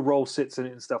where her role sits in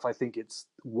it and stuff, I think it's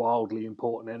wildly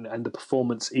important, and the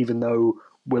performance, even though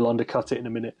we'll undercut it in a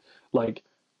minute, like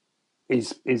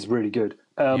is really good.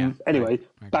 Anyway,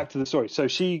 back to the story. So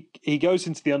he goes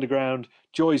into the underground.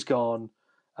 Joy's gone.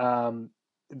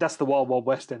 That's the Wild Wild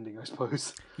West ending, I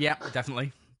suppose. Yeah,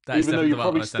 definitely. Even though you're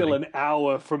probably still an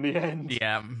hour from the end.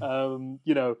 Yeah.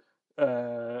 You know,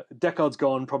 Deckard's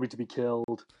gone, probably to be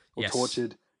killed or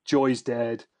tortured. Joy's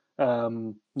dead.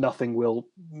 No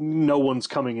one's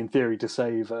coming in theory to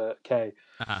save Kay.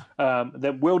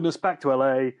 Then Wilderness back to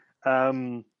LA.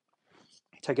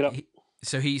 Take it up.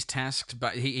 So he's tasked,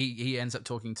 but he ends up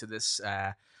talking to this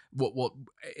what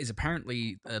is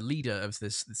apparently a leader of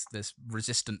this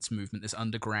resistance movement, this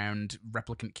underground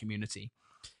replicant community,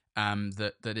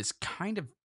 that is kind of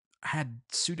had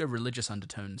pseudo-religious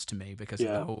undertones to me because of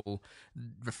the whole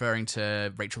referring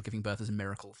to Rachel giving birth as a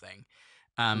miracle thing.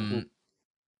 And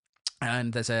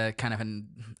there's a kind of an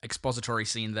expository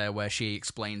scene there where she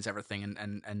explains everything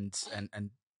and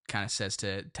kind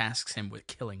of tasks him with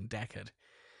killing Deckard.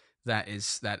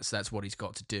 That's what he's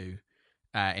got to do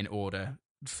in order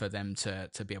for them to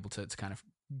be able to kind of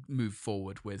move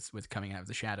forward with coming out of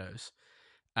the shadows.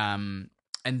 And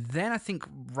then I think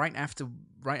right after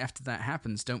that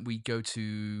happens, don't we go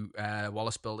to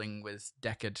Wallace Building with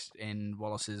Deckard in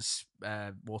Wallace's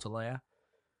water layer?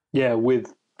 Yeah,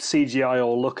 with CGI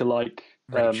or lookalike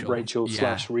Rachel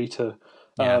 / Rita,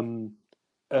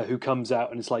 who comes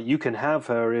out and it's like, you can have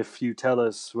her if you tell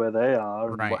us where they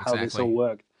are and how this all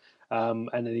worked. And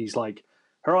then he's like,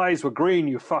 her eyes were green,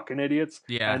 you fucking idiots.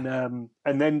 Yeah.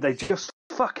 And then they just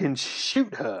fucking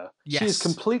shoot her. Yes. She is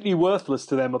completely worthless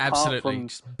to them apart from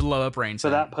just blow her brains for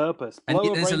out. that purpose. And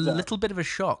there's a little bit of a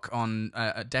shock on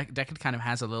Deckard kind of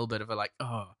has a little bit of a like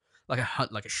a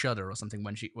shudder or something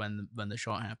when the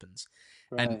shot happens.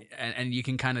 Right. And you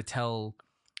can kind of tell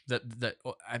that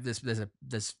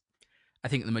there's I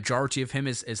think the majority of him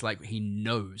is like he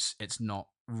knows it's not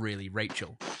really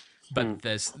Rachel. But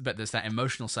there's that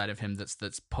emotional side of him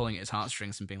that's pulling at his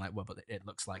heartstrings and being like, well, but it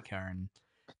looks like her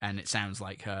and it sounds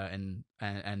like her and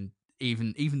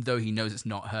even though he knows it's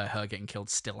not her getting killed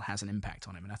still has an impact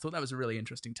on him. And I thought that was a really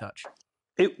interesting touch.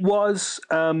 It was,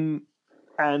 and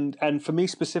for me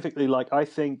specifically, like I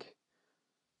think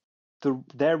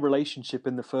their relationship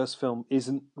in the first film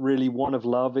isn't really one of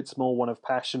love; it's more one of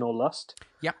passion or lust.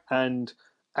 Yeah, and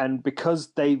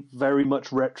because they very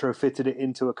much retrofitted it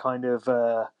into a kind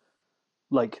of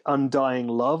like undying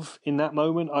love in that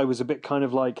moment, I was a bit kind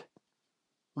of like,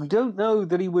 I don't know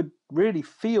that he would really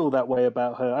feel that way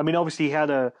about her. I mean, obviously he had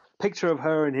a picture of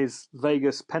her in his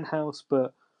Vegas penthouse,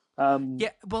 but yeah.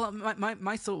 Well,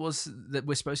 my thought was that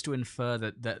we're supposed to infer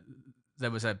that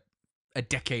there was a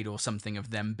decade or something of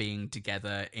them being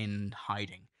together in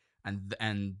hiding, and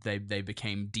they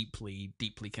became deeply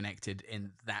connected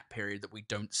in that period that we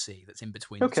don't see. That's in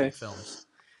between the two films.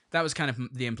 That was kind of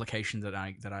the implication that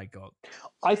I got.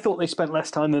 I thought they spent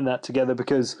less time than that together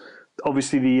because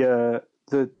obviously the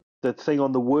thing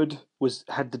on the wood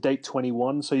had the date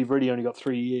 21, so you've really only got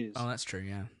 3 years. Oh, that's true,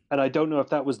 yeah. And I don't know if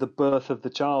that was the birth of the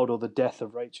child or the death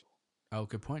of Rachel. Oh,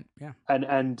 good point. Yeah.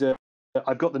 And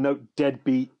I've got the note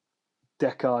deadbeat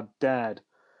Deckard dad.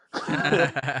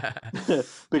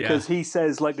 Because he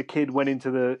says like the kid went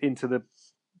into the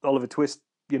Oliver Twist,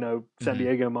 San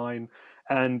Diego mine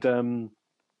and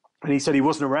he said he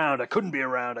wasn't around. I couldn't be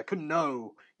around. I couldn't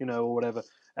know, or whatever.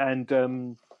 And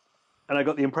I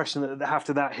got the impression that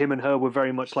after that, him and her were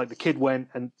very much like the kid went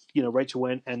and, Rachel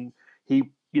went and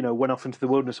he, went off into the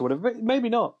wilderness or whatever. But maybe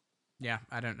not. Yeah,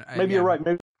 I don't know. Maybe you're right.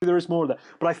 Maybe there is more of that.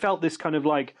 But I felt this kind of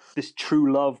like this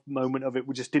true love moment of it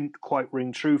just didn't quite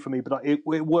ring true for me. But it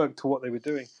worked to what they were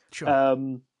doing. Sure.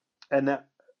 And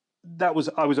that was,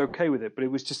 I was okay with it, but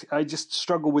it was just, I just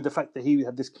struggled with the fact that he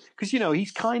had this, because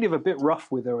he's kind of a bit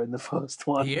rough with her in the first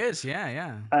one. He is,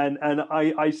 yeah. And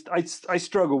I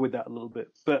struggle with that a little bit,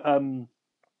 but in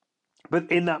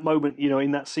that moment,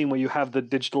 in that scene where you have the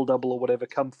digital double or whatever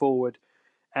come forward,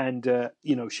 and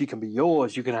she can be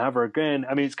yours, you can have her again.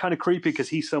 I mean, it's kind of creepy because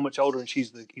he's so much older and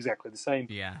she's exactly the same.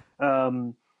 Yeah.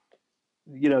 That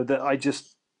I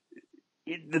just.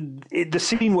 The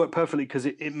scene worked perfectly because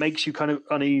it makes you kind of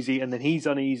uneasy, and then he's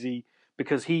uneasy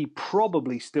because he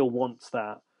probably still wants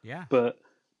that. Yeah. But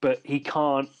but he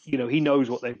can't. You know, he knows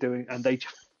what they're doing, and they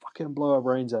just fucking blow our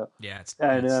brains out. Yeah, it's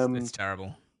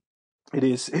terrible. It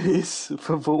is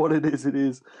for what it is. It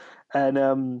is,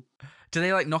 and do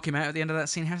they like knock him out at the end of that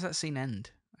scene? How does that scene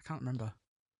end? I can't remember.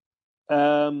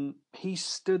 He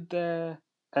stood there,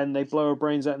 and they blow our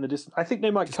brains out in the distance. I think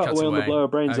they might cut away on the blow our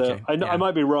brains out. I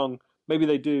might be wrong. Maybe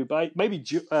they do, but maybe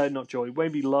not Joy.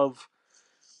 Maybe Love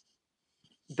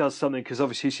does something because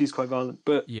obviously she's quite violent.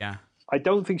 But yeah, I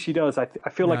don't think she does. I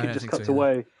feel like it just cuts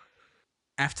away.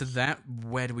 After that,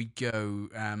 where do we go?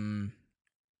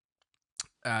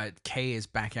 Kay is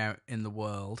back out in the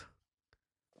world,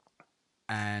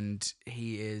 and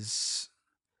he is.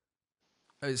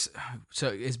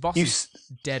 So his boss is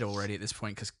dead already at this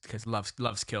point because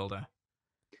Love's killed her.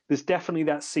 There's definitely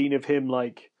that scene of him,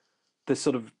 like the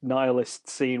sort of nihilist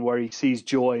scene where he sees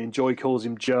Joy and Joy calls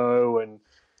him Joe,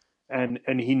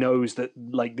 and he knows that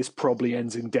like this probably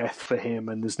ends in death for him,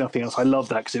 and there's nothing else. I love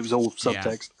that because it was all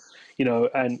subtext, you know,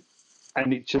 and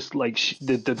it's just like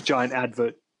the giant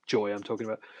advert Joy I'm talking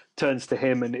about turns to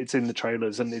him, and it's in the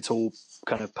trailers, and it's all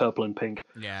kind of purple and pink.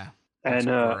 Yeah, and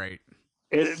great.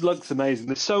 It looks amazing.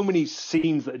 There's so many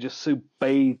scenes that are just so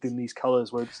bathed in these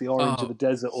colors, whether it's the orange of the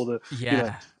desert or the yeah. You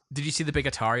know. Did you see the big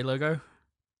Atari logo?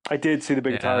 I did see the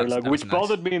big Atari logo, which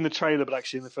bothered me in the trailer, but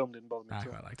actually in the film didn't bother me. I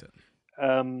quite liked it.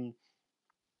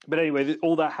 But anyway,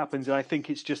 all that happens, and I think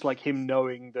it's just like him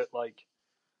knowing that like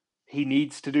he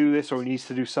needs to do this, or he needs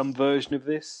to do some version of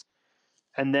this,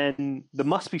 and then there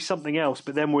must be something else.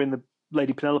 But then we're in the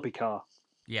Lady Penelope car.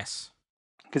 Yes,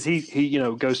 because he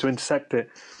goes to intersect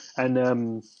it,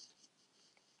 and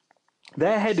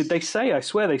they're headed. They say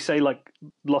like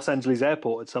Los Angeles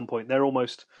Airport at some point. They're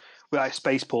almost a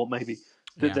spaceport maybe.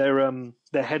 That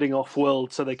they're heading off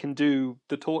world so they can do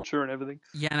the torture and everything.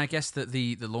 Yeah, and I guess that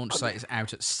the launch site is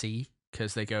out at sea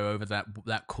because they go over that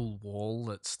cool wall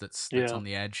that's on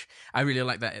the edge. I really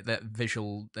like that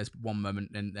visual. There's one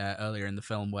moment earlier in the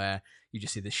film where you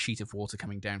just see this sheet of water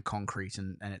coming down concrete,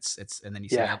 and it's and then you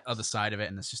see the other side of it,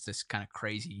 and there's just this kind of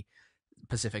crazy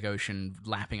Pacific Ocean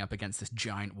lapping up against this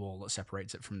giant wall that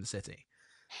separates it from the city.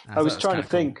 I was trying to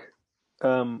think.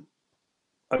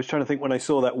 I was trying to think when I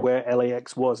saw that where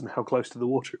LAX was and how close to the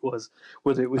water it was,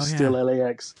 whether it was still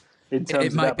LAX. In terms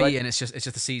it might of that, be, and it's just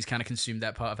the seas kind of consumed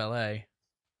that part of LA.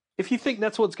 If you think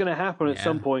that's what's going to happen at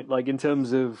some point, like in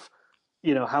terms of,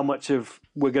 you know, how much of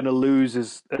we're going to lose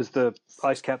as the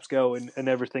ice caps go and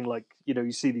everything, like, you know,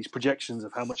 you see these projections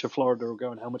of how much of Florida will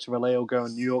go and how much of LA will go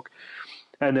and New York,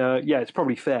 and it's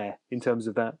probably fair in terms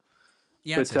of that.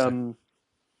 Yeah, but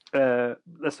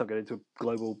let's not get into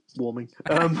global warming.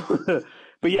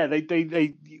 But yeah, they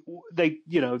take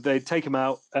him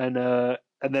out and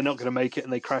they're not going to make it,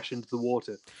 and they crash into the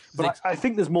water. But I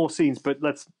think there's more scenes. But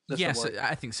let's yes,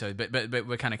 I think so. But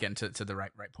we're kind of getting to the right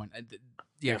point.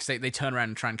 Yeah, because they turn around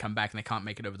and try and come back, and they can't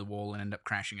make it over the wall, and end up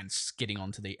crashing and skidding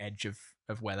onto the edge of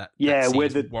where that where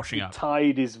the washing up.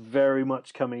 Tide is very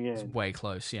much coming in. It's way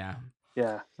close. Yeah,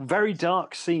 very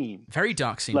dark scene. Very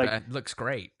dark scene, but it looks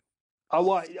great.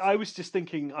 I was just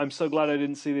thinking, I'm so glad I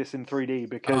didn't see this in 3D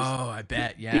because I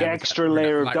bet, the extra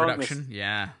layer of darkness. Reduction,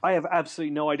 yeah. I have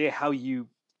absolutely no idea how you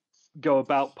go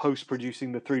about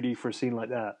post-producing the 3D for a scene like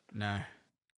that. No.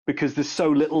 Because there's so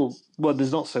little, well,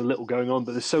 there's not so little going on,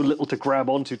 but there's so little to grab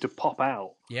onto to pop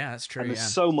out. Yeah, that's true, and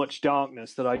there's so much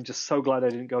darkness that I'm just so glad I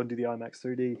didn't go and do the IMAX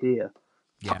 3D here.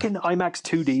 Yeah. Fucking IMAX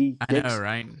 2D. I know,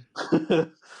 right?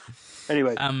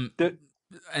 Anyway.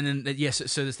 And then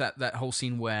so there's that whole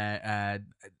scene where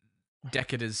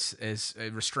Deckard is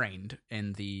restrained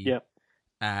in the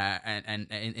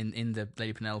and in the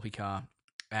Lady Penelope car,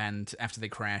 and after they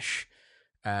crash,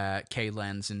 Kay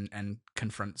lands and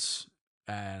confronts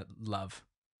Love,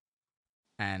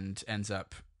 and ends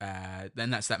up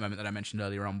then that's that moment that I mentioned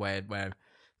earlier on where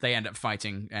they end up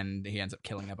fighting, and he ends up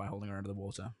killing her by holding her under the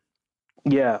water.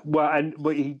 Yeah,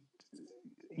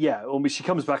 she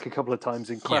comes back a couple of times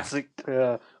in classic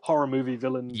horror movie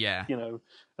villain,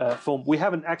 form. We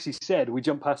haven't actually said, we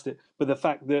jumped past it, but the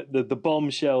fact that the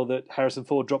bombshell that Harrison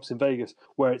Ford drops in Vegas,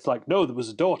 where it's like, no, there was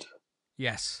a daughter.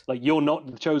 Yes. Like, you're not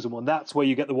the chosen one. That's where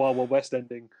you get the Wild Wild West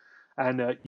ending,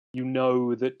 and you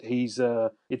know that he's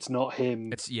it's not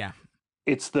him.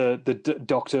 It's the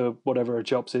doctor, whatever her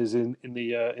jobs is in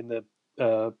the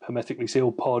hermetically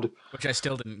sealed pod, which I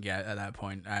still didn't get at that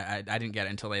point. I didn't get it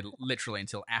until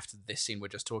after this scene we're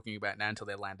just talking about now, until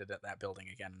they landed at that building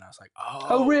again, and I was like,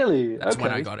 oh really? That's when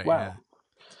I got it. Wow.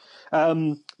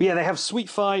 They have a sweet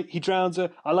fight. He drowns her.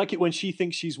 I like it when she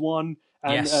thinks she's won,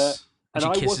 and and I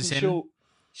wasn't sure.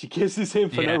 She kisses him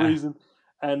for no reason,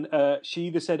 and she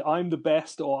either said, "I'm the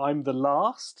best" or "I'm the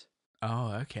last."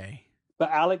 Oh, okay. But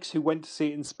Alex, who went to see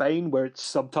it in Spain, where it's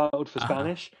subtitled for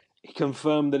Spanish, he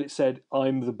confirmed that it said,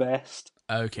 "I'm the best."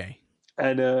 Okay.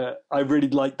 And I really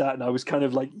liked that, and I was kind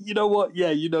of like, you know what? Yeah,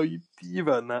 you've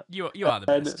earned that. You are the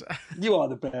best. You are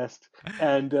the best.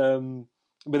 And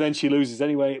but then she loses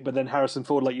anyway. But then Harrison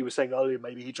Ford, like you were saying earlier,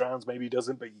 maybe he drowns, maybe he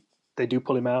doesn't, but they do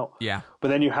pull him out. Yeah. But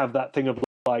then you have that thing of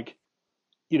like,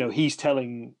 he's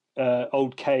telling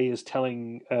old Kay is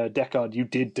telling Deckard, "You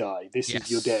did die. This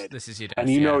is your dead. This is your death." And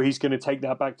you know he's going to take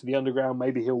that back to the Underground.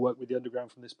 Maybe he'll work with the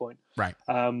Underground from this point. Right.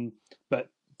 But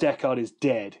Deckard is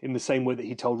dead in the same way that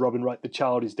he told Robin Wright the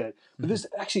child is dead. But there's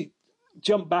actually,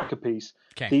 jump back a piece.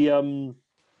 Okay.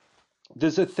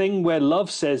 There's a thing where Love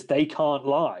says they can't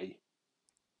lie.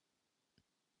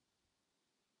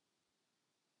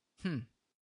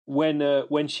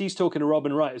 When she's talking to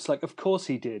Robin Wright, it's like, of course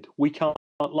he did. We can't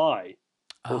lie.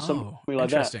 Or something like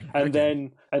that.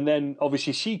 And then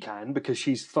obviously she can, because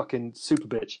she's fucking super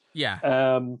bitch.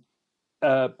 Yeah.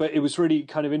 But it was really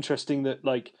kind of interesting that,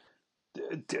 like,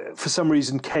 for some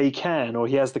reason Kay can, or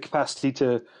he has the capacity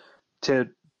to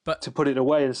put it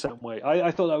away in a certain way.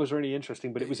 I thought that was really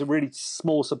interesting, but it was a really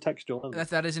small subtextual element.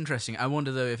 That is interesting. I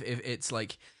wonder though if it's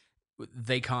like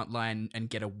they can't lie and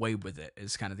get away with it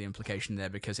is kind of the implication there,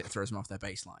 because it throws them off their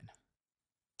baseline.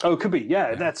 Oh, it could be.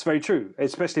 Yeah, that's very true,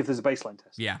 especially if there's a baseline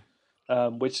test. Yeah.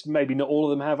 Which maybe not all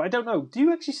of them have. I don't know. Do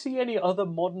you actually see any other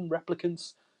modern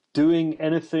replicants doing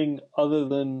anything other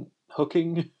than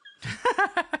hooking?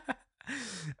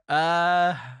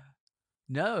 No,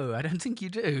 I don't think you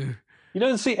do. You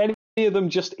don't see any of them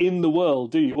just in the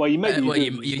world, do you? Well, you maybe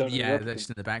yeah, they're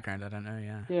just in the background. I don't know.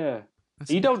 Yeah. Yeah.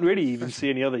 You don't really even see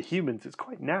any other humans. It's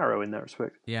quite narrow in that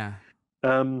respect. Yeah.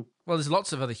 Well, there's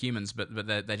lots of other humans, but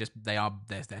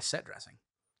they're set dressing.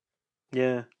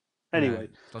 Yeah. Anyway,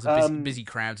 lots of busy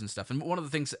crowds and stuff. And one of the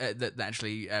things that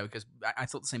actually, because I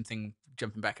thought the same thing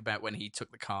jumping back about when he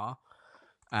took the car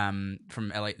from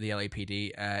the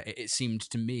LAPD. It seemed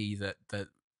to me that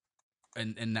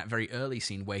in that very early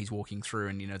scene where he's walking through,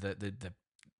 and the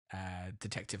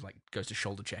detective like goes to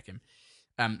shoulder check him,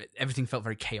 everything felt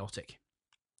very chaotic.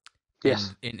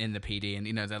 Yes. In the PD,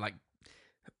 and they're like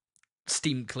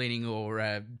steam cleaning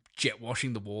or jet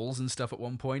washing the walls and stuff at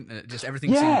one point. Just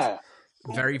everything seemed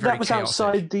very, very that was chaotic.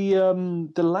 Outside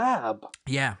the lab.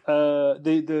 Yeah.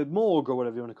 The morgue or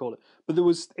whatever you want to call it. But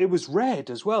it was red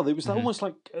as well. It was almost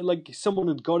like someone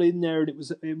had got in there, and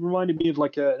it reminded me of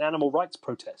like an animal rights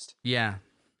protest. Yeah.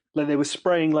 Like they were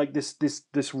spraying like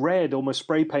this red, almost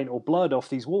spray paint or blood off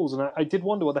these walls, and I did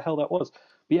wonder what the hell that was.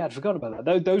 But yeah, I'd forgotten about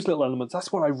that. Those little elements,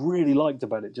 that's what I really liked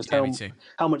about it. Just how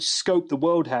much scope the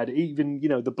world had. Even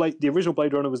the original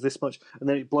Blade Runner was this much, and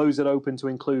then it blows it open to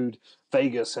include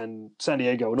Vegas and San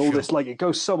Diego and all this. Like it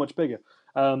goes so much bigger,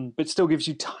 but still gives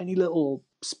you tiny little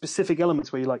specific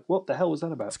elements where you're like, what the hell was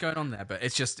that about? What's going on there? But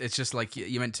it's just like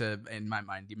you meant to, in my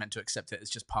mind, you meant to accept it as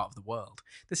just part of the world.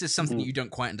 This is something that you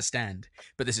don't quite understand,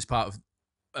 but this is part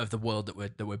of the world that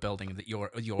we're building, that you're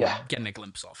getting a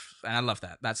glimpse of, and I love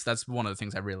that. That's one of the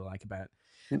things I really like about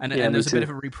it. And there's a bit of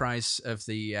a reprise of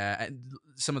the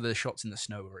some of the shots in the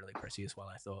snow were really pretty as well,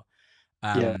 I thought.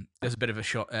 There's a bit of a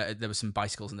shot. There was some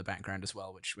bicycles in the background as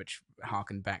well, which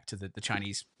harkened back to the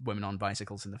Chinese women on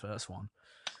bicycles in the first one.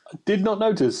 Did not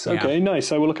notice. Yeah. Okay,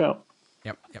 nice. I will look out.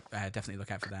 Yep. Definitely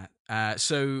look out for that.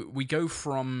 So we go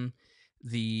from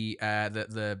the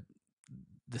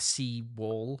sea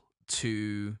wall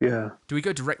to. Yeah. Do we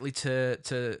go directly to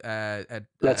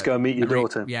Let's go meet your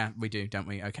daughter. Yeah, we do, don't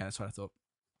we? Okay, that's what I thought.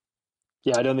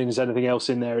 Yeah, I don't think there's anything else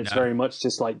in there. It's very much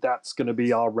just like that's going to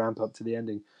be our ramp up to the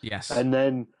ending. Yes. And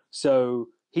then so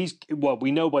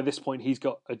we know by this point he's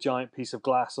got a giant piece of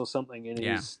glass or something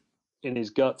in his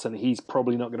guts, and he's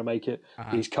probably not going to make it.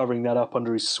 He's covering that up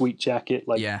under his sweet jacket,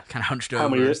 like kind of hunched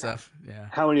over and stuff. Yeah.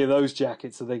 How many of those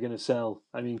jackets are they going to sell?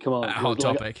 I mean, come on. Hot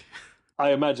topic.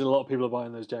 I imagine a lot of people are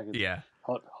buying those jackets. Yeah.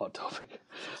 Hot topic.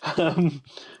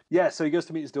 So he goes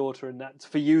to meet his daughter, and that's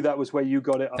for you. That was where you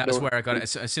got it. That's where I got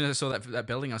it. As soon as I saw that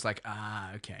building, I was like,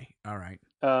 okay, all right.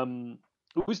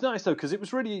 It was nice though, because it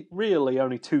was really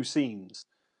only two scenes.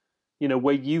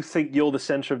 Where you think you're the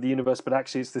center of the universe, but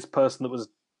actually it's this person that was a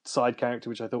side character,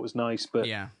 which I thought was nice. But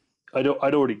yeah, I'd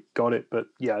already got it. But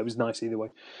yeah, it was nice either way.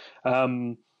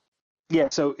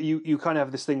 So you kind of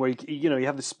have this thing where you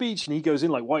have the speech, and he goes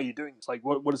in like, "Why are you doing this? Like,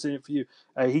 what is in it for you?"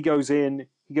 He goes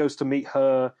to meet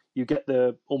her. You get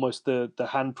almost the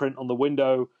handprint on the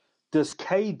window. Does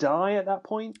Kay die at that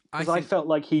point? Because I felt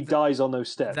like he dies on those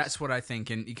steps. That's what I think,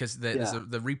 and because there's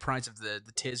the reprise of the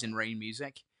Tears in Rain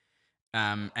music,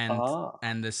 and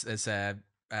there's a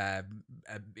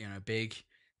big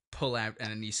pull out,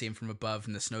 and you see him from above,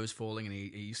 and the snow's falling, and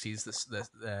he sees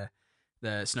the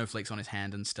the snowflakes on his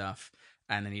hand and stuff,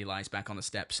 and then he lies back on the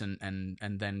steps, and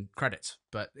then credits.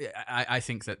 But I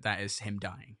think that is him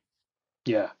dying.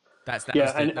 Yeah,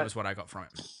 that was what I got from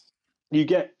it. You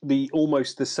get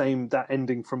almost the same that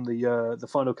ending from the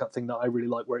Final Cut thing that I really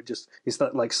like, where it's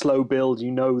that like slow build.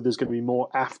 You know, there's going to be more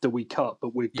after we cut,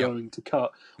 but we're going to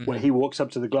cut. Where he walks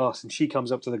up to the glass and she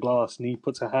comes up to the glass and he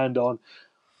puts her hand on.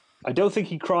 I don't think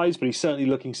he cries, but he's certainly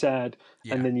looking sad.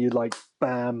 Yeah. And then you like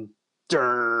bam,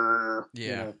 durr, you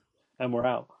know, and we're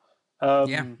out.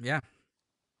 Yeah.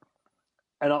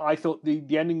 And I thought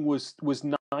the ending was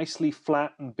nicely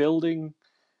flat and building,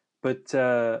 but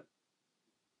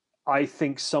I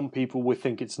think some people would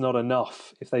think it's not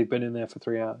enough if they've been in there for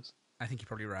 3 hours. I think you're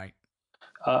probably right.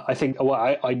 I think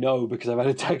I know because I've had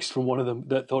a text from one of them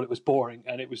that thought it was boring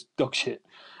and it was dog shit.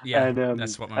 Yeah, and,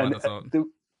 that's what my mother thought.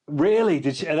 Really?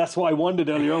 Did she? That's what I wondered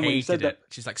earlier on when you said that.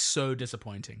 She's like, so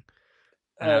disappointing.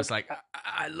 And I was like,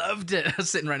 I loved it. I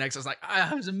was sitting right next to her. I was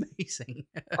like, it was amazing.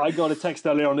 I got a text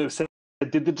earlier on that said,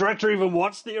 did the director even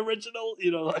watch the original?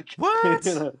 You know, like what?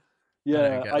 You know,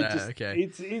 yeah,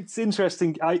 it's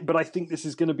interesting. But I think this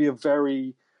is going to be a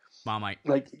very Marmite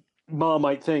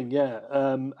thing.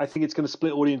 Yeah, I think it's going to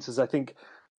split audiences. I think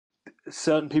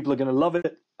certain people are going to love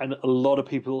it, and a lot of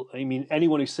people. I mean,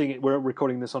 anyone who's seeing it. We're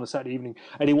recording this on a Saturday evening.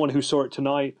 Anyone who saw it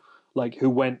tonight, like who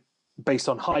went based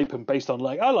on hype and based on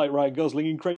like I like Ryan Gosling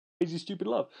in Crazy Stupid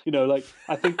Love. You know, like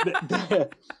I think that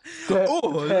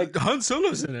Han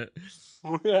Solo's in it.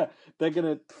 Yeah, they're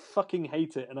gonna fucking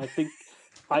hate it, and I think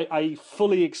I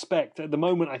fully expect at the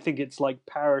moment. I think it's like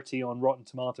parity on Rotten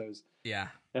Tomatoes. Yeah,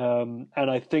 and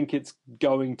I think it's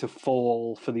going to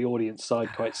fall for the audience side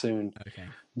quite soon. Okay,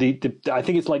 I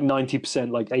think it's like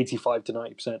 90%, like 85 to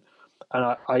 90%,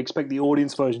 and I expect the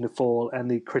audience version to fall and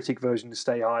the critic version to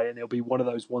stay high, and it'll be one of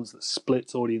those ones that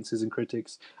splits audiences and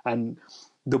critics, and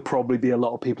there'll probably be a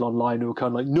lot of people online who are kind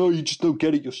of like, no, you just don't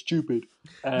get it, you're stupid.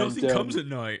 And, nothing comes at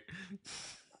night.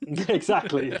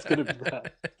 Exactly, it's going to be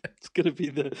that. It's going to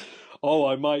be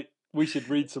we should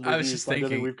read some reviews. I was just thinking. I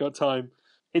don't think we've got time.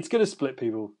 It's going to split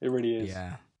people. It really is.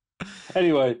 Yeah.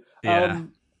 Anyway,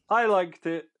 I liked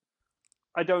it.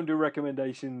 I don't do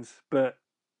recommendations, but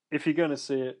if you're going to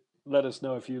see it, let us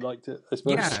know if you liked it, I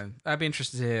suppose. Yeah, I'd be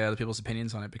interested to hear other people's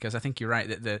opinions on it, because I think you're right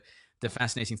that the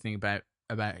fascinating thing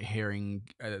about hearing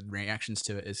reactions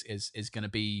to it is going to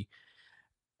be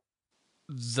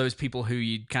those people who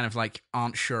you kind of like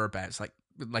aren't sure about. It's like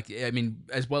I mean,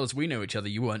 as well as we know each other,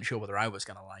 you weren't sure whether I was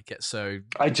going to like it, so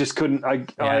I just couldn't.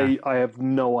 I have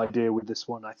no idea with this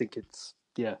one. I think it's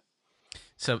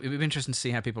So it would be interesting to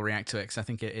see how people react to it, because I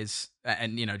think it is,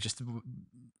 and you know, just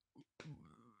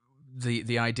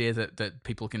the idea that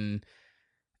people can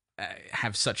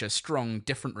have such a strong,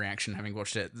 different reaction having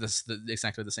watched it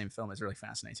exactly the same film is really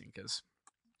fascinating, because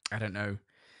I don't know.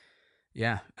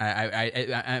 Yeah,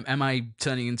 I am I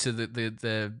turning into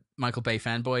the Michael Bay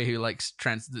fanboy who likes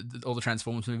all the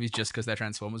Transformers movies just because they're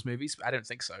Transformers movies? I don't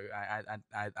think so.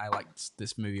 I liked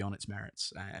this movie on its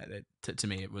merits. To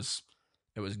me, it was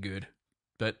good.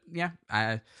 But yeah,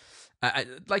 I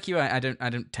like you. I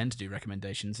don't tend to do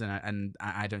recommendations, and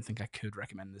I don't think I could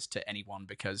recommend this to anyone,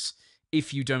 because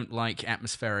if you don't like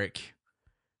atmospheric,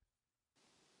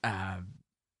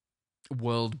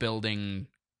 world building,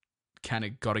 kind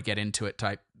of got to get into it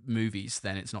type movies,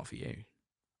 then it's not for you.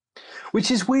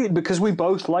 Which is weird, because we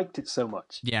both liked it so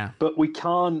much. Yeah, but we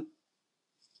can't,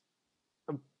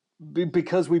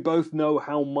 because we both know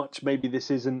how much maybe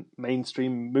this isn't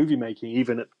mainstream movie making,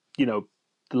 even at the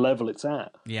level it's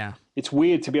at. Yeah, it's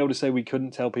weird to be able to say we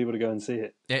couldn't tell people to go and see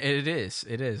it. It is.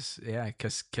 Yeah,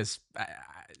 because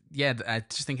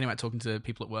just thinking about talking to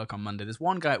people at work on Monday. There's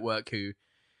one guy at work who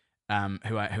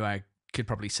I could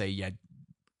probably say, yeah,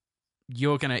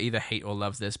 you're gonna either hate or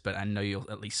love this, but I know you'll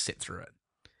at least sit through it.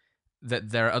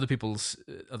 That there are other people's.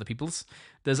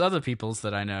 There's other people's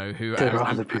that I know who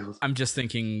I'm just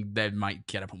thinking they might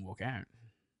get up and walk out.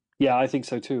 Yeah, I think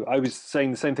so too. I was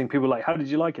saying the same thing. People were like, how did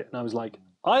you like it? And I was like,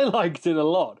 I liked it a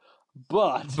lot,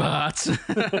 but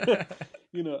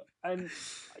and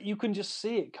you can just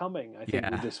see it coming, I think,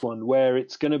 with this one, where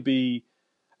it's going to be,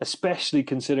 especially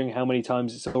considering how many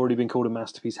times it's already been called a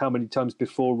masterpiece, how many times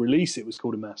before release it was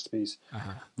called a masterpiece,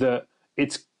 that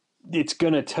it's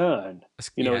going to turn,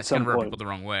 it's at some going to rub point. People the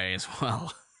wrong way as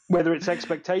well. Whether it's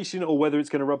expectation, or whether it's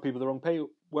going to rub people the wrong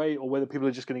way, or whether people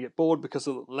are just going to get bored because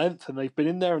of the length and they've been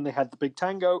in there and they had the big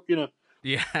tango,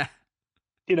 Yeah.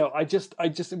 I just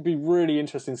it'd be really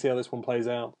interesting to see how this one plays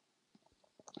out.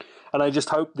 And I just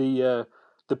hope the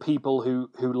people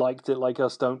who liked it like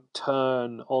us don't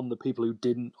turn on the people who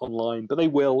didn't online, but they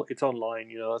will. It's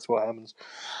online, that's what happens.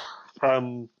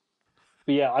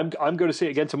 But yeah, I'm going to see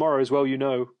it again tomorrow as well.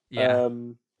 Yeah.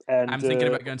 And I'm thinking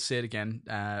about going to see it again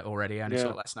already. I only saw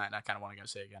it last night, and I kind of want to go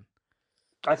see it again.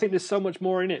 I think there's so much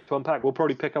more in it to unpack. We'll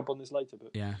probably pick up on this later,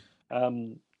 but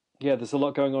yeah, there's a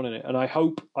lot going on in it, and I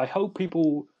hope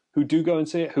people who do go and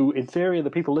see it, who in theory are the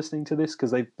people listening to this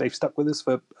because they've stuck with us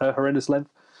for a horrendous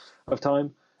length of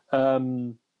time,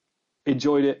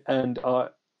 enjoyed it and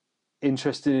are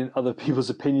interested in other people's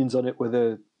opinions on it,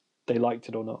 whether they liked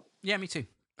it or not. Yeah, me too.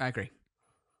 I agree.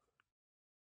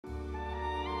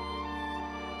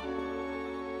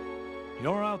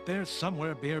 You're out there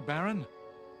somewhere, Beer Baron,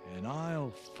 and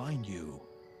I'll find you.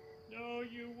 No,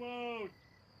 you won't.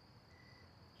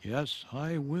 Yes,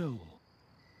 I will.